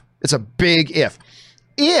if, it's a big if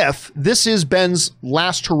this is Ben's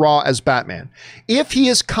last hurrah as Batman, if he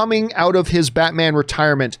is coming out of his Batman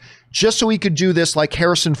retirement just so he could do this like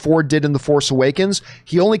Harrison Ford did in The Force Awakens,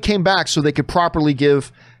 he only came back so they could properly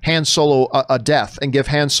give Han Solo a death and give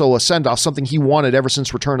Han Solo a send-off, something he wanted ever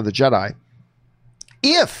since Return of the Jedi.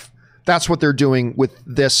 If that's what they're doing with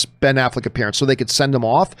this Ben Affleck appearance, so they could send him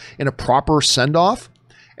off in a proper send-off,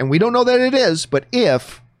 and we don't know that it is, but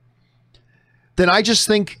if, then I just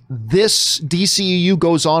think this DCEU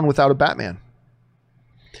goes on without a Batman.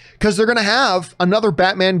 Because they're going to have another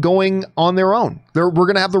Batman going on their own. We're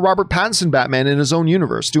going to have the Robert Pattinson Batman in his own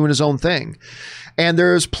universe, doing his own thing. And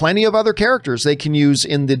there's plenty of other characters they can use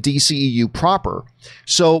in the DCEU proper.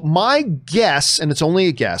 So my guess, and it's only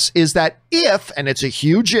a guess, is that if, and it's a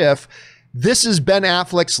huge if, this is Ben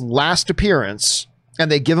Affleck's last appearance, and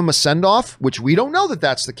they give him a send-off, which we don't know that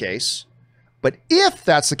that's the case, but if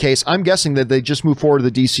that's the case, I'm guessing that they just move forward to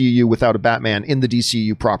the DCEU without a Batman in the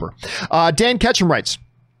DCEU proper. Dan Ketchum writes,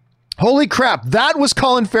 holy crap, that was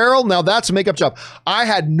Colin Farrell? Now that's a makeup job. I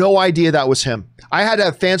had no idea that was him. I had to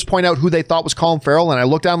have fans point out who they thought was Colin Farrell, and I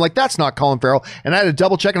looked down, I'm like, that's not Colin Farrell. And I had to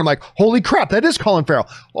double check, and I'm like, holy crap, that is Colin Farrell.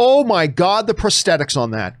 Oh my God, the prosthetics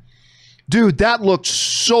on that. Dude, that looked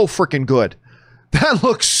so freaking good. That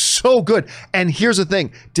looks so good. And here's the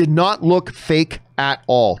thing, did not look fake at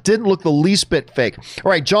all. Didn't look the least bit fake.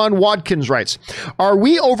 All right, John Wadkins writes, are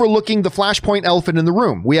we overlooking the Flashpoint elephant in the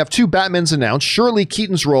room? We have 2 Batmans announced. Surely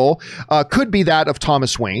Keaton's role could be that of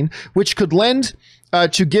Thomas Wayne, which could lend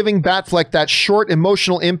to giving Batfleck that short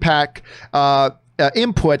emotional impact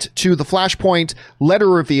input to the Flashpoint letter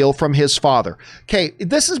reveal from his father. Okay,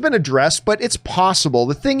 this has been addressed, but it's possible.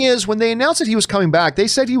 The thing is, when they announced that he was coming back, they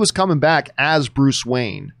said he was coming back as Bruce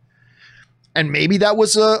Wayne. And maybe that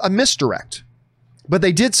was a misdirect. But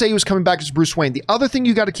they did say he was coming back as Bruce Wayne. The other thing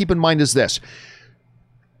you got to keep in mind is this.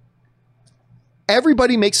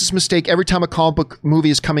 Everybody makes this mistake every time a comic book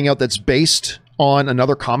movie is coming out that's based on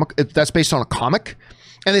another comic, that's based on a comic.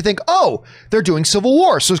 And they think, oh, they're doing Civil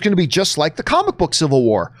War, so it's going to be just like the comic book Civil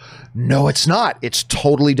War. No, it's not. It's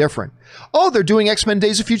totally different. Oh, they're doing X-Men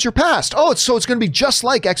Days of Future Past. Oh, so it's going to be just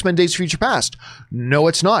like X-Men Days of Future Past. No,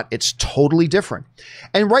 it's not. It's totally different.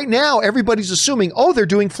 And right now, everybody's assuming, oh, they're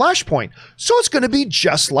doing Flashpoint, so it's going to be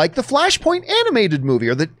just like the Flashpoint animated movie.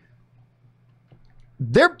 Or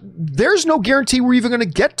there's no guarantee we're even going to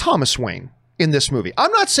get Thomas Wayne in this movie.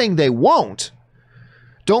 I'm not saying they won't.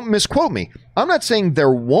 Don't misquote me. I'm not saying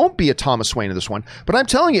there won't be a Thomas Wayne in this one, but I'm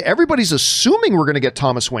telling you, everybody's assuming we're going to get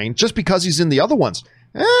Thomas Wayne just because he's in the other ones.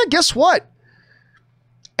 Guess what?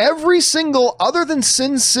 Every single, other than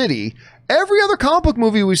Sin City, every other comic book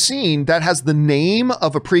movie we've seen that has the name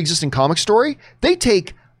of a pre-existing comic story, they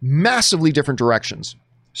take massively different directions.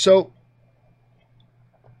 So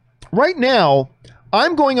right now,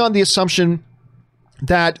 I'm going on the assumption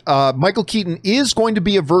that Michael Keaton is going to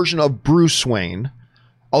be a version of Bruce Wayne,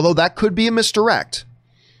 although that could be a misdirect.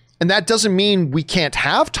 And that doesn't mean we can't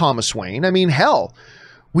have Thomas Wayne. I mean, hell,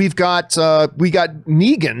 we got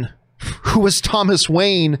Negan, who was Thomas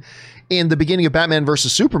Wayne in the beginning of Batman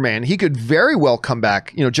versus Superman, he could very well come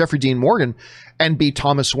back, Jeffrey Dean Morgan, and be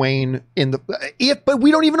Thomas Wayne but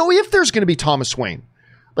we don't even know if there's going to be Thomas Wayne.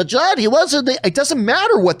 But John, it doesn't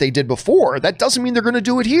matter what they did before. That doesn't mean they're going to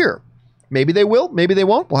do it here. Maybe they will, maybe they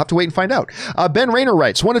won't. We'll have to wait and find out. Ben Rayner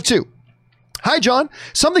writes, 1 of 2. Hi, John.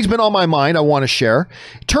 Something's been on my mind I want to share.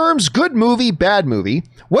 Terms good movie, bad movie.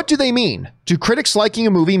 What do they mean? Do critics liking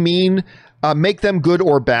a movie mean make them good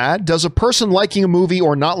or bad? Does a person liking a movie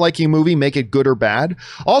or not liking a movie make it good or bad?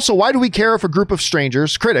 Also, why do we care if a group of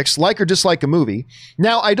strangers, critics, like or dislike a movie?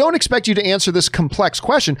 Now, I don't expect you to answer this complex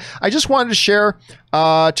question. I just wanted to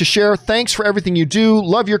share thanks for everything you do.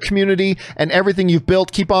 Love your community and everything you've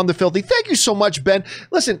built. Keep on the filthy. Thank you so much, Ben.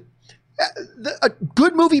 Listen, a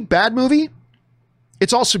good movie, bad movie,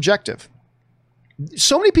 it's all subjective.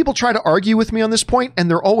 So many people try to argue with me on this point, and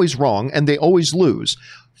they're always wrong, and they always lose.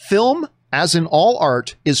 Film, as in all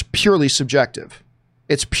art, is purely subjective.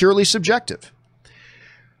 It's purely subjective.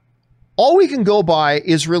 All we can go by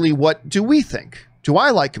is really, what do we think? Do I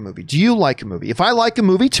like a movie? Do you like a movie? If I like a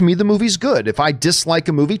movie, to me, the movie's good. If I dislike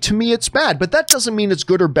a movie, to me, it's bad. But that doesn't mean it's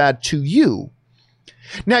good or bad to you.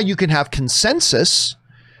 Now, you can have consensus.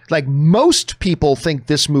 Like, most people think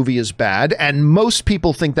this movie is bad, and most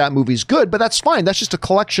people think that movie's good, but that's fine. That's just a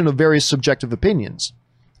collection of various subjective opinions,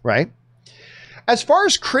 right? As far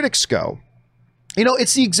as critics go,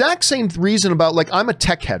 it's the exact same reason about, like, I'm a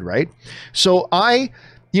tech head, right? So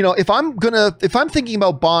if I'm thinking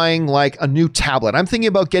about buying like a new tablet, I'm thinking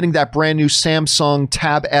about getting that brand new Samsung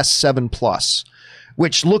Tab S7 Plus,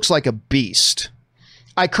 which looks like a beast.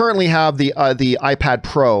 I currently have the iPad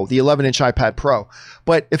Pro, the 11-inch iPad Pro.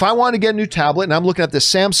 But if I want to get a new tablet and I'm looking at the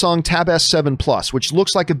Samsung Tab S7 Plus, which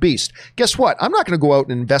looks like a beast, guess what? I'm not going to go out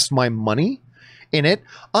and invest my money in it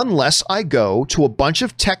unless I go to a bunch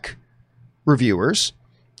of tech reviewers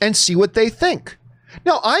and see what they think.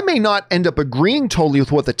 Now, I may not end up agreeing totally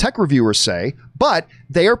with what the tech reviewers say, but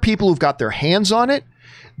they are people who've got their hands on it.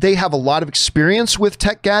 They have a lot of experience with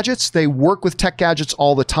tech gadgets. They work with tech gadgets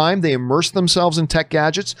all the time. They immerse themselves in tech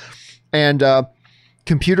gadgets and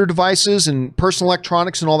computer devices and personal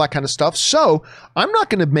electronics and all that kind of stuff. So I'm not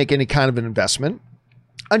going to make any kind of an investment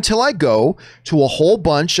until I go to a whole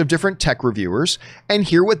bunch of different tech reviewers and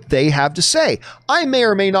hear what they have to say. I may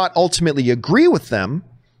or may not ultimately agree with them,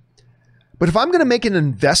 but if I'm going to make an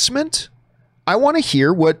investment, I want to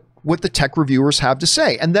hear what the tech reviewers have to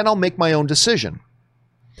say, and then I'll make my own decision.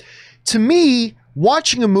 To me,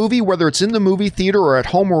 watching a movie, whether it's in the movie theater or at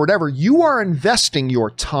home or whatever, you are investing your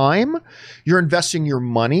time, you're investing your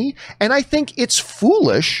money, and I think it's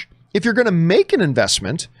foolish, if you're going to make an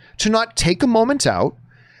investment, to not take a moment out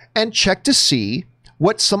and check to see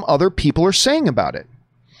what some other people are saying about it.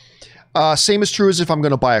 Same is true as if I'm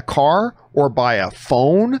going to buy a car or buy a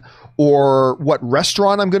phone or what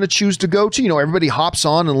restaurant I'm going to choose to go to. Everybody hops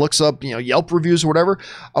on and looks up, Yelp reviews or whatever,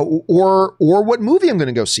 or what movie I'm going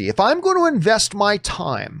to go see. If I'm going to invest my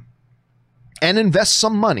time and invest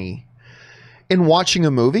some money in watching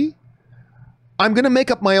a movie, I'm going to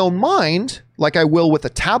make up my own mind, like I will with a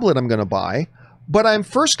tablet I'm going to buy. But I'm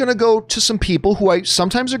first going to go to some people who I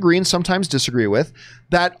sometimes agree and sometimes disagree with,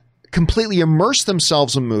 that completely immerse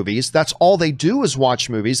themselves in movies. That's all they do is watch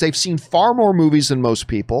movies. They've seen far more movies than most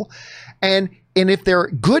people. And if they're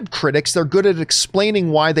good critics, they're good at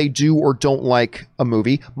explaining why they do or don't like a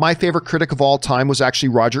movie. My favorite critic of all time was actually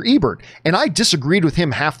Roger Ebert, and I disagreed with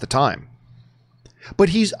him half the time. But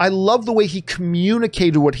I love the way he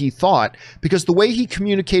communicated what he thought, because the way he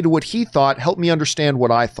communicated what he thought helped me understand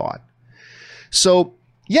what I thought. So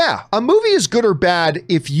yeah, a movie is good or bad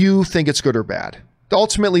if you think it's good or bad.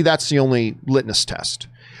 Ultimately, that's the only litmus test.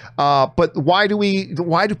 But why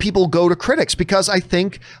do people go to critics? Because I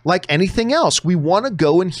think, like anything else, we want to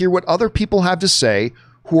go and hear what other people have to say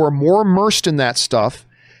who are more immersed in that stuff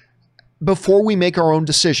before we make our own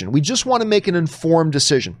decision. We just want to make an informed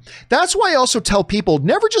decision. That's why I also tell people,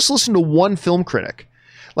 never just listen to one film critic.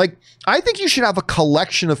 Like, I think you should have a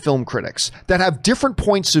collection of film critics that have different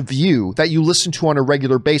points of view that you listen to on a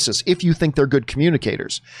regular basis if you think they're good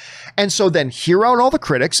communicators. And so then hear out all the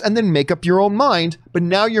critics and then make up your own mind, but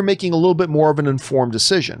now you're making a little bit more of an informed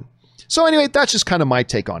decision. So anyway, that's just kind of my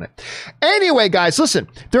take on it. Anyway, guys, listen,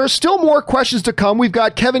 there are still more questions to come. We've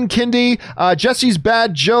got Kevin Kindy, Jesse's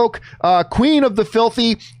Bad Joke, Queen of the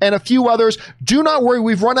Filthy, and a few others. Do not worry.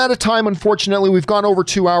 We've run out of time, unfortunately. We've gone over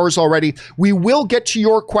 2 hours already. We will get to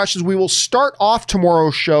your questions. We will start off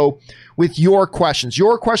tomorrow's show with your questions.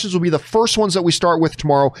 Your questions will be the first ones that we start with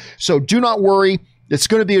tomorrow. So do not worry. It's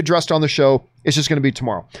going to be addressed on the show. It's just going to be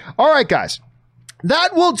tomorrow. All right, guys.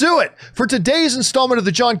 That will do it for today's installment of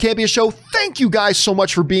the John Campea Show. Thank you guys so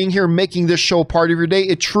much for being here and making this show part of your day.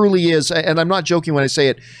 It truly is, and I'm not joking when I say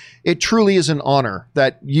it, it truly is an honor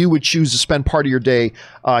that you would choose to spend part of your day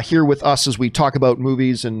here with us as we talk about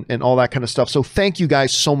movies and all that kind of stuff. So thank you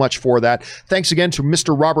guys so much for that. Thanks again to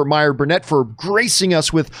Mr. Robert Meyer Burnett for gracing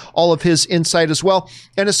us with all of his insight as well.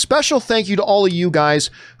 And a special thank you to all of you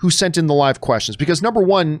guys who sent in the live questions, because number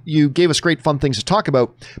one, you gave us great fun things to talk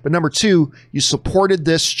about, but number two, you supported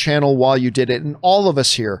this channel while you did it. And all of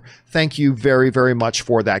us here, thank you very, very much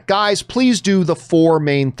for that. Guys, please do the 4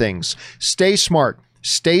 main things. Stay smart.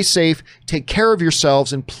 Stay safe, take care of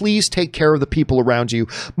yourselves, and please take care of the people around you.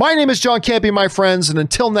 My name is John Campea, my friends, and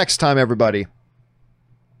until next time, everybody,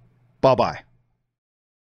 bye-bye.